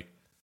pigs, I'm like,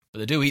 but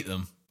they do eat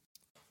them.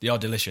 They are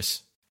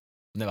delicious.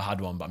 Never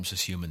had one, but I'm just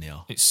assuming they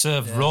are. It's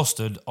served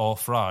roasted or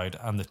fried,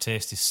 and the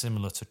taste is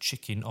similar to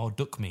chicken or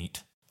duck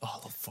meat. Oh,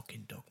 I love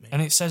fucking dog meat.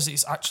 And it says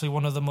it's actually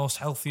one of the most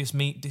healthiest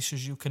meat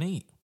dishes you can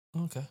eat.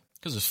 Okay.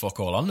 Because there's fuck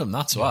all on them,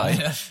 that's why.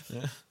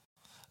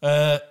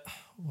 Yeah.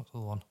 What's the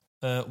other one?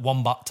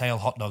 Wombat tail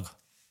hot dog.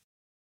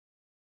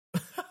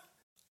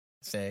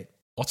 Fake.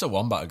 What's a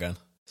wombat again?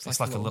 It's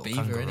like a little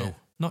beaver, kangaroo. innit?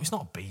 No, it's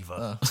not a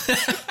beaver. Oh.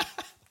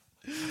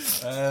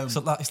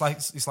 So it's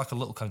like a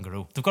little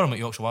kangaroo. They've got them at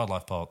Yorkshire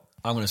Wildlife Park.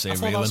 I'm going to say I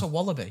thought real that's a one.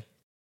 wallaby.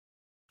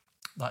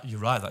 You're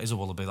right. That is a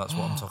wallaby. That's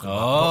what I'm talking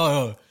about.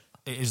 Oh,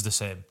 But it is the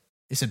same.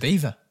 It's a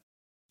beaver.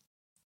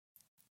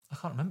 I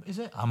can't remember. Is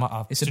it?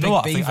 It's a do you know big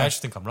what? I beaver.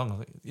 actually think I'm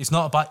wrong. It's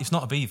not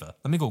a beaver.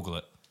 Let me Google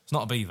it. It's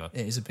not a beaver.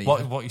 It is a beaver.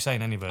 What are you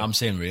saying anyway? I'm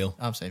saying real.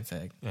 I'm saying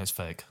fake. Yeah, it's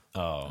fake.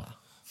 Oh.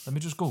 Let me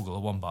just Google a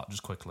wombat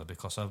just quickly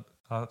because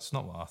that's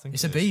not what I think.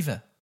 It's it a is.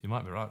 beaver. You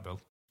might be right, Bill.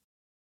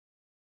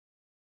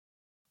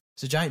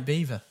 It's a giant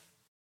beaver.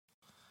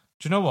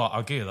 Do you know what?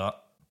 I'll give you that.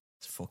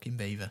 It's a fucking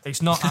beaver.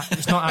 It's not.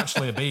 It's not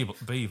actually a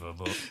beaver,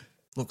 but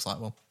Looks like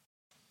one.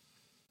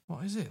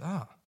 what is it?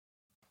 That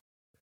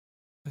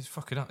it's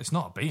fucking. It's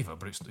not a beaver,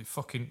 but it's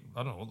fucking.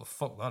 I don't know what the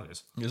fuck that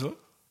is. Is it?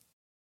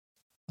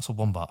 That's a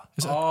wombat.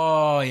 Is it?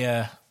 Oh,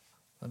 yeah.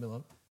 Let me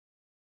look.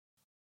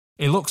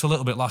 It looks a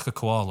little bit like a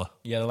koala.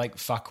 Yeah, they're like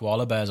fat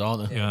koala bears,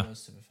 aren't they? Yeah. it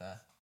does, to be fair.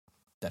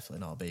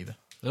 Definitely not a beaver.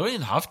 They don't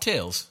even have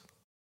tails.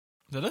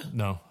 Do they?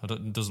 No,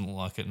 it doesn't look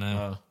like it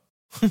now.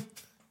 Oh.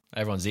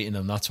 Everyone's eating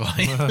them, that's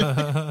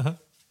why.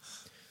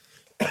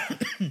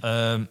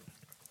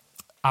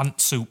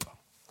 Ant soup.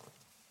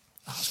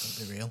 That's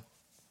going to be real.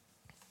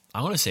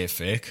 I'm going to say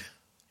fake.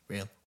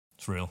 Real.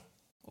 It's real.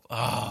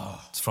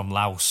 Oh. It's from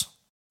Laos.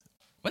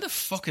 Where the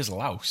fuck is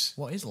Laos?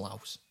 What is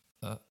Laos?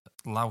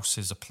 Laos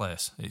is a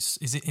place. Is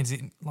it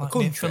like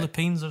country? near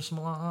Philippines or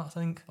something like that, I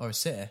think? Or a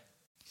city?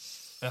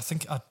 I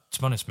think, to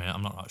be honest, mate,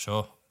 I'm not that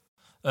sure.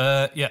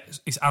 Yeah,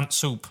 it's ant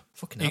soup.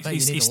 Fucking hell, I bet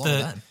you need a lot of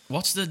them.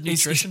 What's the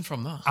nutrition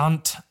from that?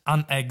 Ant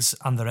eggs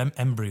and their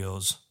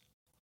embryos.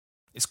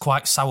 It's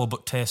quite sour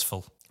but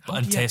tasteful,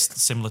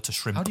 tastes similar to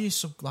shrimp. How do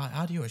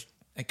you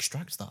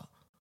extract that?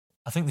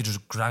 I think they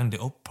just grind it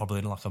up probably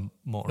in like a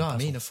mortar. No, and I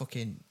mean pestle. a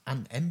fucking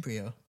ant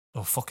embryo.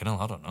 Oh, fucking hell,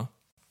 I don't know.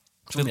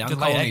 Some of the They ant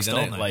lay colonies, eggs,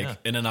 innit? don't they? Like, Yeah.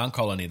 in an ant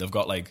colony, they've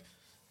got, like,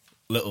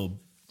 little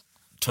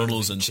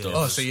tunnels and stuff.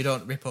 Oh, so you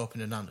don't rip open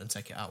an ant and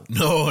take it out?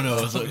 No,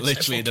 it's like,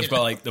 literally, they've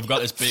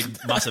got this big,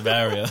 massive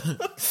area.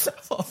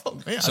 Oh,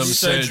 fuck me. Some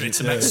Surgery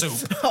to make yeah.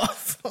 soup. Oh,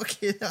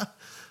 fucking hell.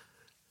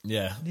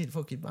 Yeah. I need a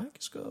fucking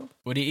microscope.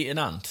 Would you eat an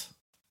ant?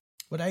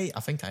 Would I eat?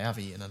 I think I have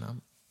eaten an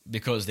ant.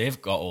 Because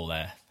they've got all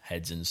their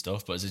heads and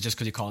stuff, but is it just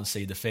because you can't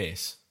see the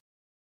face?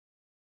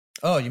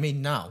 Oh, you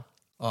mean now?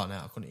 Oh, no,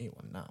 I couldn't eat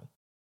one now.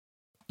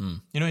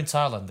 You know, in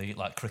Thailand, they eat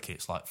like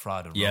crickets, like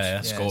fried and roast.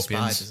 Yeah,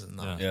 scorpions. Spiders and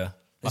that. Yeah.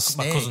 My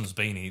snake. cousin's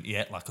been, he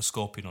ate like a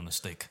scorpion on a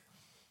stick.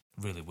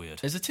 Really weird.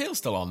 Is the tail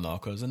still on though?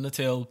 Because isn't the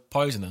tail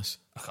poisonous?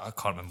 I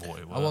can't remember what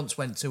it was. I once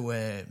went to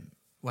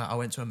I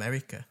went to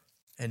America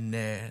and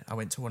I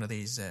went to one of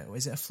these.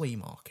 Is it a flea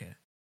market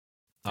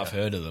I've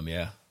heard of them.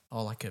 Yeah.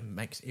 or like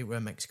it were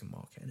a Mexican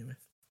market anyway?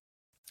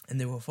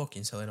 And they were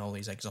fucking selling all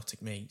these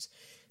exotic meats.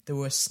 There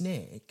were a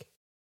snake.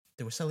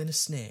 They were selling a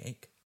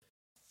snake.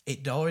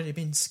 It'd already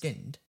been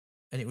skinned,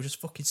 and it was just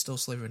fucking still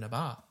slithering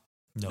about.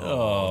 No,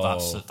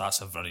 Oh.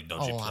 that's a very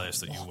dodgy Oh,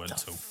 place that you what went the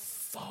to.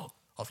 Fuck.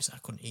 Obviously, I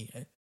couldn't eat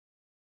it.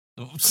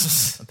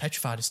 I'm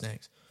petrified of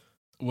snakes.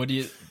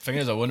 Thing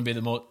is, I wouldn't be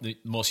the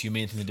most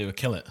humane thing to do to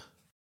kill it.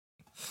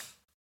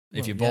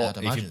 If you Well, yeah, bought, I'd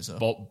if imagine you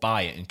so.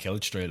 buy it and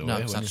killed straight away, No,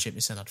 because wouldn't I'd shit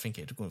myself. I'd think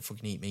it'd go and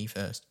fucking eat me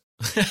first.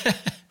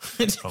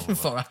 Probably.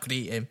 Before I could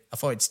eat him. I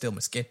thought he'd steal my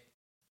skin.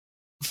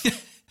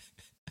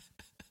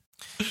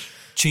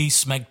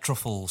 Cheese smeg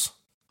truffles.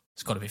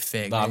 It's got to be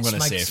fake. No, I'm mate.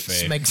 gonna say Smeg's-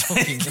 fake. Smeg's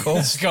fucking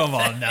cool. Come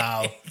on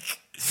now. Yeah,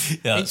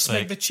 Ain't that's Smeg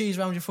fake. the cheese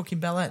round your fucking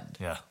bell end?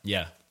 Yeah,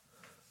 Yeah.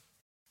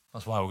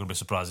 that's why we're going to be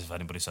surprised if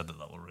anybody said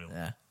that were real.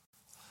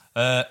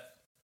 Yeah.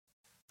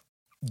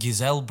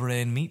 Gazelle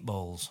brain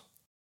meatballs.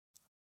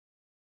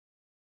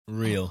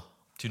 Real.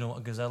 Do you know what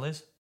a gazelle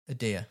is? A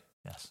deer.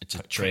 Yes. It's a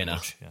Pretty trainer.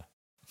 much, yeah.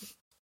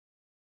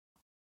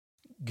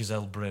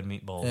 Gazelle brain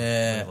meatball.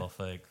 Yeah. Real or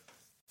fake?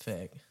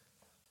 Fake.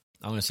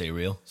 I'm gonna say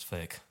real. It's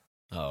fake.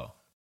 Oh.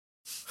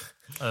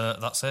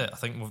 That's it. I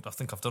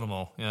think I've done them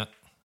all. Yeah.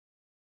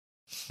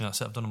 Yeah,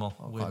 that's it. I've done them all.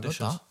 Weird quite good,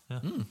 dishes.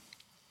 that. Yeah.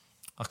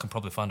 I can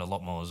probably find a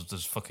lot more.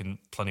 There's fucking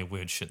plenty of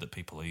weird shit that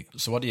people eat.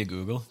 So what do you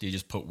Google? Do you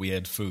just put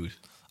weird food?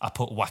 I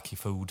put wacky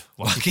food.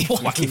 Wacky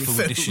food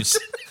food. dishes.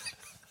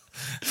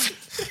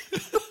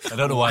 I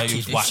don't know why I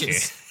use wacky.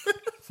 dishes.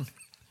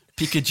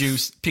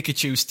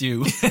 Pikachu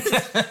stew.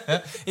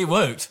 It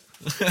worked.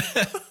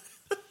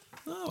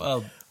 Oh,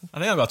 well, I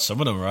think I got some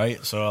of them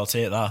right, so I'll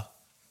take that. Have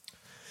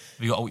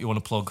you got what you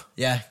want to plug?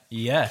 Yeah.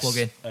 Yes. Plug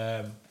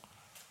in.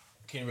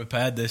 Came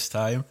prepared this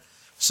time.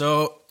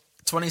 So,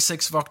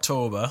 26th of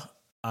October,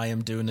 I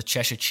am doing the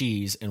Cheshire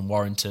Cheese in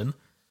Warrington.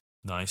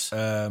 Nice.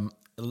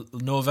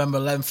 November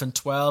 11th and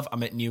 12th,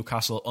 I'm at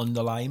Newcastle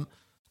under Lyme.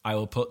 I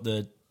will put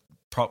the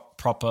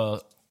proper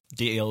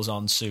details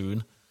on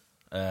soon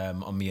on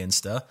my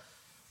Insta.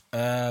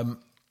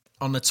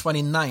 On the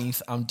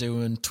 29th, I'm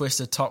doing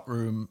Twisted Tap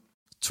Room,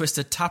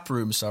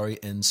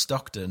 in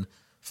Stockton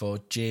for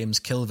James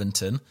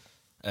Kilvington.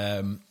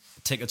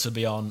 Tickets will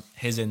be on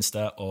his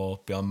Insta or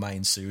be on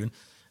mine soon.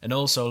 And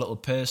also a little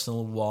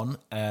personal one.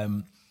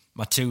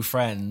 My two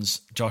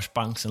friends, Josh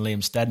Banks and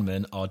Liam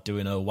Stedman, are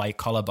doing a white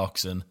collar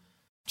boxing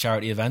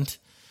charity event.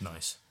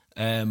 Nice.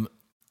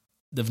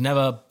 They've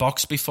never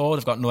boxed before.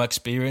 They've got no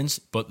experience,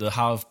 but they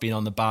have been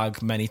on the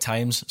bag many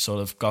times,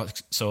 so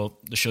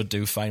they should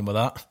do fine with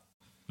that.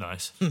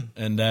 Nice.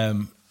 And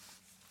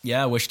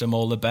I wish them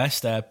all the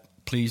best.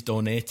 Please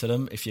donate to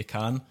them if you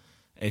can.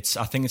 I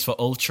think it's for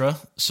Ultra,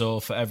 so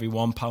for every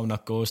 £1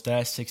 that goes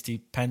there, 60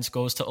 pence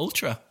goes to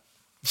Ultra.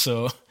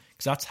 So,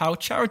 because that's how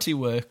charity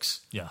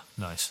works. Yeah,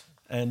 nice.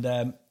 And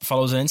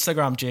follow us on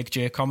Instagram, Jake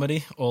J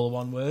Comedy, all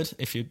one word,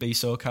 if you'd be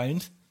so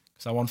kind.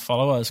 Because I want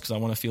followers, because I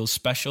want to feel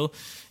special.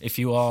 If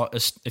you are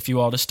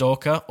the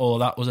stalker, all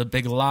that was a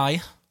big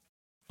lie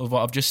of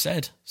what I've just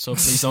said. So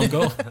please don't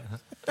go.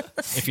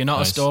 If you're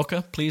not a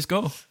stalker, please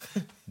go.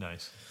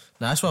 Nice.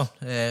 Nice one.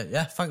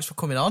 Thanks for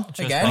coming on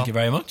again. Thank you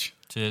very much.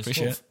 Cheers.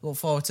 Appreciate it. Look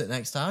forward to it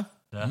next time.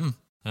 Yeah.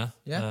 Yeah.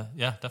 Yeah.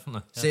 Yeah,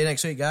 definitely. Yeah. See you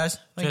next week, guys.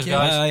 Thank Cheers, you.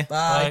 guys.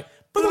 Bye.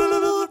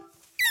 Bye.